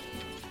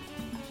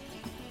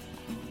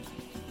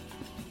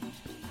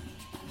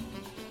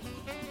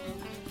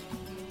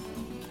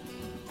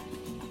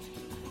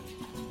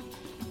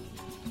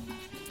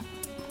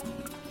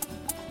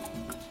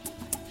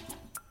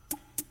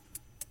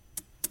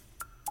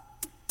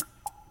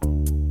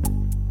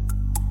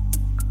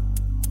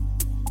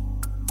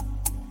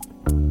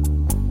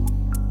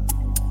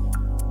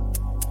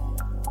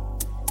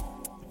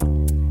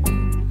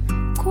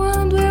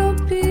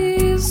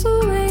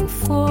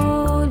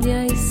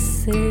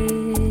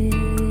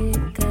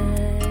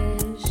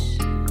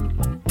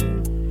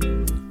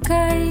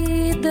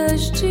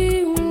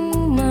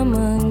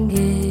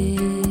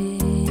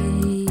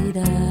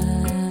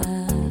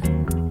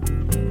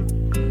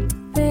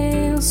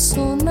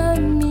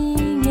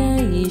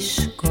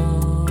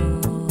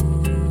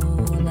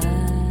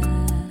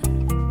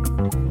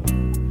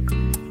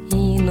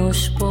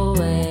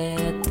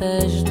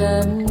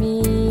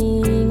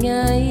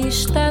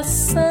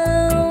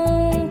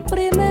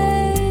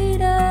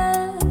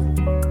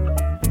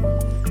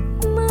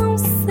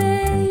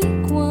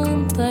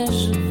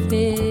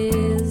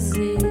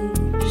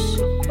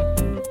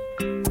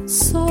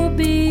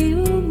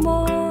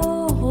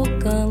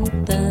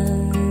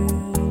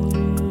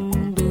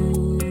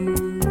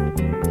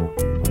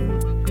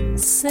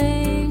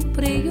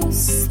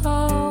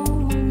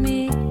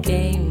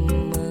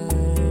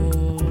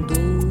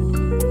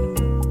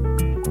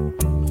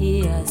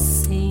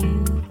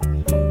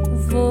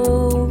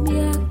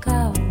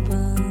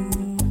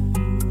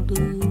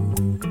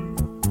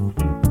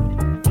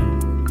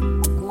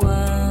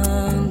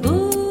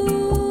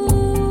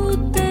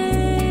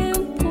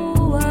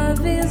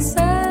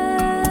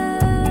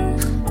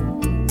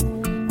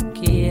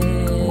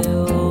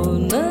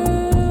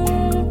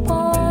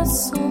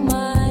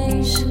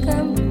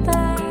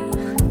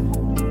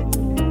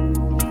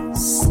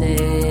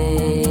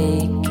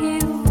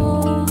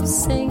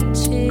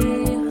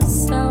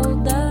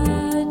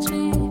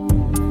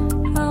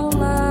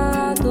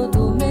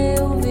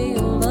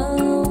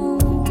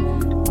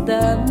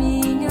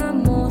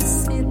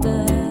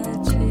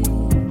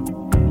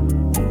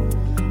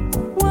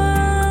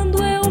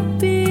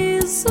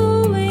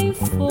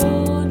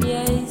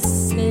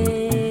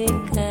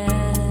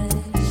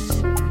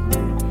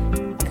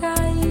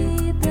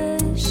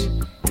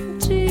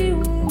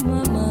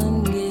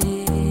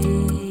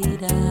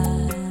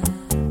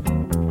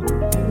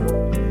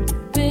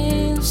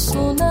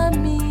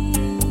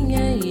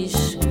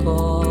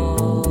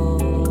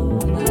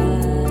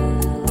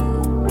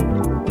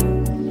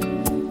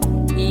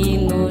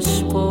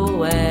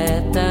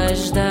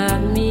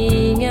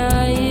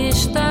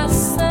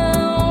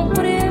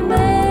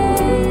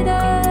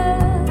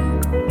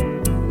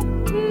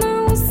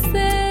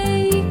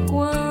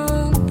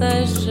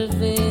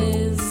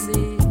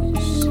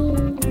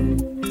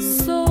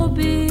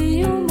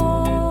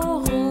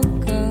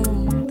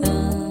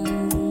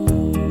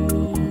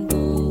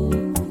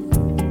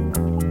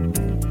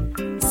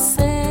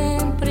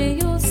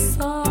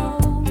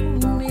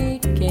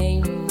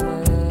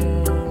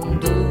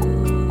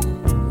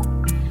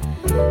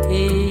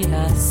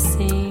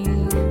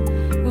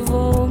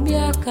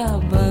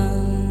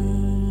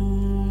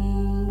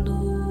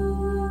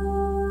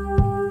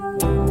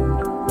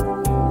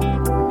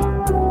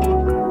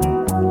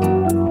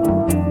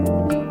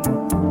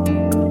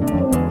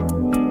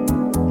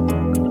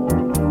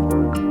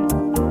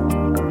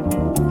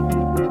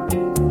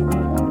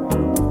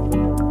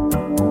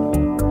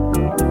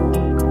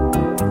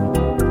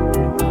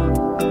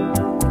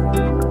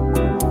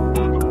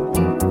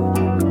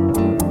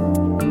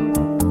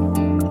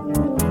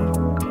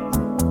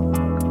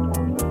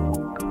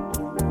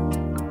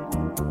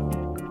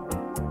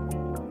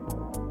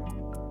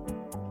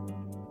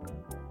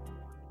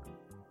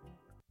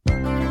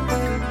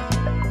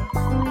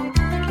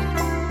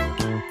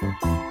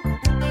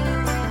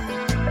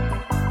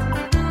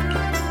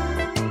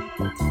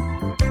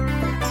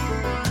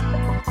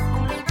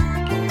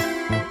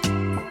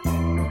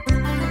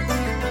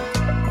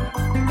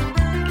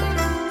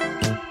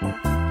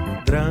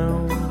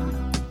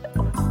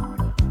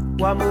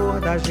 O amor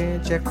da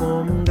gente é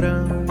como um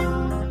grão,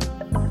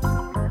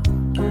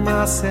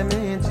 uma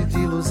semente de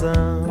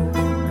ilusão.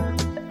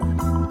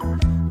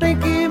 Tem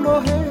que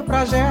morrer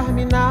pra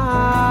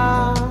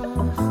germinar,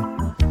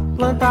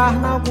 plantar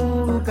em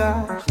algum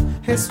lugar,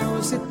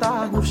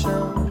 ressuscitar no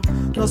chão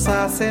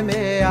nossa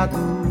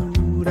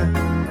semeadura.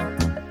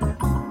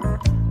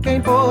 Quem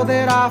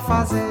poderá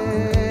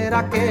fazer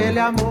aquele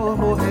amor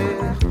morrer,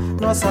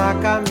 nossa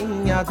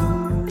caminhadura?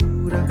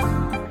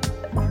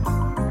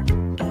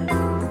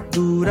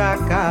 Dura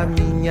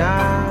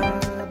caminhada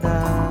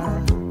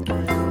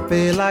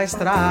pela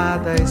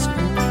estrada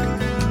escura.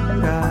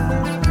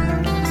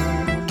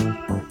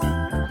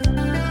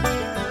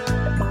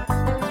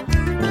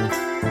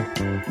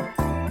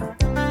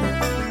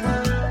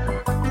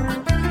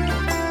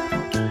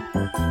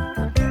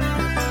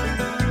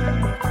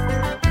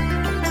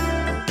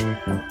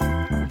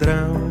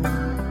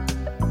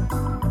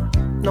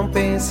 Não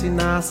pense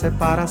na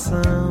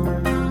separação,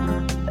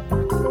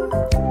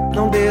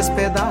 não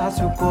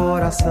despedace o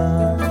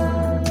coração.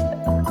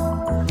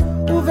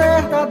 O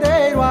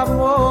verdadeiro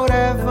amor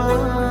é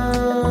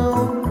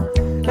vão,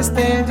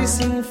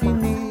 estende-se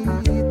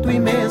infinito,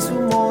 imenso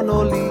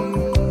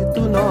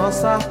monolito,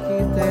 nossa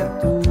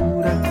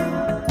arquitetura.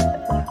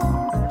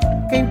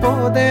 Quem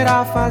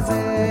poderá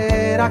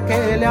fazer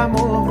aquele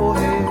amor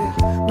morrer,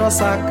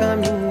 nossa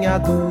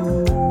caminhadura?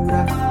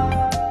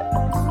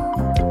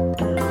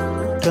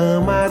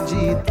 Cama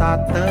de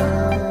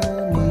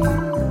tatame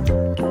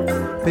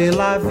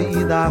pela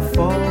vida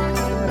fora.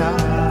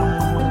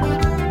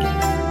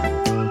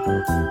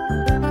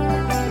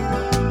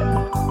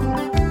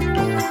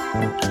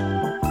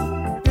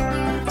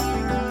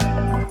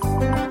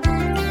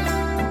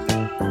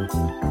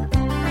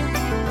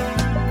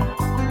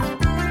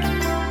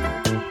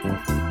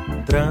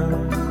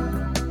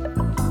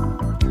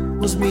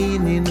 Os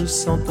meninos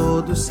são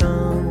todos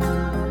sãos,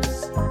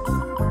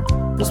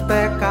 os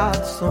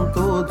pecados são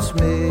todos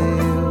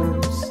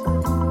meus.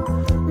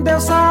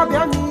 Deus sabe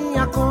a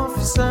minha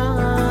confissão,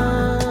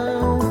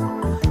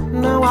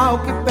 não há o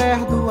que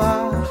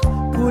perdoar,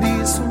 por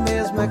isso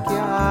mesmo é que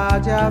há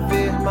de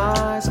haver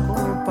mais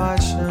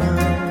compaixão.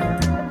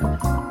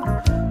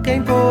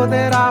 Quem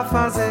poderá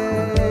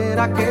fazer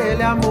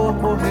aquele amor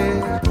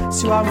morrer,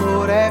 se o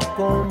amor é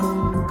como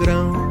um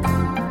grão?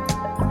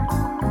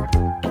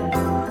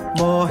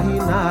 Morre,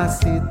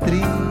 nasce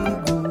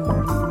trigo,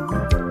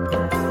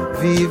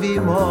 vive e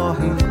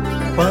morre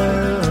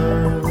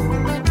pão.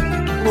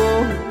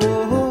 Oh,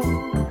 oh, oh,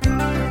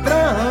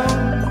 drão.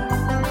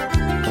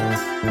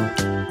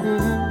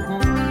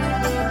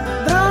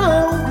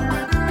 Drão.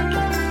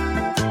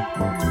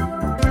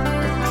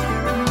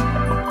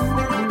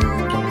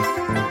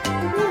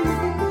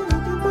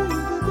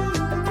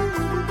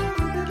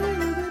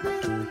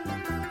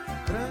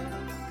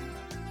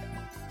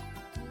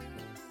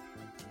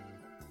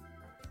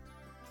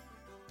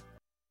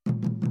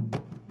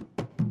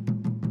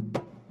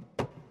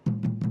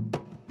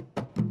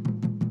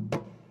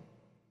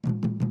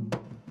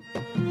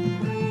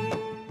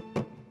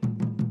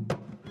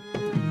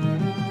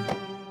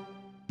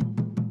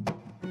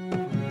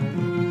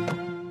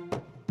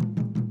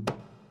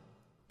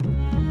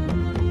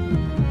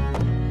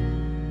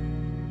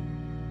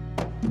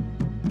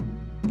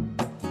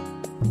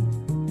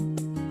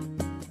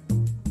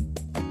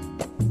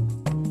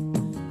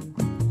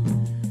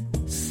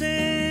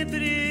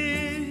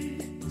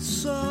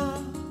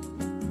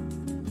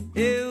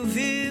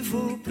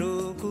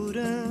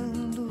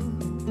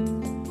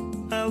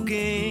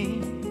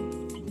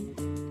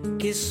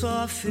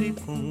 Sofre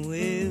como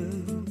eu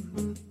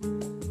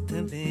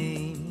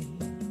também,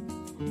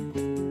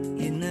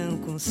 e não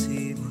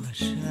consigo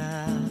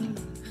achar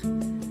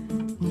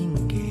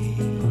ninguém.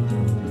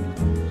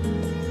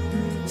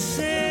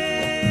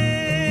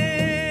 Sempre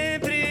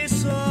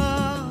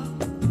só,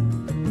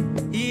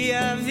 e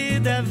a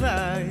vida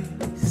vai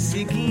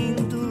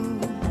seguindo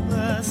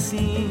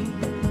assim.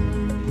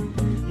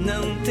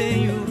 Não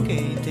tenho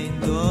quem tem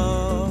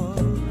dó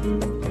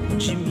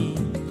de mim.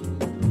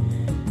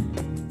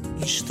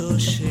 Estou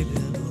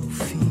chegando ao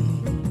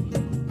fim.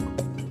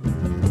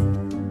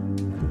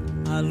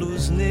 A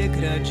luz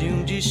negra de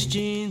um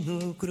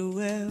destino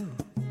cruel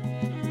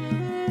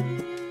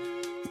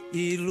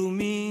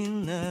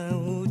ilumina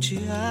o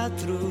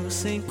teatro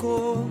sem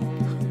cor,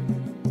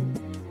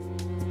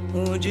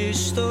 onde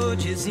estou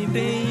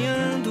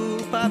desempenhando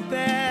o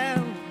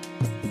papel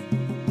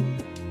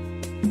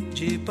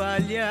de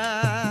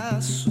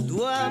palhaço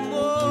do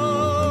amor.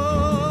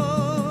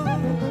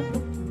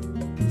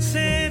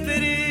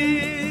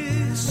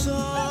 Sempre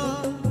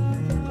só,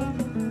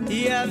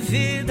 e a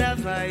vida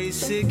vai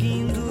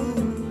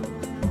seguindo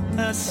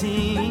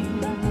assim.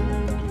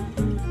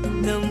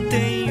 Não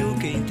tenho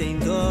quem tem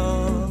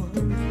dó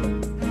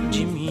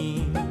de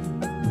mim.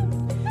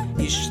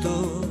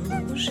 Estou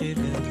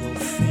chegando ao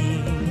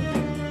fim.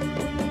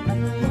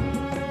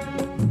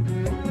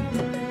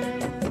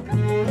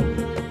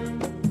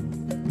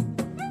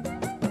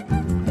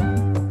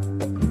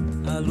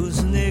 A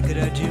luz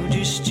negra de um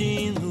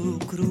destino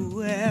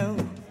cruel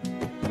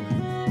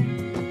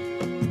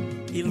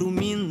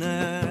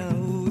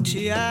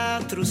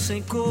teatro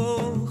sem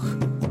cor,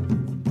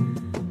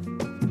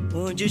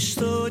 onde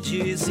estou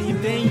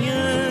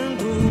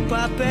desempenhando o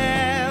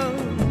papel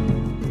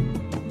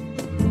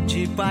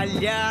de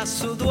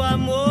palhaço do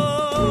amor.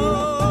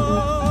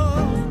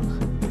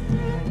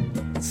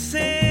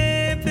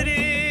 Sempre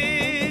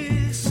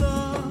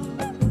só,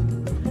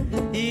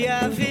 e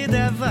a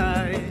vida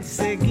vai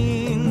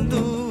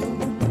seguindo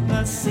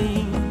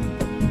assim.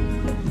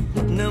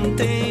 Não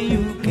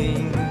tenho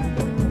quem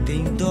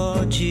tem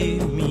dó de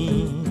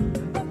mim.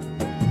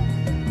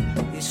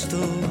 Estou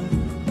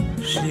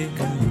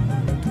chegando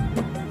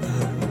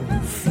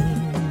ao fim.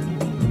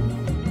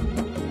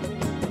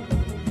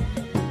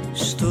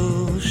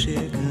 Estou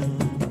chegando.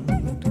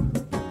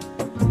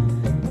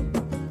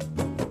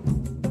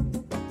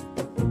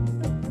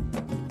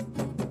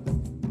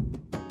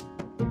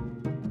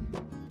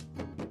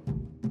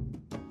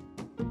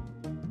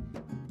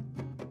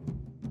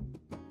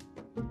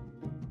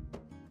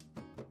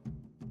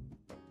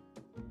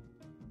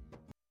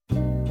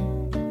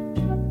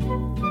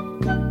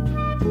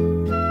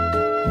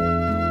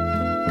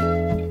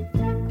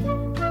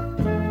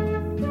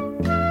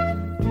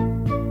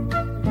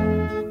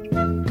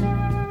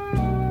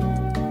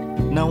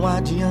 Não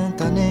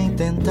adianta nem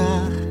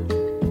tentar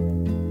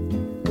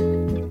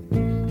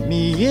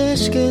me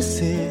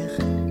esquecer.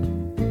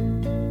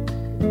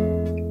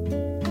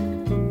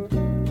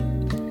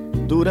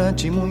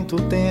 Durante muito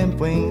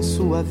tempo em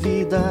sua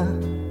vida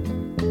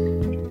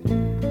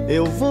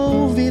eu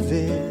vou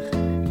viver.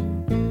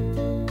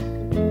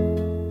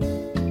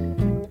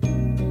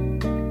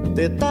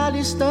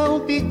 Detalhes tão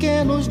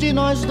pequenos de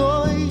nós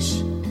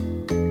dois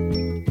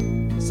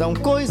são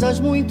coisas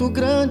muito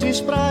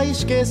grandes pra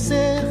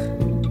esquecer.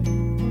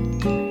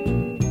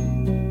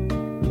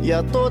 E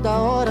a toda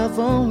hora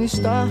vão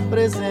estar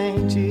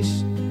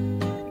presentes.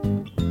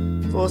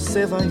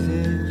 Você vai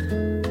ver.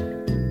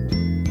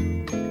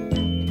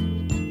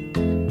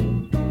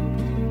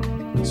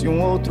 Se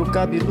um outro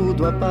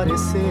cabeludo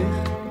aparecer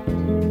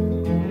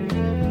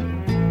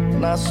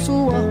na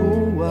sua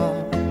rua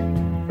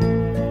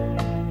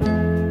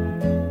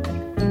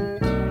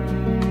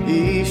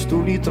e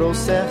isto lhe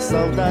trouxer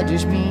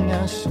saudades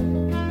minhas,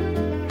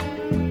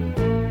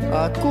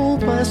 a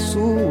culpa é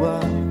sua.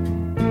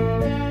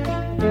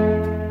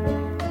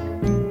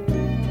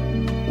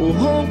 O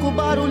ronco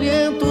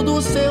barulhento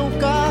do seu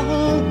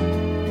carro,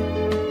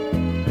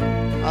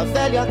 a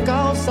velha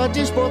calça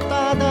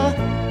desbotada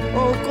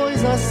ou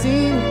coisa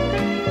assim,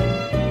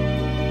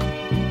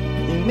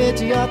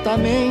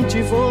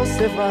 imediatamente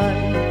você vai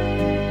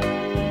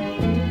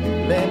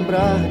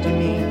lembrar de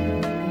mim.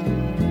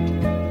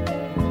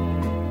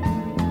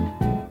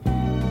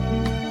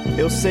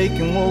 Eu sei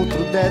que um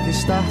outro deve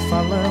estar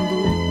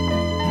falando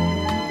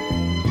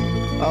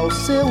ao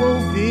seu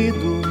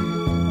ouvido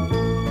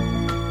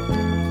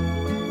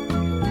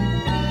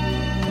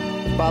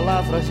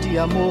palavras de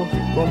amor,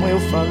 como eu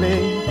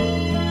falei,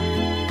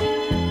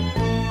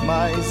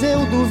 mas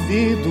eu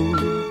duvido.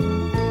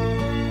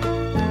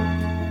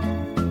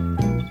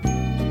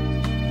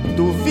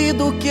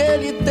 Duvido que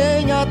ele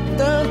tenha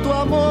tanto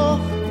amor.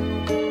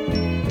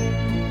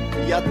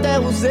 E até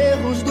os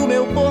erros do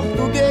meu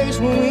português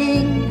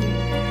ruim,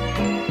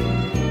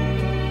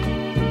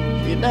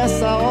 e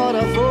nessa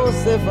hora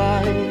você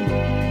vai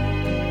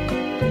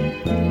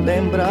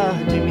lembrar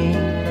de mim.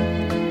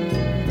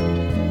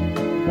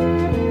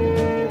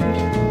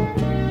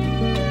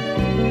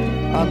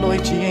 A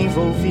noite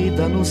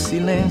envolvida no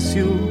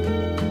silêncio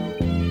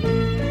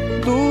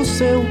do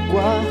seu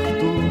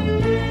quarto,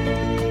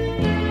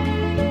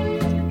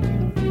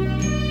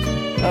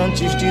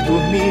 antes de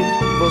dormir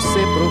você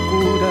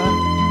procura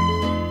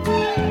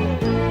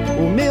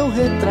o meu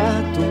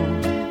retrato,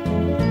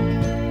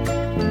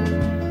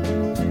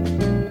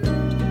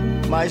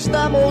 mas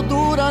da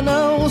moldura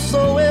não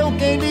sou eu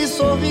quem lhe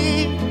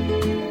sorri,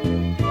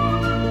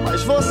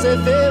 mas você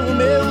vê o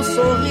meu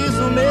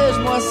sorriso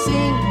mesmo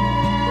assim.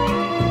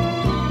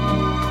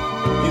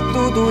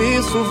 Tudo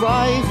isso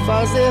vai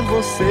fazer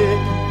você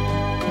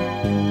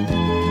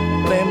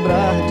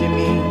lembrar de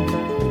mim.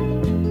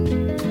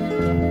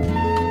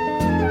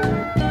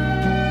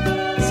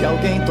 Se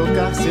alguém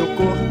tocar seu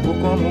corpo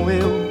como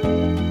eu,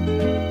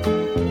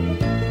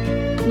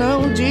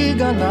 não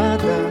diga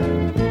nada.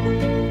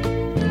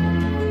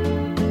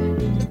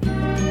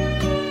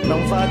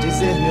 Não vá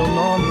dizer meu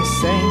nome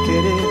sem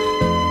querer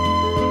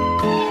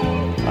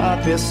a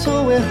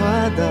pessoa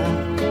errada.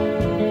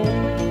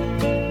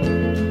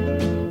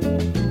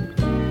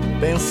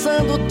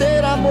 Pensando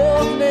ter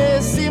amor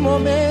nesse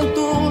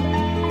momento,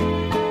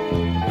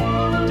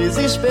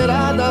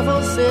 desesperada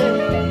você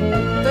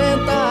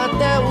tenta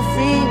até o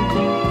fim,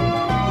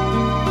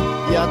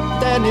 e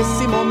até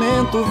nesse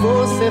momento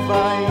você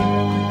vai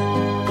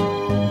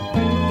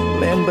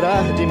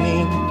lembrar de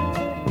mim.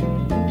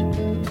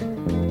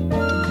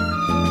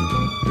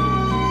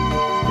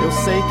 Eu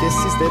sei que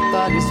esses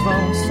detalhes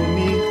vão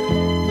sumir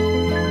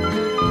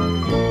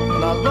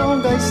na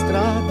longa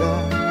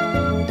estrada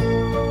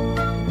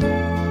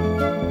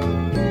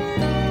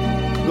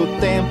do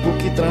tempo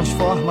que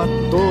transforma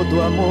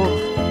todo amor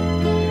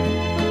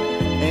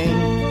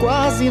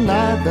quase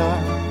nada.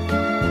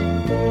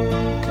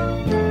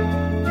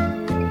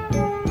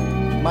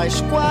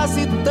 Mas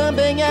quase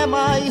também é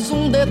mais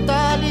um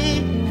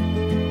detalhe.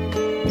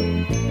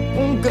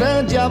 Um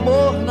grande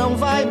amor não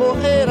vai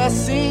morrer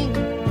assim.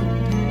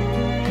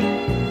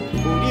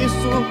 Por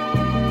isso,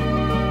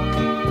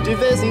 de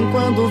vez em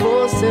quando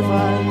você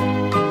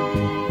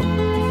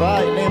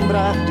vai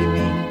lembrar de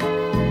mim.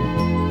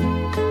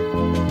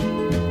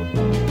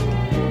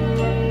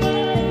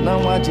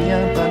 Não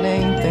adianta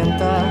nem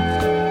tentar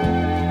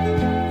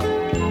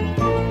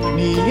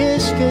me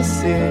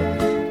esquecer.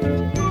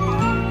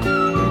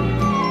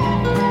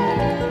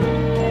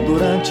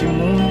 Durante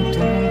muito,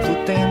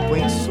 muito tempo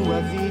em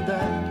sua vida.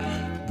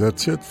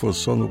 That's it for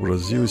Som do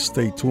Brasil.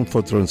 Stay tuned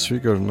for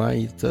Transfigure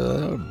Night,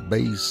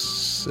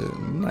 Base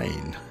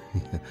 9.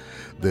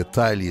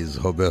 Detalhes,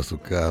 Roberto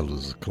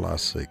Carlos,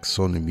 Classic,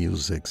 Sony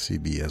Music,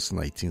 CBS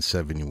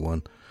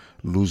 1971.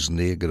 Luz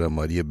Negra,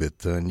 Maria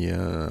Bethânia,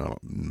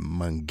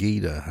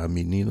 Mangueira, A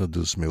Menina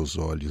dos Meus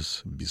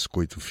Olhos,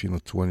 Biscoito Fino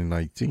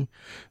 2019,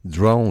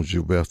 Drown,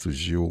 Gilberto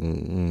Gil,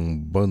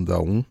 Banda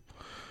 1,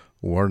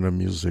 Warner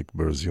Music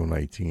Brasil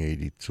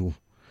 1982,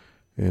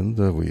 and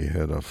we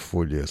had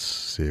Folhas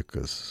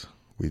Secas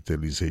with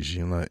Elis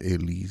Regina,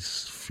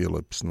 Elis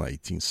Phillips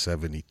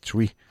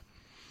 1973.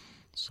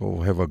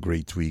 So have a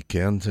great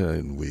weekend,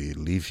 and we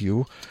leave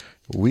you.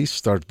 We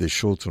start the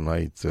show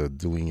tonight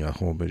doing a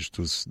homage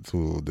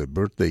to the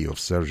birthday of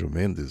Sergio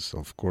Mendes,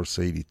 of course,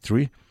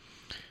 83.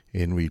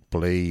 And we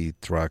play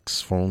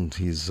tracks from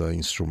his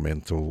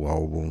instrumental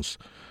albums.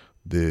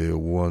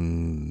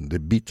 The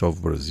Beat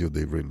of Brazil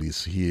they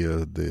release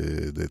here,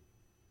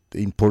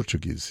 in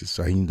Portuguese, is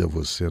Ainda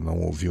Você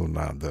Não Ouviu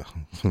Nada.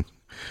 Não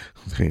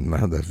tem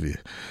nada a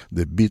ver.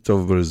 The Beat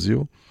of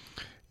Brazil.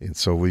 And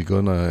so we're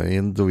gonna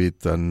end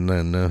with a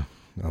Nana,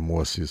 a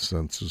Moacir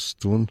Santos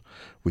tune,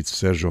 with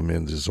Sergio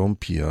Mendes on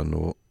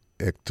piano,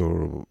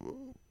 Hector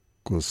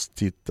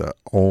Costita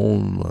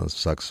on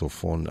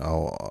saxophone,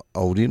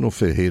 Aurino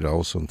Ferreira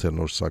also on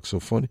tenor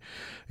saxophone,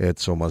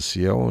 Edson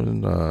Maciel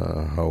and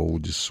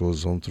Raul de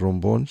Souza on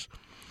trombones,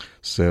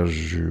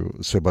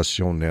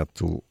 Sebastião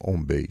Neto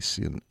on bass,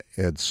 and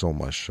Edson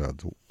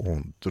Machado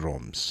on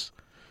drums.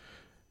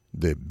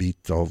 The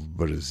Beat of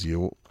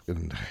Brazil,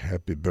 and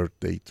happy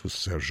birthday to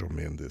Sergio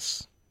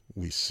Mendes.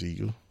 We see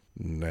you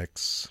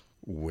next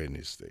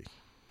Wednesday.